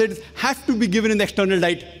amino acids have to be given in the external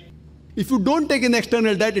diet. If you don't take in the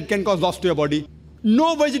external diet, it can cause loss to your body.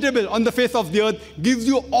 No vegetable on the face of the earth gives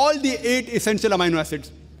you all the 8 essential amino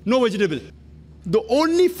acids. No vegetable. The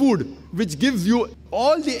only food which gives you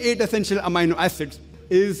all the 8 essential amino acids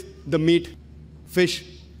is the meat, fish,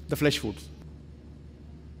 the flesh foods.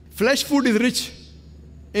 Flesh food is rich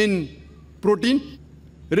in protein,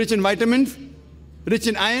 rich in vitamins, rich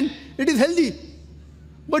in iron. It is healthy.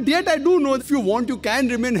 But yet I do know if you want, you can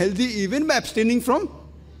remain healthy even by abstaining from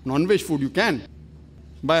non-veg food. You can.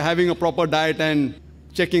 By having a proper diet and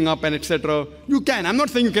checking up and etc. You can. I'm not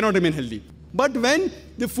saying you cannot remain healthy. But when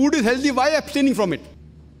the food is healthy, why abstaining from it?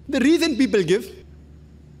 The reason people give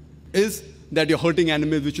is that you're hurting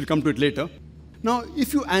animals, which will come to it later. Now,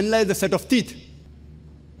 if you analyze the set of teeth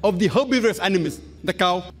of the herbivorous animals, the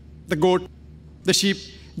cow, the goat, the sheep,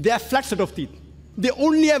 they have flat set of teeth. They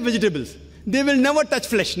only have vegetables. They will never touch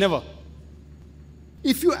flesh, never.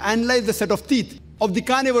 If you analyze the set of teeth of the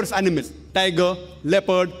carnivorous animals, tiger,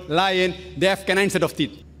 leopard, lion, they have canine set of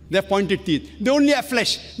teeth. They have pointed teeth. They only have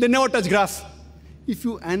flesh. They never touch grass. if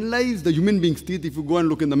you analyze the human being's teeth, if you go and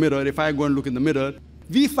look in the mirror, if I go and look in the mirror,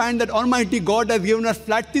 we find that Almighty God has given us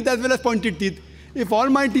flat teeth as well as pointed teeth. If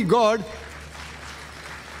Almighty God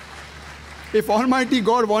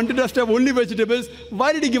wanted us to have only vegetables,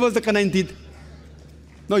 why did He give us the canine teeth?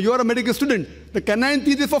 Now, you are a medical student. The canine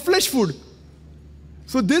teeth is for flesh food.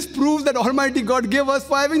 So this proves that Almighty God gave us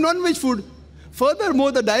for having non-veg food.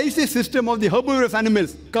 Furthermore, the digestive system of the herbivorous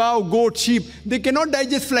animals, cow, goat, sheep, they cannot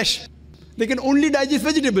digest flesh. They can only digest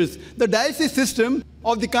vegetables. The digestive system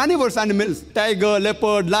of the carnivorous animals, tiger,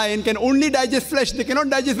 leopard, lion, can only digest flesh. They cannot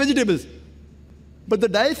digest vegetables. But the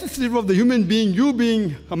digestive system of the human being, you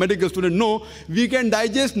being a medical student, know we can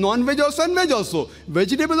digest non-veg also and veg also.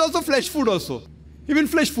 Vegetables also, flesh food also. Even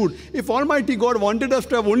flesh food. If Almighty God wanted us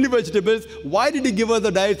to have only vegetables, why did He give us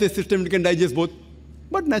a digestive system that can digest both?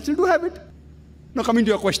 But natural to have it. Now coming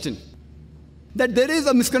to your question, that there is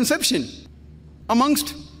a misconception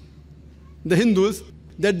amongst the Hindus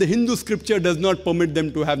that the Hindu scripture does not permit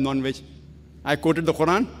them to have non-veg. I quoted the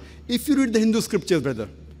Quran. If you read the Hindu scriptures, brother,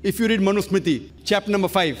 if you read Manusmriti, chapter number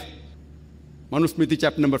 5, Manusmriti,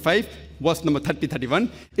 chapter number 5, verse number 30-31,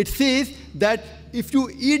 it says that if you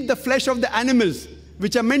eat the flesh of the animals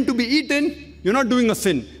which are meant to be eaten, you're not doing a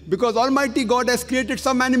sin. Because Almighty God has created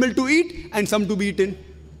some animal to eat and some to be eaten.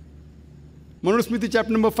 Manusmriti,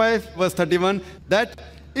 chapter number 5, verse 31, that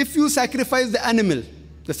if you sacrifice the animal,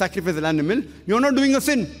 the sacrificial animal, you're not doing a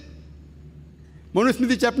sin.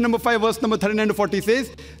 Manusmriti, chapter number 5, verse number 39 to 40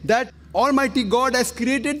 says that Almighty God has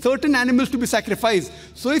created certain animals to be sacrificed.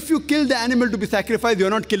 So if you kill the animal to be sacrificed,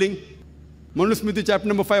 you're not killing. Manusmriti, chapter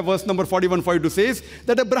number 5, verse number 41-42 says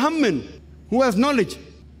that a Brahmin who has knowledge,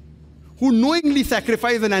 who knowingly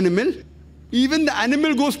sacrifices an animal, even the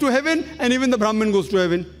animal goes to heaven and even the Brahmin goes to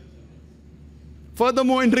heaven.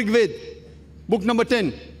 Furthermore, in Rig Veda, book number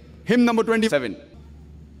 10, hymn number 27,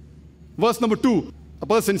 verse number 2, a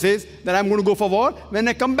person says that I'm going to go for war. When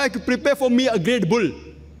I come back, prepare for me a great bull.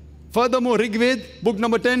 Furthermore, Rig Veda, book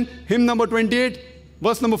number 10, hymn number 28,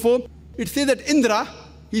 verse number 4, it says that Indra,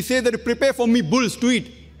 he says that prepare for me bulls to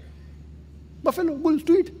eat. Buffalo, bulls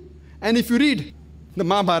to eat. And if you read the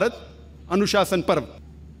Mahabharata, Anushasan Parv,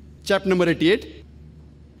 chapter number 88,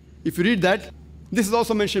 if you read that, this is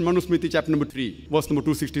also mentioned in Manusmriti, chapter number 3, verse number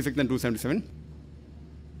 266 and 277.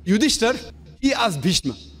 Yudhishthir, he asked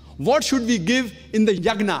Bhishma, what should we give in the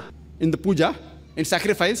yagna, in the puja, in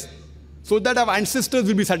sacrifice, so that our ancestors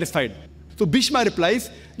will be satisfied? So Bhishma replies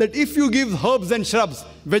that if you give herbs and shrubs,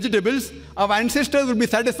 vegetables, our ancestors will be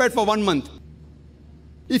satisfied for 1 month.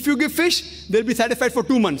 If you give fish, they'll be satisfied for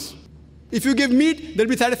 2 months. If you give meat, they'll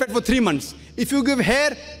be satisfied for 3 months. If you give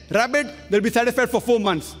hare, rabbit, they'll be satisfied for 4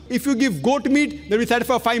 months. If you give goat meat, they'll be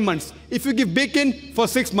satisfied for 5 months. If you give bacon, for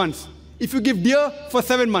 6 months. If you give deer, for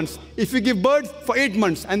 7 months. If you give birds, for 8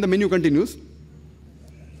 months. And the menu continues.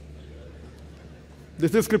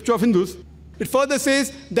 This is scripture of Hindus. It further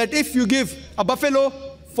says that if you give a buffalo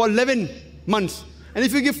for 11 months, and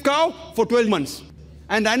if you give cow for 12 months,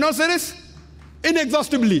 and rhinoceros,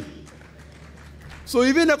 inexhaustibly. So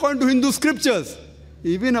even according to Hindu scriptures,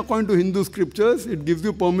 it gives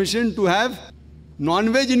you permission to have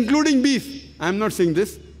non-veg, including beef. I'm not saying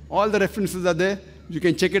this. All the references are there. You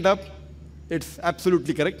can check it up. It's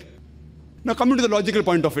absolutely correct. Now coming to the logical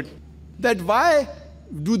point of it, that why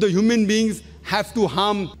do the human beings have to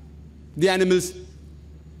harm the animals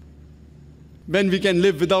when we can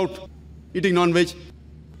live without eating non-veg?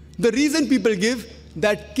 The reason people give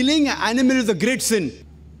that killing an animal is a great sin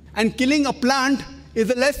and killing a plant is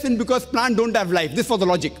a less sin because plants don't have life. This was the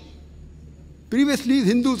logic. Previously,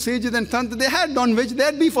 Hindu sages and sants, they had non-veg, they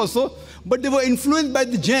had beef also, but they were influenced by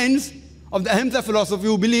the Jains of the Ahimsa philosophy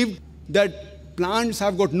who believed that plants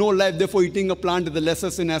have got no life, therefore eating a plant is a lesser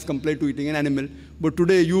sin as compared to eating an animal. But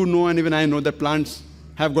today you know and even I know that plants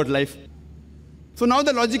have got life. So now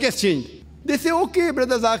the logic has changed. They say, okay,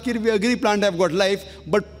 Brother Zakir, we agree plant have got life,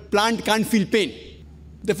 but plant can't feel pain.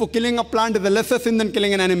 Therefore killing a plant is a lesser sin than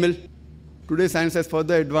killing an animal. Today science has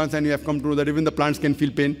further advanced and you have come to know that even the plants can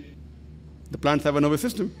feel pain. The plants have a nervous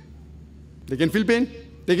system. They can feel pain.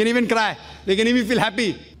 They can even cry. They can even feel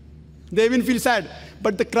happy. They even feel sad.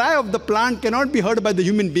 But the cry of the plant cannot be heard by the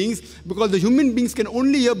human beings because the human beings can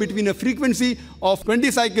only hear between a frequency of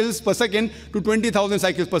 20 cycles per second to 20,000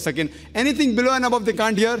 cycles per second. Anything below and above they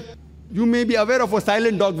can't hear. You may be aware of a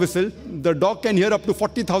silent dog whistle. The dog can hear up to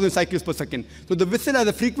 40,000 cycles per second. So the whistle has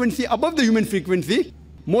a frequency above the human frequency,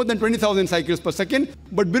 more than 20,000 cycles per second,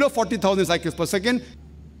 but below 40,000 cycles per second.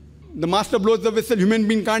 The master blows the whistle, human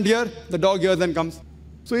being can't hear, the dog hears and comes.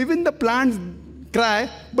 So even the plants cry,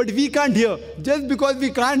 but we can't hear. Just because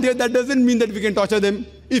we can't hear, that doesn't mean that we can torture them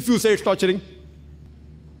if you say it's torturing.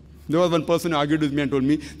 There was one person who argued with me and told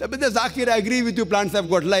me that, but Zakir, I agree with you, plants have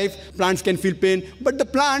got life, plants can feel pain, but the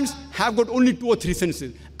plants have got only 2 or 3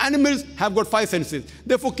 senses. Animals have got 5 senses.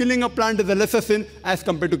 Therefore, killing a plant is a lesser sin as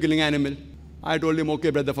compared to killing an animal. I told him,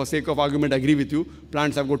 okay, brother, for sake of argument, I agree with you.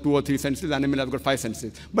 Plants have got 2 or 3 senses, animals have got 5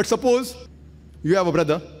 senses. But suppose you have a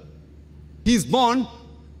brother, he's born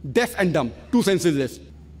deaf and dumb, 2 senses less.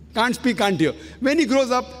 Can't speak, can't hear. When he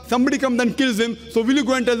grows up, somebody comes and kills him. So will you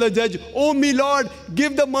go and tell the judge, oh me Lord,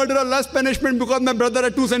 give the murderer less punishment because my brother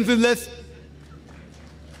had 2 senses less?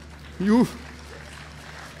 You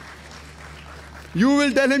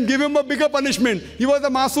will tell him, give him a bigger punishment. He was a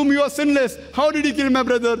masoom, he was sinless. How did he kill my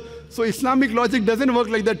brother? So Islamic logic doesn't work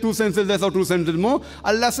like that, 2 senses less or 2 senses more.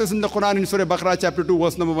 Allah says in the Quran in Surah Baqarah chapter 2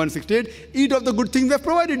 verse number 168, eat of the good things we have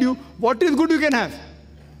provided you. What is good you can have.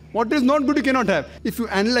 What is not good you cannot have. If you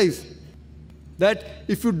analyze that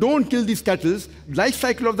if you don't kill these cattle, life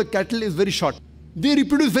cycle of the cattle is very short. They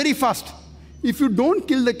reproduce very fast. If you don't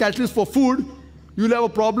kill the cattle for food, you will have a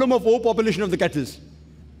problem of overpopulation of the cattle.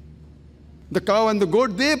 The cow and the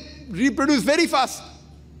goat, they reproduce very fast.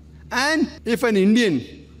 And if an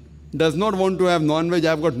Indian does not want to have non-veg,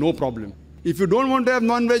 I've got no problem. If you don't want to have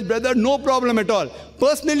non-veg, brother, no problem at all.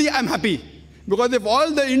 Personally, I'm happy. Because if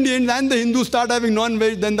all the Indians and the Hindus start having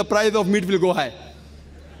non-veg, then the price of meat will go high.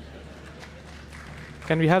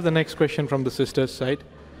 Can we have the next question from the sister's side?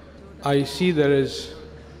 I see there is,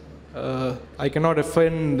 I cannot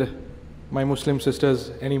offend my Muslim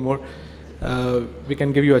sisters anymore. We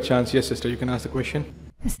can give you a chance. Yes, sister, you can ask the question.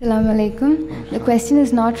 Assalamu alaikum. The question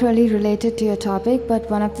is not really related to your topic, but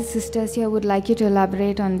one of the sisters here would like you to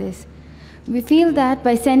elaborate on this. We feel that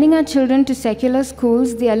by sending our children to secular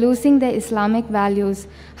schools, they are losing their Islamic values.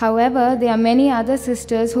 However, there are many other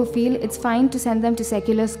sisters who feel it's fine to send them to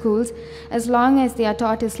secular schools as long as they are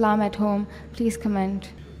taught Islam at home. Please comment.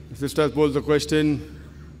 The sister has posed the question.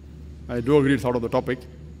 I do agree it's out of the topic.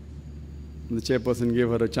 The chairperson gave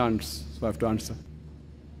her a chance, so I have to answer.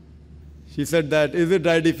 She said that, is it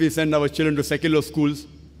right if we send our children to secular schools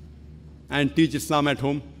and teach Islam at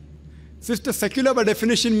home? Sister, secular by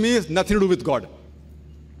definition means nothing to do with God.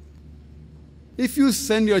 If you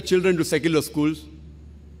send your children to secular school,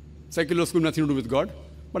 nothing to do with God.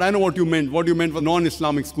 But I know what you meant. What you meant for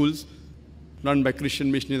non-Islamic schools run by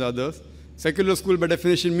Christian missionaries and others. Secular school by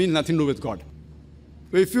definition means nothing to do with God.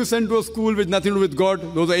 So if you send to a school with nothing to do with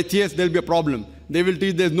God, those are atheists, there will be a problem. They will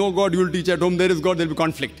teach there's no God, you will teach at home, there is God, there will be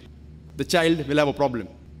conflict. The child will have a problem.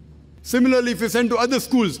 Similarly, if you send to other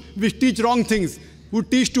schools which teach wrong things, who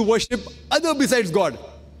teach to worship other besides God.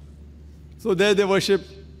 So there they worship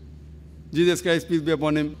Jesus Christ, peace be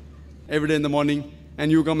upon him, every day in the morning, and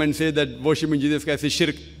you come and say that worshiping Jesus Christ is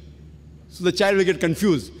shirk. So the child will get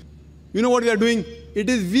confused. You know what we are doing? It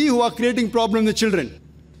is we who are creating problems in the children.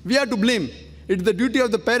 We are to blame. It is the duty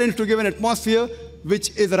of the parents to give an atmosphere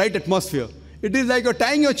which is the right atmosphere. It is like you're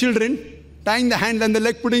tying your children, tying the hand and the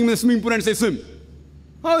leg, putting them in the swimming pool and say swim.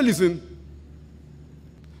 How will you swim?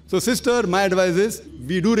 So sister, my advice is,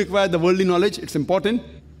 we do require the worldly knowledge, it's important.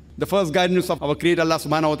 The first guidance of our Creator Allah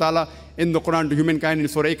subhanahu wa ta'ala in the Quran to humankind in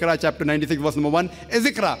Surah Iqra, chapter 96, verse number 1, is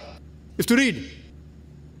Iqra, is to read,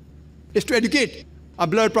 is to educate. Our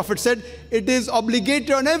beloved Prophet said, it is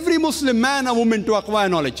obligatory on every Muslim man or woman to acquire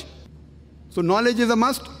knowledge. So knowledge is a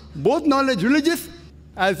must, both knowledge religious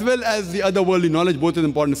as well as the other worldly knowledge, both is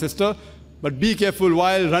important, sister. But be careful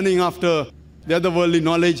while running after the other worldly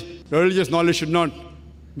knowledge, the religious knowledge should not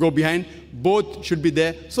go behind, both should be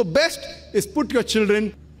there. So best is put your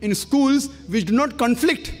children in schools which do not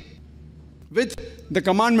conflict with the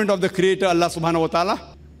commandment of the Creator Allah subhanahu wa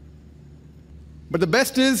ta'ala. But the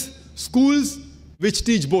best is schools which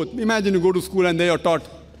teach both. Imagine you go to school and they are taught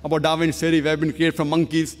about Darwin's theory, we have been created from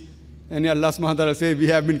monkeys, and Allah subhanahu wa ta'ala says we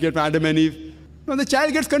have been created from Adam and Eve. Now the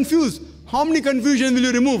child gets confused. How many confusions will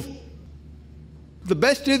you remove? The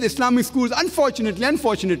best is Islamic schools.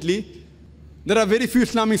 Unfortunately, there are very few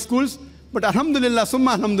Islamic schools, but alhamdulillah,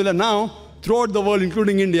 summa alhamdulillah, now, throughout the world,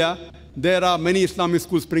 including India, there are many Islamic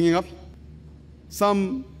schools springing up.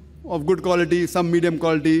 Some of good quality, some medium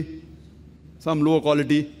quality, some lower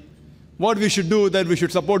quality. What we should do is that we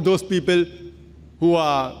should support those people who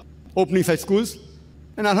are opening such schools.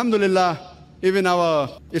 And alhamdulillah, even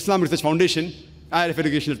our Islamic Research Foundation, IRF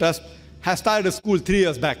Educational Trust, has started a school 3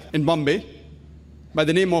 years back in Bombay by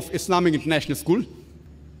the name of Islamic International School.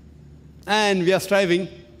 And we are striving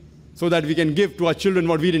so that we can give to our children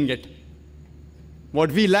what we didn't get.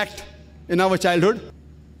 What we lacked in our childhood,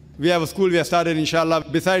 we have a school we have started, inshallah,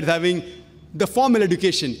 besides having the formal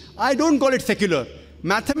education. I don't call it secular.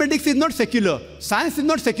 Mathematics is not secular. Science is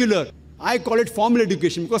not secular. I call it formal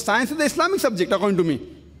education because science is the Islamic subject, according to me.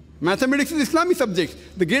 Mathematics is Islamic subject.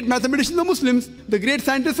 The great mathematicians were Muslims. The great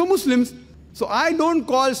scientists were Muslims. So I don't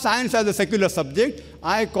call science as a secular subject.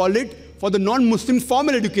 I call it, for the non-Muslims,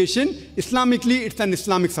 formal education. Islamically, it's an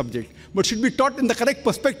Islamic subject. But should be taught in the correct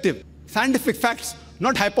perspective. Scientific facts,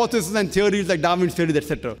 not hypotheses and theories like Darwin's theories,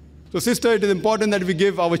 etc. So sister, it is important that we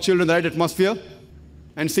give our children the right atmosphere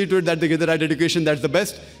and see to it that they get the right education. That's the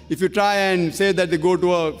best. If you try and say that they go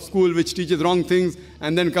to a school which teaches wrong things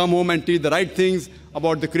and then come home and teach the right things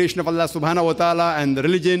about the creation of Allah subhanahu wa ta'ala and the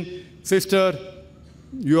religion, sister,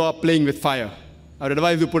 you are playing with fire. I would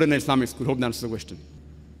advise you put in an Islamic school. Hope that answers the question.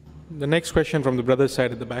 The next question from the brother's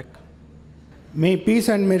side at the back. May peace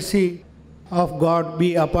and mercy of God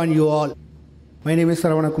be upon you all. My name is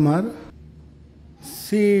Saravana Kumar.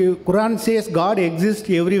 See, Quran says God exists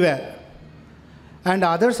everywhere. And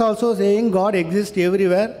others also saying God exists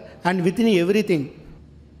everywhere and within everything.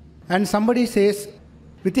 And somebody says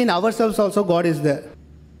within ourselves also God is there.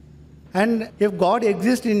 And if God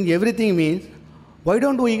exists in everything means, why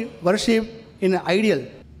don't we worship in an ideal?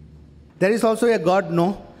 There is also a God,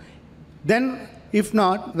 no? Then, if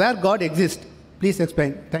not, where God exists? Please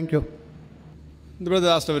explain. Thank you. The brother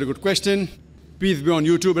asked a very good question. Peace be on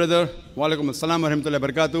you too, brother. Wa alaikum assalam wa rahmatullahi wa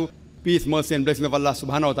barakatuh. Peace, mercy and blessing of Allah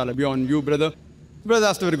subhanahu wa ta'ala be on you, brother. The brother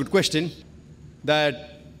asked a very good question,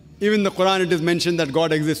 that even in the Quran it is mentioned that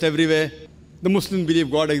God exists everywhere. The Muslims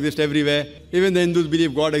believe God exists everywhere. Even the Hindus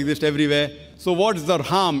believe God exists everywhere. So what is the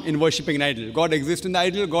harm in worshipping an idol? God exists in the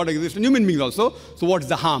idol, God exists in human beings also. So what's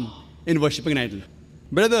the harm in worshipping an idol?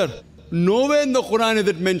 Brother, nowhere in the Quran is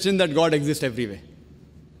it mentioned that God exists everywhere.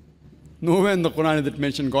 Nowhere in the Quran is it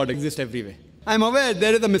mentioned God exists everywhere. I am aware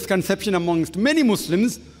there is a misconception amongst many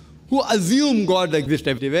Muslims who assume God exists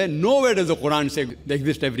everywhere. Nowhere does the Quran say they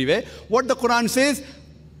exist everywhere. What the Quran says,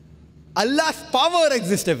 Allah's power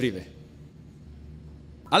exists everywhere.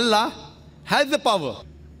 Allah has the power.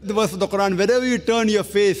 The verse of the Quran, wherever you turn your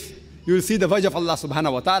face, you will see the wajh of Allah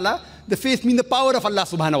subhanahu wa ta'ala. The face means the power of Allah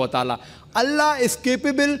subhanahu wa ta'ala. Allah is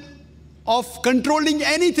capable of controlling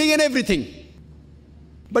anything and everything.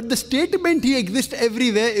 But the statement He exists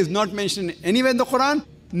everywhere is not mentioned anywhere in the Quran,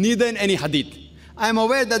 neither in any hadith. I am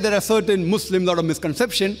aware that there are certain Muslims out of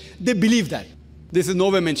misconception, they believe that. This is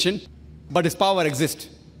nowhere mentioned, but His power exists.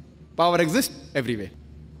 Power exists everywhere.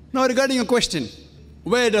 Now regarding your question,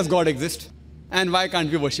 where does God exist? And why can't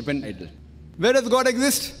we worship an idol? Where does God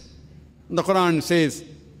exist? The Quran says,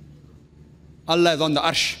 Allah is on the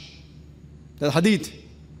arsh. There's a hadith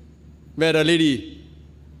where a lady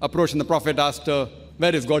approached and the Prophet asked her,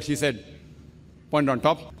 where is God? She said, point on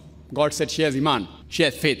top. God said she has iman, she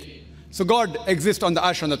has faith. So God exists on the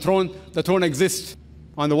arsh, on the throne exists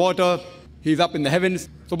on the water, He's up in the heavens.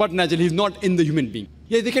 So but naturally He's not in the human being.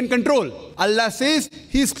 Yes, He can control. Allah says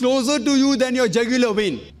He's closer to you than your jugular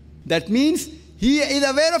vein. That means He is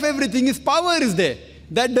aware of everything, His power is there.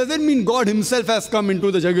 That doesn't mean God Himself has come into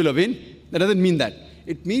the jugular vein. That doesn't mean that.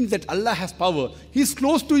 It means that Allah has power. He's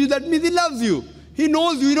close to you, that means He loves you. He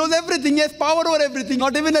knows you, He knows everything, He has power over everything.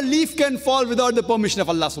 Not even a leaf can fall without the permission of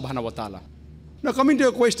Allah subhanahu wa ta'ala. Now coming to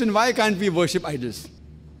your question, why can't we worship idols?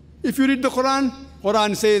 If you read the Quran,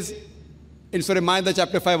 Quran says in Surah Ma'idah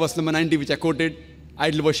chapter 5 verse number 90, which I quoted,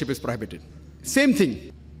 idol worship is prohibited. Same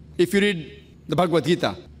thing. If you read the Bhagavad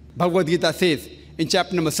Gita says in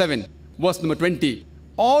chapter number 7, verse number 20,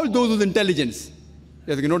 all those with intelligence,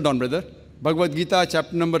 yes, you can note down, brother. Bhagavad Gita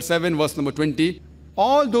chapter number 7, verse number 20,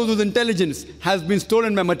 all those whose intelligence has been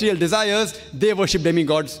stolen by material desires, they worship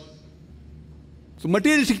demigods. So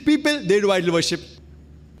materialistic people, they do idol worship.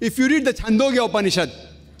 If you read the Chandogya Upanishad,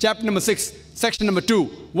 chapter number 6, section number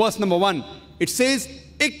 2, verse number 1, it says,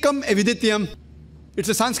 Ekkam evidityam. It's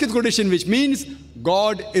a Sanskrit quotation which means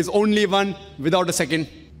God is only one without a second.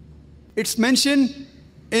 It's mentioned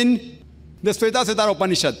in the Svetasvatara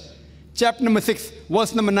Upanishad, chapter number 6,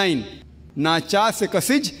 verse number 9. Na cha se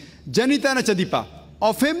kasij, janita na chadipa.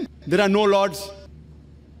 Of Him, there are no lords.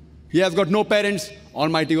 He has got no parents.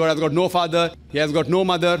 Almighty God has got no father. He has got no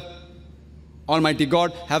mother. Almighty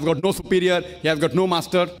God has got no superior. He has got no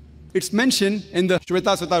master. It's mentioned in the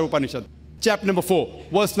Shvetasvatara Upanishad, chapter number 4,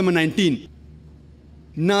 verse number 19.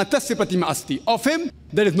 Na tasya pratima asti. Of Him,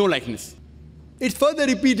 there is no likeness. It's further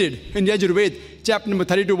repeated in Yajurved, chapter number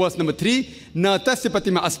 32, verse number 3. Na tasya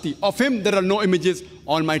pratima asti. Of Him, there are no images.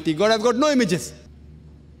 Almighty God has got no images.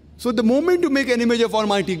 So the moment you make an image of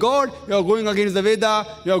Almighty God, you are going against the Veda,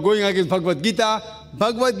 you are going against Bhagavad Gita.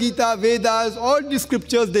 Bhagavad Gita, Vedas, all these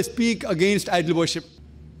scriptures, they speak against idol worship.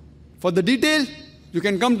 For the detail, you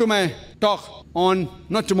can come to my talk on,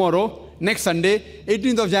 not tomorrow, next Sunday,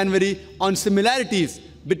 18th of January, on similarities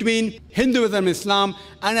between Hinduism and Islam,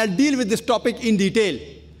 and I'll deal with this topic in detail.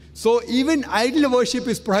 So even idol worship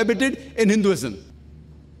is prohibited in Hinduism.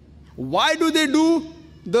 Why do they do?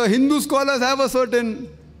 The Hindu scholars have a certain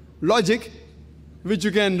logic, which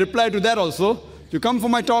you can reply to that also. You come for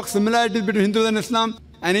my talk, similarities between Hinduism and Islam,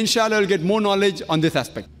 and inshallah you'll get more knowledge on this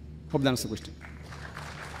aspect. Hope that answers the question.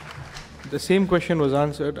 The same question was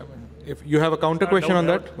answered. If you have a counter question on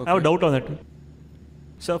that? I have a doubt on that.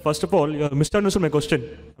 Sir, first of all, you misunderstood my question.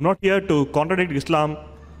 I'm not here to contradict Islam,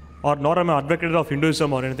 or nor am I an advocate of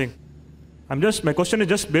Hinduism or anything. My question is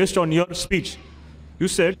just based on your speech. You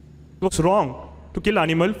said it was wrong to kill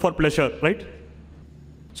animal for pleasure, right?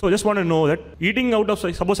 So I just want to know that eating out of,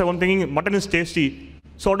 suppose I'm thinking mutton is tasty,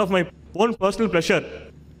 so out of my own personal pleasure,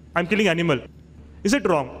 I'm killing animal. Is it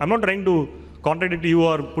wrong? I'm not trying to contradict you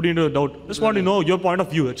or put you into doubt. Just want to know your point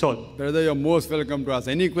of view, that's all. Brother, you're most welcome to ask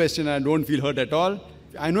any question. I don't feel hurt at all.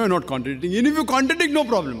 I know you're not contradicting. Even if you contradict, no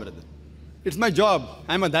problem, brother. It's my job.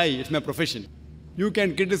 I'm a dai. It's my profession. You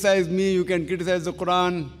can criticize me. You can criticize the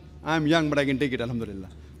Quran. I'm young, but I can take it, alhamdulillah.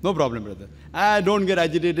 No problem, brother. I don't get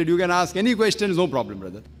agitated. You can ask any questions, no problem,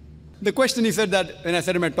 brother. The question he said that, when I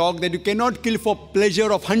said in my talk, that you cannot kill for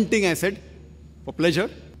pleasure of hunting, I said. For pleasure,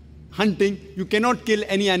 hunting, you cannot kill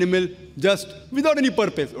any animal just without any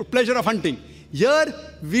purpose, or pleasure of hunting. Here,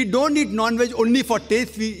 we don't eat non-veg only for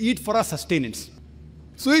taste, we eat for our sustenance.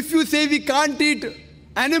 So if you say we can't eat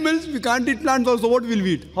animals, we can't eat plants also, what will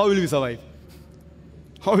we eat? How will we survive?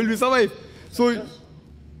 How will we survive? So,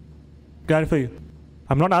 clarify you.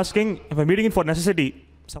 I'm not asking if I'm eating it for necessity.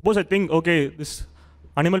 Suppose I think, okay, this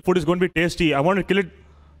animal food is going to be tasty. I want to kill it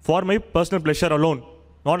for my personal pleasure alone.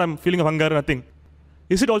 Not I'm feeling hunger, nothing.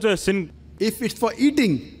 Is it also a sin? If it's for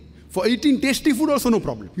eating tasty food also no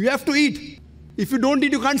problem. You have to eat. If you don't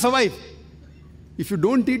eat, you can't survive. If you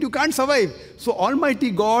don't eat, you can't survive. So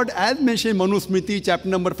Almighty God, as mentioned in Manu Smriti, chapter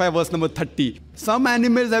number 5, verse number 30, some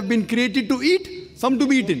animals have been created to eat, some to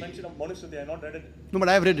be eaten. I not read it. No, but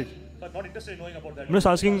I have read it. I'm not interested in knowing about that. I'm just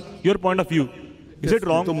asking your point of view. Is it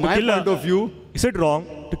wrong to kill is it wrong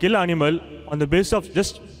to kill an animal on the basis of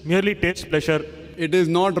just merely taste pleasure? It is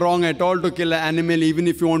not wrong at all to kill an animal even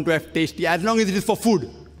if you want to have tasty, as long as it is for food.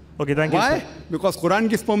 Okay, thank you. Why? Because Quran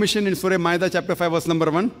gives permission in Surah Maida chapter 5 verse number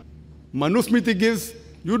 1. Manusmriti gives,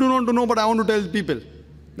 you do not know, but I want to tell people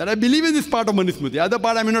that I believe in this part of Manusmriti. The other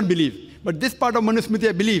part I may not believe. But this part of Manusmriti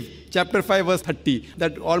I believe, chapter 5 verse 30,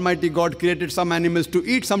 that Almighty God created some animals to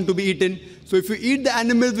eat, some to be eaten. So if you eat the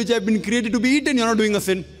animals which have been created to be eaten, you're not doing a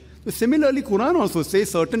sin. So similarly, Quran also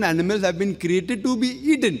says certain animals have been created to be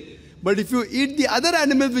eaten. But if you eat the other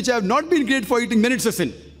animals which have not been created for eating, then it's a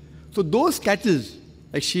sin. So those cattle,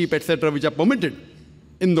 like sheep, etc., which are permitted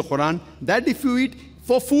in the Quran, that if you eat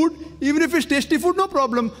for food, even if it's tasty food, no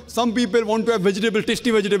problem. Some people want to have vegetable,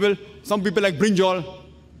 tasty vegetable. Some people like brinjal.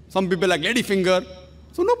 Some people like ladyfinger.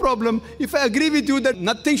 So no problem. If I agree with you that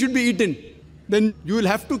nothing should be eaten, then you will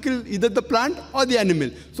have to kill either the plant or the animal.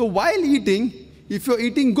 So while eating, if you're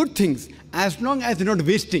eating good things, as long as you're not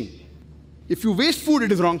wasting. If you waste food,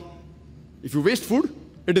 it is wrong. If you waste food,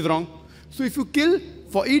 it is wrong. So if you kill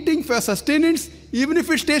for eating, for sustenance, even if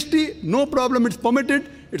it's tasty, no problem, it's permitted.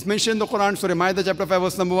 It's mentioned in the Quran, Surah Maida chapter 5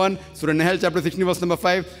 verse number 1, Surah Nahl chapter 16 verse number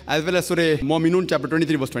 5, as well as Surah Mu'minun chapter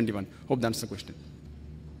 23 verse 21. Hope that answers the question.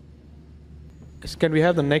 Can we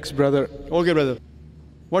have the next brother? Okay, brother.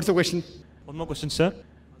 What's the question? One more question, sir.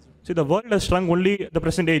 See, the world has shrunk only at the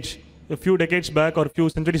present age. A few decades back or a few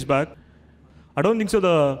centuries back, I don't think so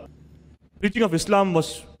the preaching of Islam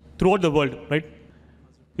was throughout the world, right?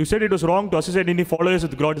 You said it was wrong to associate any followers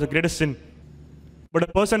with God is the greatest sin. But a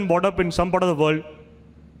person brought up in some part of the world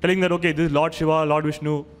telling that, okay, this is Lord Shiva, Lord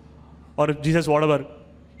Vishnu, or Jesus, whatever,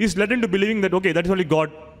 he's led into believing that, okay, that is only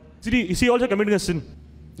God. Is he also committing a sin?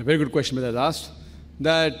 A very good question that I asked.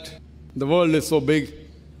 That the world is so big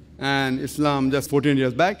and Islam just 14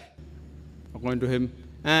 years back, according to him,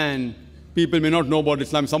 and people may not know about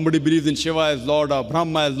Islam. Somebody believes in Shiva as Lord or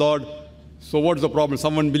Brahma as Lord. So what's the problem?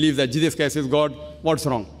 Someone believes that Jesus Christ is God. What's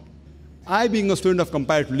wrong? I, being a student of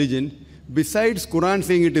comparative religion, besides Quran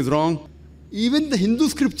saying it is wrong, even the Hindu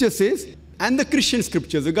scripture says, and the Christian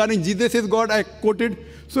scriptures regarding Jesus is God, I quoted.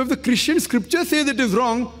 So if the Christian scripture says it is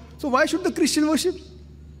wrong, so why should the Christian worship?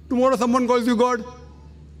 Tomorrow someone calls you God.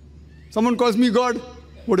 Someone calls me God.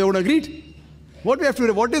 Would I agree? What we have to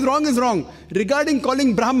do, what is wrong. Regarding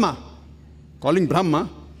calling Brahma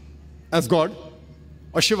as God,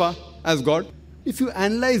 or Shiva as God, if you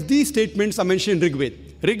analyze these statements are mentioned in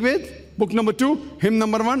Rig Veda, book number 2, hymn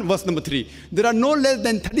number 1, verse number 3. There are no less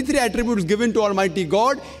than 33 attributes given to Almighty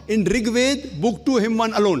God in Rig Veda, book 2, hymn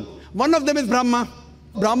 1 alone. One of them is Brahma.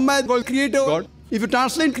 Brahma is called creator God. If you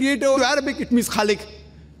translate creator to Arabic, it means Khalik.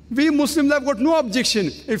 We Muslims have got no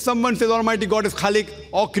objection if someone says Almighty God is Khalik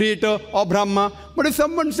or Creator or Brahma. But if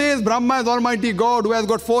someone says Brahma is Almighty God who has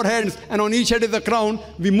got 4 hands and on each head is a crown,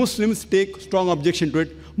 we Muslims take strong objection to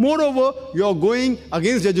it. Moreover, you are going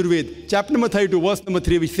against Yajurved, chapter number 32, verse number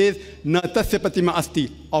 3, which says, Na tasya pratima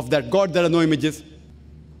asti, of that God there are no images.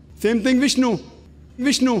 Same thing Vishnu.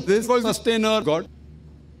 Vishnu, this is called sustainer God.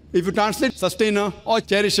 If you translate sustainer or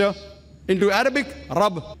cherisher into Arabic,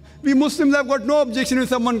 Rabb. We Muslims have got no objection if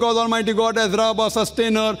someone calls Almighty God as Rabb or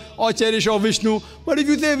sustainer or cherisher or Vishnu. But if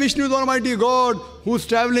you say Vishnu is Almighty God who's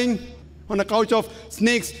traveling on a couch of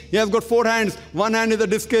snakes, he has got 4 hands, one hand is a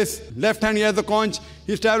discus, left hand he has a conch,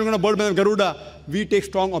 he's traveling on a bird of Garuda, we take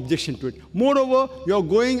strong objection to it. Moreover, you're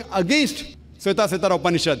going against Svetasvatara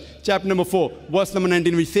Upanishad, chapter number 4, verse number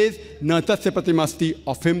 19, which says, Na tasya pratimasti,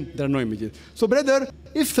 of him there are no images. So brother,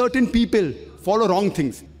 if certain people follow wrong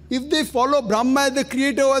things, if they follow Brahma as the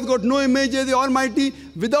creator who has got no image as the Almighty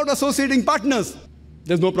without associating partners,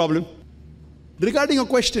 there's no problem. Regarding a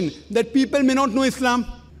question that people may not know Islam,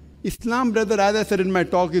 Islam, brother, as I said in my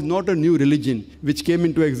talk, is not a new religion which came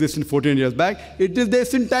into existence 14 years back. It is there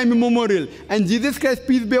since time immemorial. And Jesus Christ,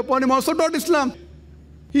 peace be upon him, also taught Islam.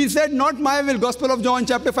 He said, not my will, Gospel of John,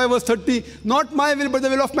 chapter 5, verse 30, not my will, but the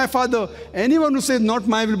will of my Father. Anyone who says, not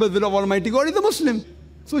my will, but the will of Almighty God is a Muslim.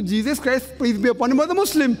 So Jesus Christ, peace be upon him, was a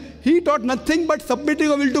Muslim. He taught nothing but submitting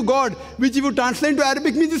a will to God, which if you translate to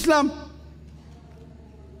Arabic means Islam.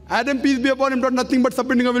 Adam, peace be upon him, taught nothing but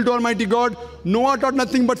submitting a will to Almighty God. Noah taught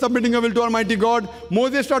nothing but submitting a will to Almighty God.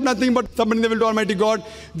 Moses taught nothing but submitting a will to Almighty God.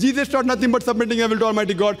 Jesus taught nothing but submitting a will to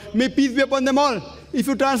Almighty God. May peace be upon them all. If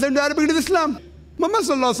you translate to Arabic, it is Islam. Muhammad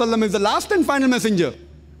sallallahu alaihi wasallam is the last and final messenger.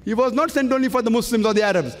 He was not sent only for the Muslims or the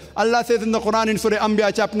Arabs. Allah says in the Quran in Surah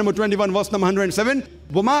Anbiya, chapter number 21, verse number 107,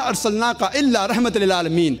 وَمَا أَرْسَلْنَاكَ إِلَّا رَحْمَةً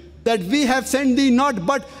لِلْعَالَمِينَ, that we have sent thee not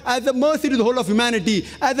but as a mercy to the whole of humanity,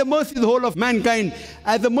 as a mercy to the whole of mankind,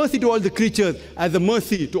 as a mercy to all the creatures, as a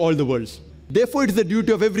mercy to all the worlds. Therefore, it is the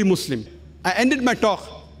duty of every Muslim. I ended my talk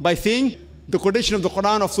by saying the quotation of the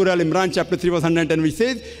Quran of Surah Al-Imran, chapter 3, verse 110, which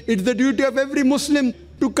says, it is the duty of every Muslim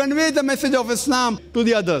to convey the message of Islam to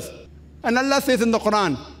the others. And Allah says in the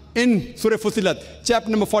Quran, in Surah Fusilat, chapter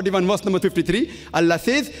number 41, verse number 53, Allah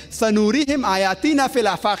says, سَنُورِهِمْ آيَاتِنَا فِي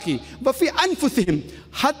الْآفَاقِ وَفِي أَنفُسِهِمْ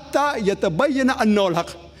حَتَّى يَتَبَيَّنَ أَنَّهُ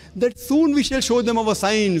الْحَقُّ, that soon we shall show them our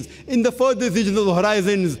signs in the furthest regions of the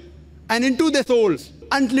horizons and into their souls,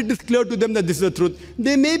 until it is clear to them that this is the truth.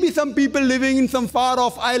 There may be some people living in some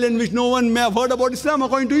far-off island which no one may have heard about Islam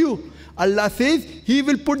according to you. Allah says He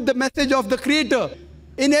will put the message of the Creator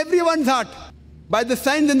in everyone's heart by the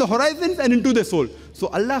signs in the horizons and into their soul. So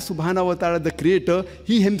Allah subhanahu wa ta'ala, the Creator,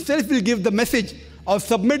 He Himself will give the message of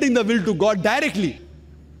submitting the will to God directly.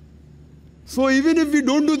 So even if we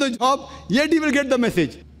don't do the job, yet He will get the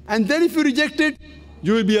message. And then if you reject it,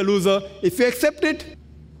 you will be a loser. If you accept it,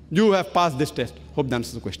 you have passed this test. Hope that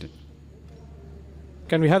answers the question.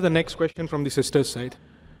 Can we have the next question from the sister's side?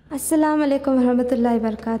 Assalamu alaikum warahmatullahi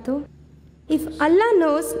wabarakatuh. If Allah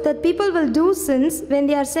knows that people will do sins when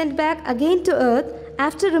they are sent back again to earth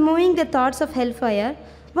after removing the thoughts of hellfire,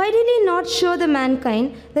 why did He not show the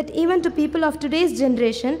mankind that even to people of today's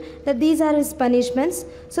generation that these are His punishments,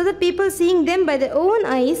 so that people seeing them by their own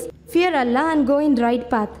eyes fear Allah and go in right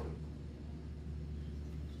path?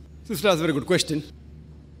 Sister, that's a very good question.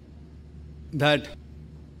 That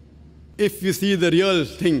if you see the real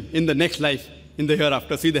thing in the next life, in the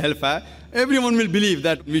hereafter, see the hellfire, everyone will believe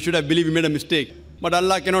that we should have believed we made a mistake. But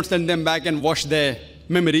Allah cannot send them back and wash their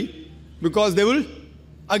memory, because they will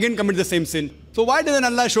again commit the same sin. So why doesn't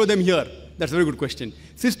Allah show them here? That's a very good question.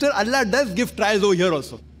 Sister, Allah does give trials over here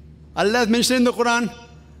also. Allah has mentioned in the Quran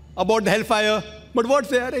about the hellfire. But what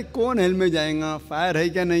say? Arey, kaun hell mein jayega? Fire hai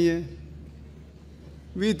kya nahi hai?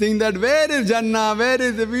 We think that where is Jannah? Where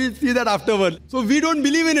is, we see that afterward. So we don't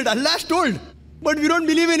believe in it. Allah has told, but we don't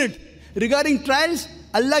believe in it. Regarding trials,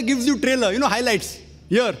 Allah gives you trailer, highlights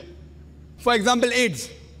here. For example, AIDS.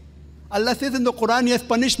 Allah says in the Quran, He has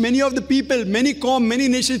punished many of the people, many qawm, many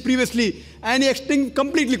nations previously, and He extinct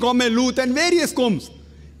completely Qawm Lut and various qawms.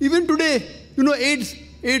 Even today,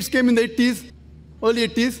 AIDS came in the 80s, early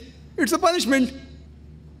 80s. It's a punishment.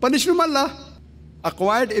 Punishment from Allah.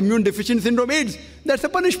 Acquired immune deficiency syndrome, AIDS. That's a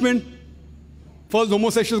punishment. First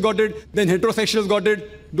homosexuals got it, then heterosexuals got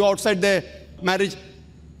it, do outside their marriage.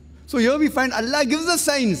 So here we find Allah gives us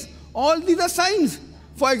signs. All these are signs.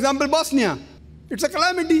 For example, Bosnia. It's a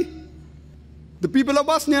calamity. The people of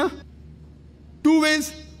Bosnia, 2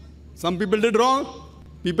 ways. Some people did wrong.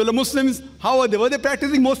 People are Muslims. How are they? Were they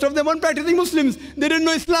practicing? Most of them weren't practicing Muslims. They didn't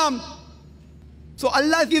know Islam. So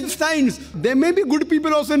Allah gives signs. There may be good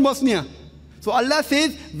people also in Bosnia. So Allah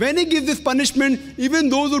says, when He gives this punishment, even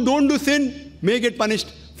those who don't do sin may get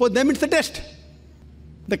punished. For them it's a test.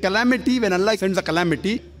 The calamity, when Allah sends a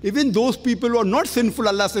calamity, even those people who are not sinful,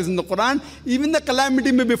 Allah says in the Quran, even the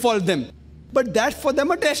calamity may befall them. But that's for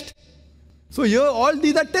them a test. So here, all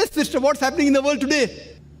these are tests, sister. What's happening in the world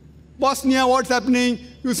today? Bosnia, what's happening?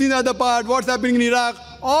 You see the other part, what's happening in Iraq.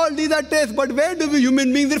 All these are tests, but where do we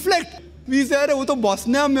human beings reflect? We say, वो तो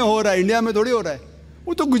Bosnia में हो रहा है, India में थोड़ी हो रहा है.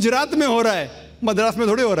 वो तो गुजरात में हो रहा है, मद्रास में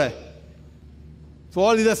थोड़ी हो रहा है. So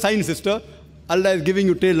all these are signs, sister. Allah is giving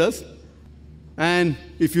you trailers. And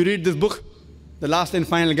if you read this book, the last and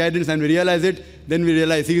final guidance, and we realize it, then we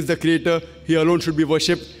realize He is the Creator, He alone should be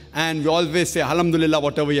worshipped, and we always say, Alhamdulillah,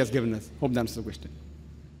 whatever He has given us. Hope that answers the question.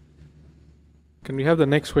 Can we have the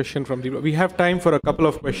next question from the... We have time for a couple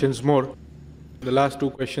of questions more. The last two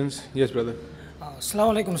questions. Yes, brother.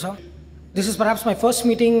 Assalamu alaikum, sir. This is perhaps my first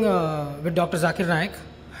meeting with Dr. Zakir Naik,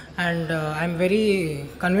 and I'm very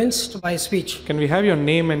convinced by his speech. Can we have your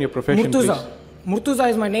name and your profession, please? Murtuza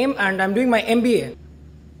is my name, and I'm doing my MBA.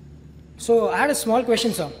 So I had a small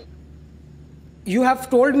question, sir. You have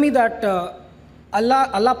told me that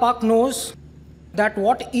Allah Pak knows that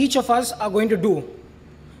what each of us are going to do,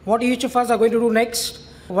 what each of us are going to do next,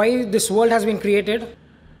 why this world has been created,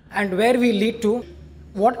 and where we lead to.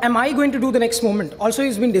 What am I going to do the next moment? Also,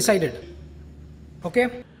 it's been decided.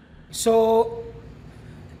 Okay? So,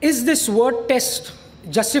 is this word test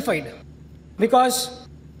justified? Because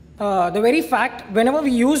the very fact, whenever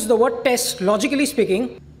we use the word test, logically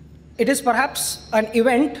speaking, it is perhaps an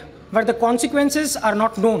event where the consequences are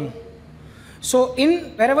not known. So,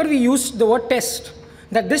 wherever we use the word test,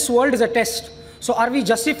 that this world is a test, so are we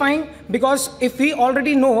justifying? Because if we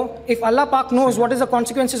already know, if Allah Pak knows what is the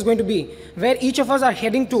consequences going to be, where each of us are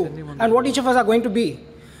heading to, and what each of us are going to be,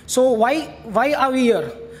 so why are we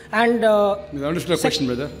here? And you understood the question,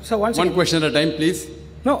 brother. So one question at a time, please.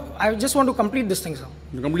 No, I just want to complete this thing, sir.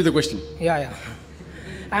 You complete the question. Yeah.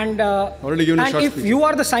 And already given a short if speech. you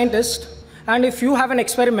are the scientist, and if you have an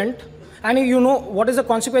experiment, and you know what is the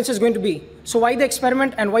consequences going to be, so why the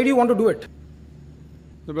experiment, and why do you want to do it?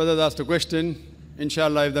 The brother asked a question.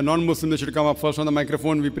 Inshallah, if the non-Muslims should come up first on the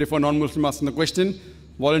microphone, we prefer non-Muslim asking the question.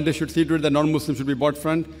 Volunteers should see to it that non-Muslims should be brought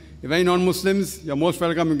front. If any non-Muslims, you're most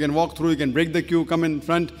welcome. You can walk through, you can break the queue, come in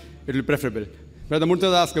front. It will be preferable. Brother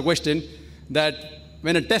Murtaza asked a question that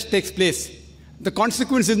when a test takes place, the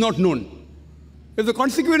consequence is not known. If the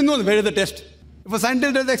consequence is known, where is the test? If a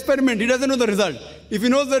scientist does the experiment, he doesn't know the result. If he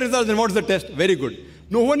knows the result, then what's the test? Very good.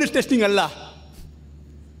 No one is testing Allah.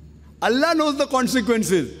 Allah knows the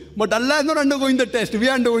consequences, but Allah is not undergoing the test. We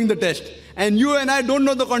are undergoing the test. And you and I don't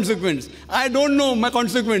know the consequence. I don't know my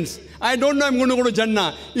consequence. I don't know I'm going to go to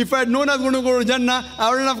Jannah. If I had known I was going to go to Jannah, I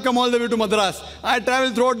wouldn't have come all the way to Madras. I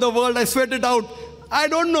traveled throughout the world. I sweat it out. I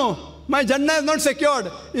don't know. My Jannah is not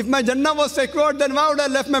secured. If my Jannah was secured, then why would I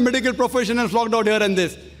left my medical profession and flocked out here and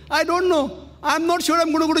this? I don't know. I'm not sure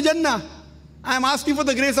I'm going to go to Jannah. I'm asking for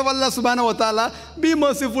the grace of Allah subhanahu wa ta'ala. Be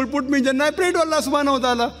merciful, put me in Jannah. I pray to Allah subhanahu wa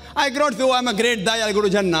ta'ala. I cannot say, oh, I'm a great guy, I'll go to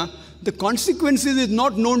Jannah. The consequences is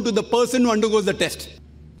not known to the person who undergoes the test.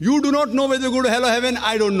 You do not know whether you go to hell or heaven,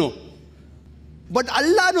 I don't know. But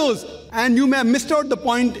Allah knows. And you may have missed out the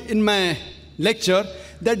point in my lecture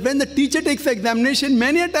that when the teacher takes the examination,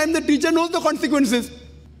 many a time the teacher knows the consequences.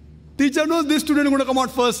 Teacher knows this student is going to come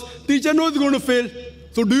out first. Teacher knows he's going to fail.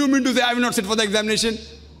 So do you mean to say, I will not sit for the examination?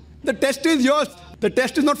 The test is yours. The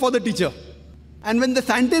test is not for the teacher. And when the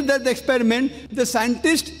scientist does the experiment, the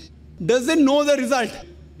scientist doesn't know the result.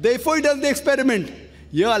 Therefore, he does the experiment.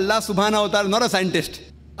 Here, Allah subhanahu wa ta'ala is not a scientist.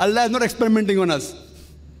 Allah is not experimenting on us.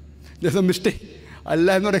 There's a mistake.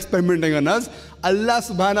 Allah is not experimenting on us. Allah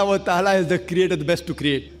subhanahu wa ta'ala is the creator, the best to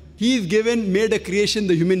create. He is made a creation,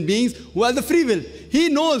 the human beings, who has the free will. He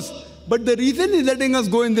knows. But the reason he's letting us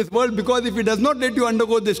go in this world, because if he does not let you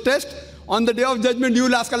undergo this test, on the day of judgment, you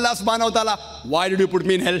will ask Allah subhanahu wa ta'ala, why did you put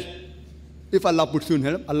me in hell? If Allah puts you in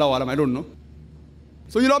hell, Allahu alam, I don't know.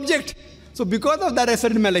 So you'll object. So because of that, I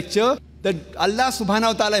said in my lecture that Allah subhanahu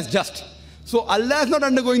wa ta'ala is just. So Allah is not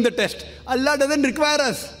undergoing the test. Allah doesn't require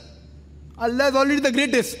us. Allah is already the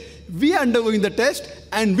greatest. We are undergoing the test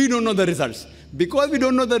and we don't know the results. Because we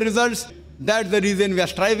don't know the results, that's the reason we are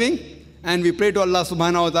striving. And we pray to Allah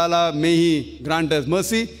subhanahu wa ta'ala, may He grant us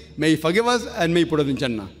mercy, may He forgive us, and may He put us in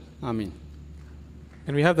Jannah. Ameen.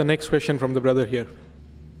 And we have the next question from the brother here.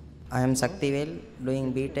 I am Saktivel,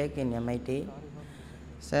 doing BTech in MIT.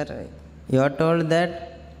 Sir, you are told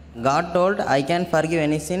that God told, I can forgive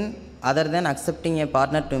any sin other than accepting a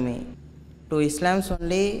partner to me. To Islam's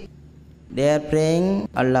only, they are praying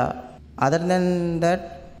Allah. Other than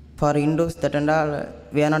that, for Hindus, that and all,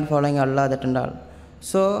 we are not following Allah, that and all.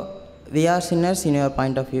 So, we are sinners in your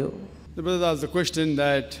point of view. The brother asked the question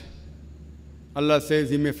that Allah says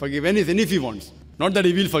He may forgive anything if He wants. Not that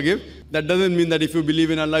He will forgive. That doesn't mean that if you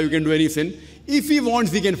believe in Allah, you can do any sin. If He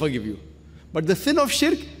wants, He can forgive you. But the sin of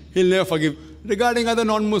shirk, He'll never forgive. Regarding other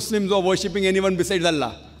non-Muslims or worshipping anyone besides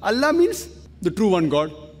Allah, Allah means the true one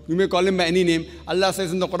God. You may call Him by any name. Allah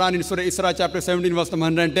says in the Quran in Surah Isra chapter 17 verse number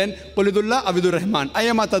 110, Qulidullah Abidur Rahman,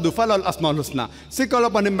 Ayamata Dufal al Asmaul Husna. Say call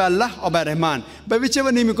upon Him by Allah or by Rahman. By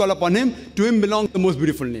whichever name you call upon Him, to Him belong the most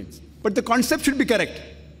beautiful names. But the concept should be correct.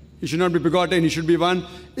 He should not be begotten, He should be one.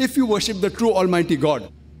 If you worship the true Almighty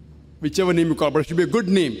God, whichever name you call, but it should be a good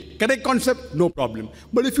name. Correct concept, no problem.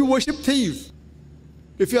 But if you worship thieves,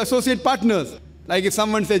 if you associate partners, like if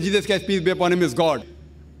someone says Jesus Christ, peace be upon Him, is God,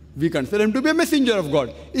 we consider Him to be a messenger of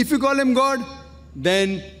God. If you call Him God,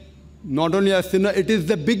 then not only a sinner, it is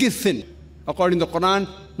the biggest sin. According to the Quran,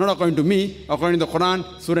 not according to me, according to the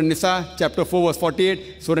Quran, Surah Nisa, chapter 4, verse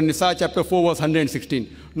 48, Surah Nisa, chapter 4, verse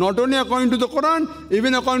 116. Not only according to the Quran,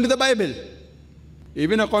 even according to the Bible.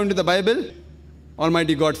 Even according to the Bible,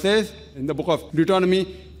 Almighty God says in the book of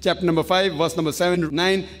Deuteronomy, chapter number 5, verse number 7 to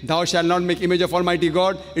 9, thou shalt not make image of Almighty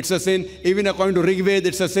God, it's a sin. Even according to Rigved,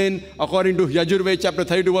 it's a sin. According to Yajurved, chapter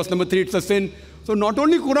 32, verse number 3, it's a sin. So not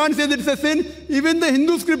only Quran says it's a sin, even the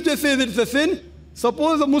Hindu scripture says it's a sin.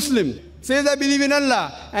 Suppose a Muslim says, I believe in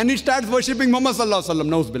Allah, and he starts worshipping Muhammad sallallahu alaihi wasallam,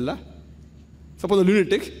 nauz billah. Suppose a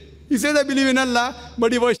lunatic, he says, I believe in Allah,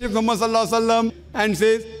 but he worships Muhammad sallallahu alaihi wasallam and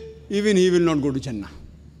says, even he will not go to Jannah.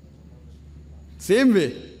 Same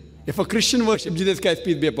way, if a Christian worships Jesus Christ,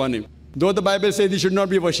 peace be upon Him, though the Bible says he should not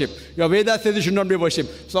be worshipped, your Vedas says he should not be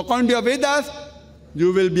worshipped. So according to your Vedas,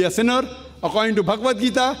 you will be a sinner. According to Bhagavad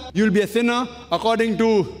Gita, you will be a sinner. According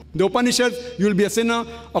to the Upanishads, you will be a sinner.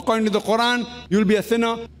 According to the Quran, you will be a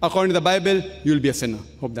sinner. According to the Bible, you will be a sinner.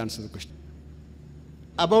 Hope that answers the question.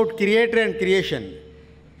 About Creator and creation.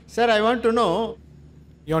 Sir, I want to know...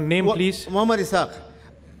 Your name, please. Muhammad Isaac.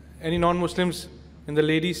 Any non-Muslims in the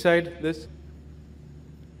ladies' side, this?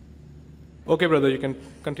 Okay, brother, you can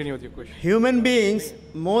continue with your question. Human beings,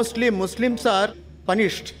 mostly Muslims, are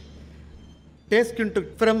punished.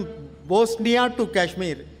 From Bosnia to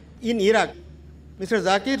Kashmir, in Iraq. Mr.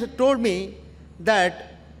 Zakir told me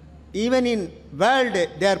that even in world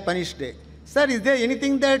they are punished. Sir, is there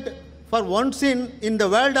anything that for one sin in the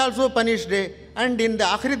world also punished and in the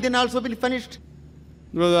Akhirat din also will be punished?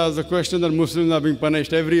 Well, that's the question that Muslims are being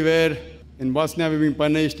punished everywhere. In Bosnia, we're being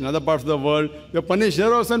punished. In other parts of the world, they're punished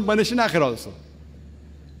here also and punished in Akhirah also.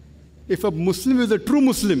 If a Muslim is a true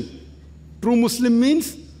Muslim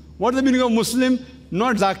means, what is the meaning of Muslim?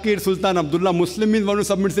 Not Zakir, Sultan, Abdullah. Muslim means one who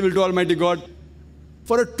submits will to Almighty God.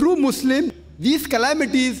 For a true Muslim, these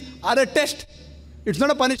calamities are a test. It's not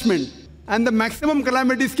a punishment. And the maximum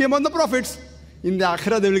calamities came on the prophets. In the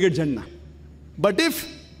Akhirah, they will get Jannah. But if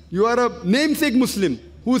you are a namesake Muslim,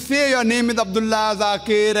 who say your name is Abdullah,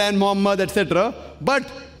 Zakir and Muhammad, etc., but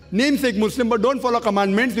namesake Muslim, but don't follow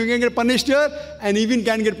commandments, you can get punished here and even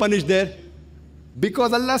can get punished there.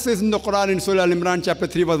 Because Allah says in the Quran in Surah Al-Imran chapter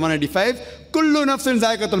 3 verse 185, Kullu nafsin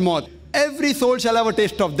za'iqatul maut. Every soul shall have a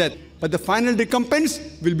taste of death, but the final recompense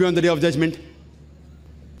will be on the day of judgment.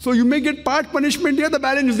 So you may get part punishment here, the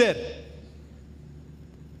balance is there.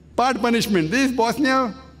 Part punishment. This is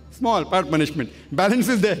Bosnia, small part punishment. Balance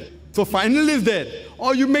is there. So final is there.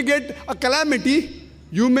 Or you may get a calamity,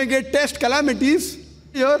 you may get test calamities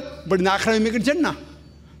here, but in Akhirah you may get Jannah.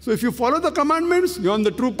 So if you follow the commandments, you're on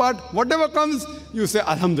the true path. Whatever comes, you say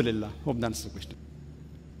Alhamdulillah. Hope that answers the question.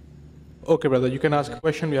 Okay, brother, you can ask a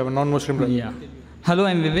question. We have a non-Muslim brother. Yeah. Hello,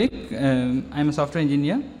 I'm Vivek. I'm a software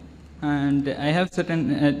engineer. And I have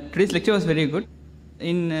certain... today's lecture was very good.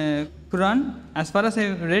 In Quran, as far as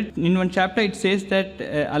I read, in one chapter it says that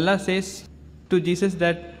Allah says to Jesus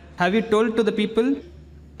that, have you told to the people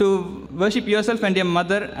to worship yourself and your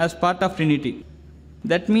mother as part of Trinity?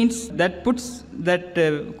 That means, that puts that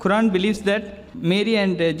Quran believes that Mary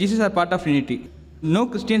and Jesus are part of Trinity. No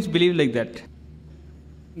Christians believe like that.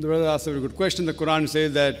 The brother asked a very good question. The Quran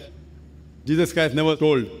says that Jesus Christ never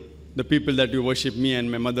told the people that you worship me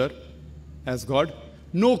and my mother as God.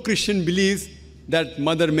 No Christian believes that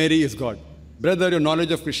Mother Mary is God. Brother, your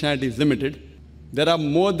knowledge of Christianity is limited. There are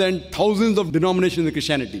more than thousands of denominations in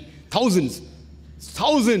Christianity. Thousands.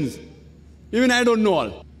 Thousands. Even I don't know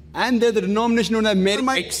all. And there's a denomination known as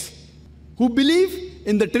Maronites, who believe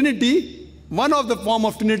in the Trinity. One of the form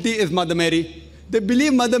of Trinity is Mother Mary. They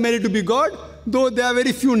believe Mother Mary to be God, though there are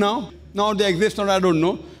very few now. Now they exist or I don't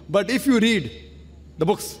know. But if you read the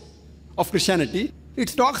books of Christianity, it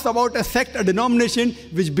talks about a sect, a denomination,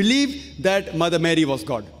 which believe that Mother Mary was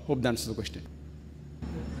God. Hope that answers the question.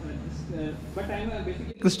 But I'm a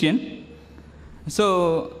basically Christian.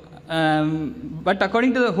 So But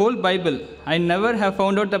according to the whole Bible, I never have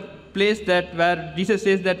found out the place that where Jesus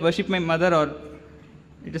says that worship my mother, or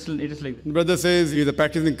it is like. Brother says he's a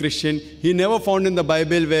practicing Christian. He never found in the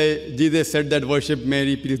Bible where Jesus said that worship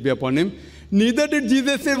Mary, peace be upon him. Neither did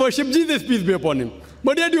Jesus say worship Jesus, peace be upon him.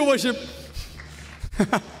 But yet you worship.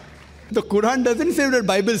 The Quran doesn't say what the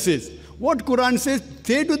Bible says. What Quran says,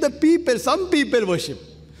 say to the people, some people worship.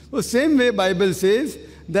 So same way Bible says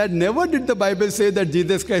that never did the Bible say that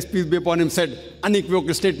Jesus Christ, peace be upon him, said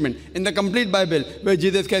unequivocal statement. In the complete Bible, where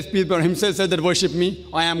Jesus Christ, peace be upon him, himself said that worship me,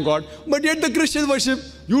 I am God. But yet the Christians worship.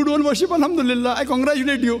 You don't worship, alhamdulillah, I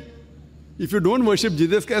congratulate you. If you don't worship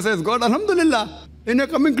Jesus Christ as God, alhamdulillah, then you're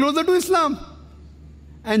coming closer to Islam.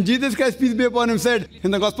 And Jesus Christ, peace be upon him, said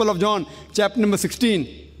in the Gospel of John, chapter number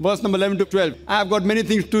 16, verse number 11 to 12, I have got many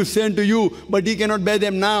things to say unto you, but ye cannot bear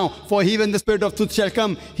them now. For he, when the Spirit of truth shall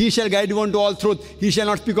come, he shall guide you unto all truth. He shall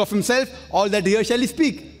not speak of himself, all that he hears shall he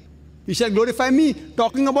speak. He shall glorify me,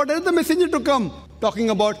 talking about another messenger to come,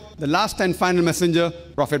 talking about the last and final messenger,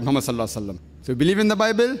 Prophet Muhammad sallallahu alaihi wasallam. So you believe in the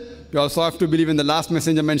Bible, you also have to believe in the last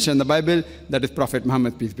messenger mentioned in the Bible, that is Prophet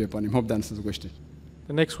Muhammad, peace be upon him. Hope that answers the question.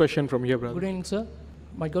 The next question from here, brother. Good evening, sir.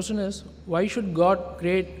 My question is, why should God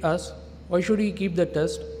create us? Why should he keep the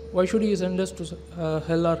test? Why should he send us to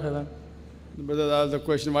hell or heaven? The brother asked the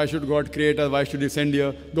question, why should God create us? Why should he send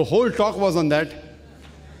here? The whole talk was on that.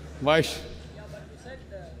 Why?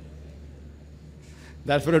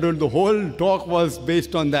 That's what I told. The whole talk was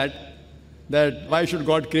based on that. That why should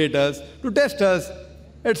God create us? To test us,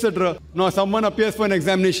 etc. Now someone appears for an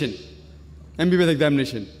examination, MBBS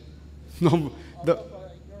examination. No,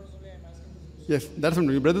 yes, that's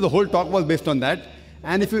what, brother. The whole talk was based on that.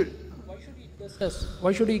 And if you...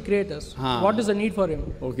 Why should he create us? What is the need for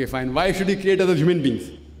him? Okay, fine. Why should he create us as human beings?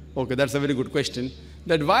 Okay, that's a very good question.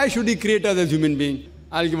 That why should he create us as human beings?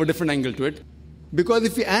 I'll give a different angle to it. Because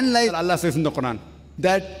if we analyze, Allah says in the Quran,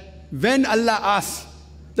 that when Allah asks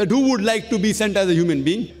that who would like to be sent as a human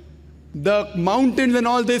being, the mountains and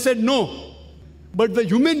all, they said no. But the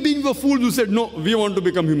human beings were fools who said, no, we want to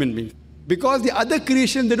become human beings. Because the other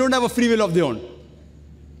creation, they don't have a free will of their own.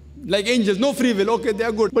 Like angels, no free will, okay, they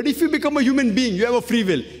are good. But if you become a human being, you have a free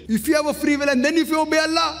will. If you have a free will and then if you obey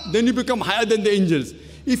Allah, then you become higher than the angels.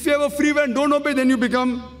 If you have a free will and don't obey, then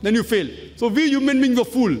you fail. So we human beings were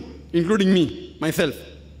fools, including me, myself.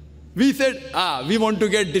 We said, we want to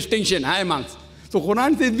get distinction, high marks. So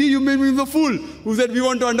Quran says we human beings were fools who said we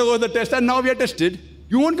want to undergo the test, and now we are tested.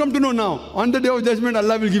 You won't come to know now. On the day of judgment,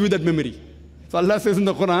 Allah will give you that memory. So Allah says in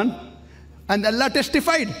the Quran, and Allah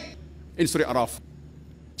testified in Surah Araf,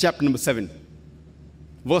 chapter number 7,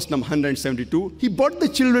 verse number 172. He brought the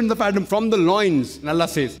children of Adam from the loins, and Allah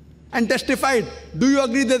says, and testified, do you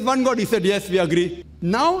agree there's one God? He said, yes, we agree.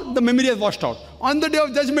 Now the memory has washed out. On the day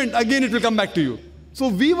of judgment, again it will come back to you. So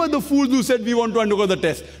we were the fools who said we want to undergo the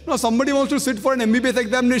test. Now somebody wants to sit for an MBBS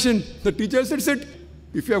examination. The teacher said, sit.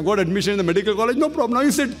 If you have got admission in the medical college, no problem. Now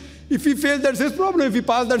you sit. If he fails, that's his problem. If he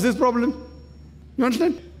passes, that's his problem. You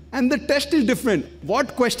understand? And the test is different.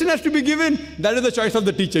 What question has to be given? That is the choice of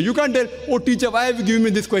the teacher. You can't tell, oh teacher, why have you given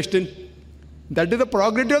me this question? That is the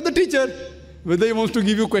prerogative of the teacher. Whether he wants to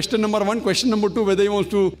give you question number 1, question number 2, whether he wants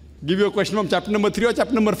to give you a question from chapter number 3 or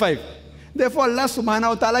chapter number 5. Therefore, Allah subhanahu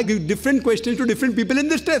wa ta'ala gives different questions to different people in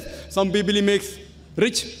this test. Some people he makes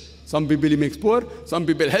rich, some people he makes poor, some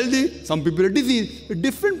people healthy, some people are diseased.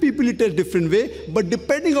 Different people he tests different way, but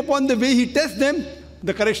depending upon the way he tests them,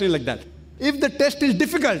 the correction is like that. If the test is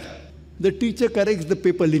difficult, the teacher corrects the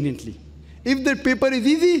paper leniently. If the paper is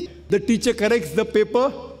easy, the teacher corrects the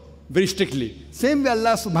paper very strictly. Same way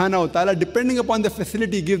Allah subhanahu wa ta'ala, depending upon the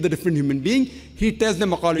facility he gives the different human being, he tests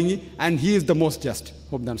them accordingly, and he is the most just.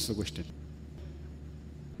 Hope that answers the question.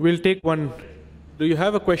 We'll take one. Do you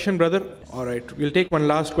have a question, brother? All right. We'll take one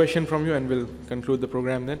last question from you and we'll conclude the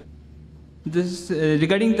program then. This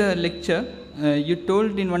regarding the lecture, you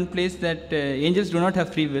told in one place that angels do not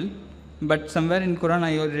have free will, but somewhere in Quran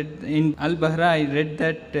I read, in Al-Bahra I read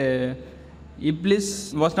that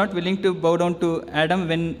Iblis was not willing to bow down to Adam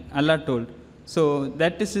when Allah told. So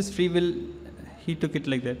that is his free will, he took it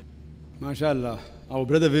like that. MashaAllah. Our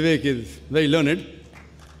brother Vivek is very learned.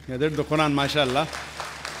 He read the Quran, MashaAllah.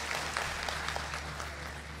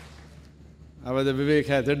 Our brother Vivek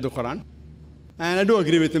has read the Quran. And I do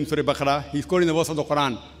agree with him, Surah Baqarah. He's quoting the verse of the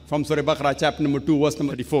Quran from Surah Baqarah, chapter number 2, verse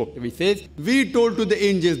number 34. He says, we told to the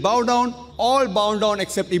angels, bow down, all bow down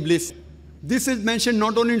except Iblis. This is mentioned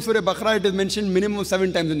not only in Surah Baqarah, it is mentioned minimum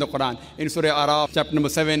 7 times in the Quran. In Surah Araf, chapter number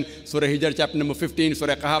 7, Surah Hijr, chapter number 15,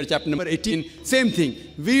 Surah Kahf, chapter number 18. Same thing.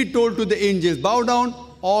 We told to the angels, bow down,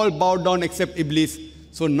 all bowed down except Iblis.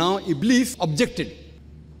 So now Iblis objected.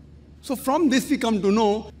 So from this we come to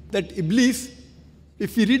know that Iblis,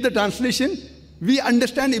 if we read the translation, we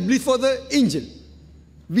understand Iblis was an angel.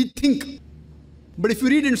 We think. But if you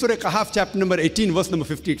read in Surah Kahf, chapter number 18, verse number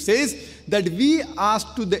 50, it says that we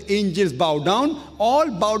asked to the angels bow down, all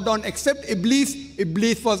bowed down except Iblis.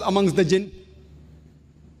 Iblis was amongst the jinn.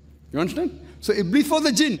 You understand? So Iblis was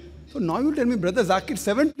a jinn. So now you tell me, Brother Zakir,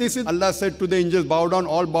 7 places Allah said to the angels, bow down,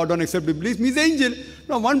 all bow down except Iblis, means angel.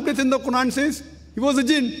 Now 1 place in the Quran says he was a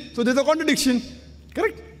jinn. So there's a contradiction.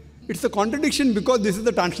 Correct? It's a contradiction because this is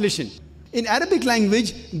the translation. In Arabic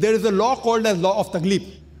language, there is a law called as law of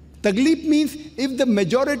taglib. Taglib means if the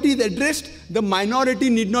majority is addressed, the minority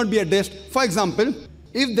need not be addressed. For example,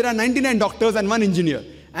 if there are 99 doctors and 1 engineer,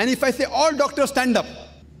 and if I say all doctors stand up,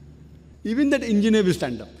 even that engineer will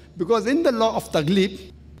stand up. Because in the law of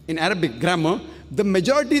taglib, in Arabic grammar, the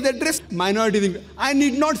majority is addressed, minority is addressed. I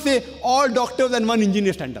need not say all doctors and 1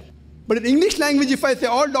 engineer stand up. But in English language, if I say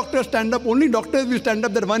all doctors stand up, only doctors will stand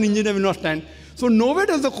up, that 1 engineer will not stand. So nowhere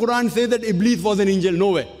does the Quran say that Iblis was an angel,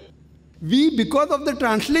 nowhere. We, because of the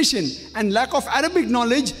translation and lack of Arabic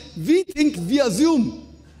knowledge, we think, we assume.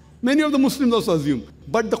 Many of the Muslims also assume.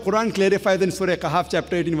 But the Quran clarifies in Surah Kahf,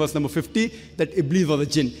 chapter 18, verse number 50, that Iblis was a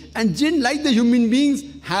jinn. And jinn, like the human beings,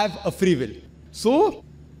 have a free will. So,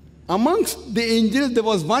 amongst the angels, there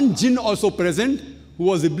was 1 jinn also present, who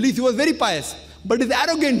was Iblis. He was very pious. But his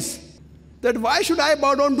arrogance, that why should I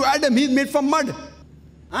bow down to Adam? He's made from mud.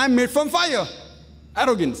 I'm made from fire.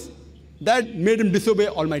 Arrogance. That made him disobey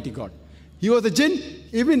Almighty God. He was a jinn.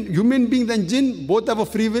 Even human beings and jinn both have a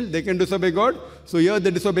free will. They can disobey God. So here they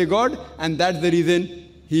disobey God, and that's the reason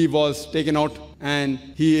he was taken out, and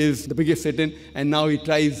he is the biggest Satan. And now he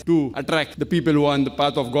tries to attract the people who are on the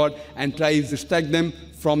path of God and tries to distract them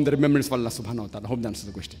from the remembrance of Allah subhanahu wa ta'ala. I hope that answers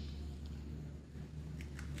the question.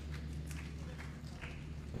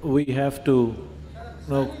 We have to,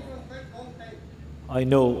 no, I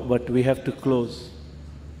know, but we have to close.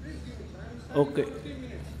 Okay.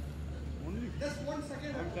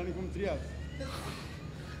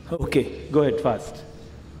 Okay, go ahead fast.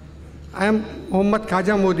 I am Mohammad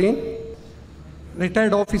Khaja Modi,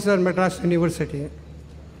 retired officer, Madras University.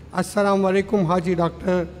 Assalamu alaikum, Haji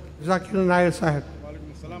Dr. Zakir Naik Sahib.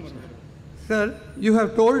 Sir, you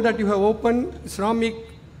have told that you have opened Islamic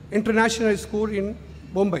International School in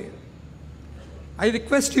Bombay. I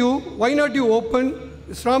request you, why not you open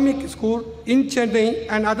Islamic school in Chennai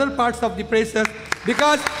and other parts of the places,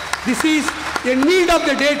 because this is a need of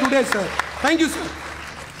the day today, sir. Thank you, sir.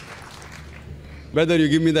 Whether you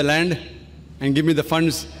give me the land and give me the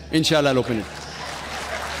funds, inshallah I'll open it.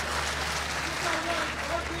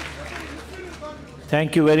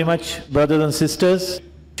 Thank you very much, brothers and sisters.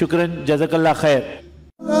 Shukran, Jazakallah khair.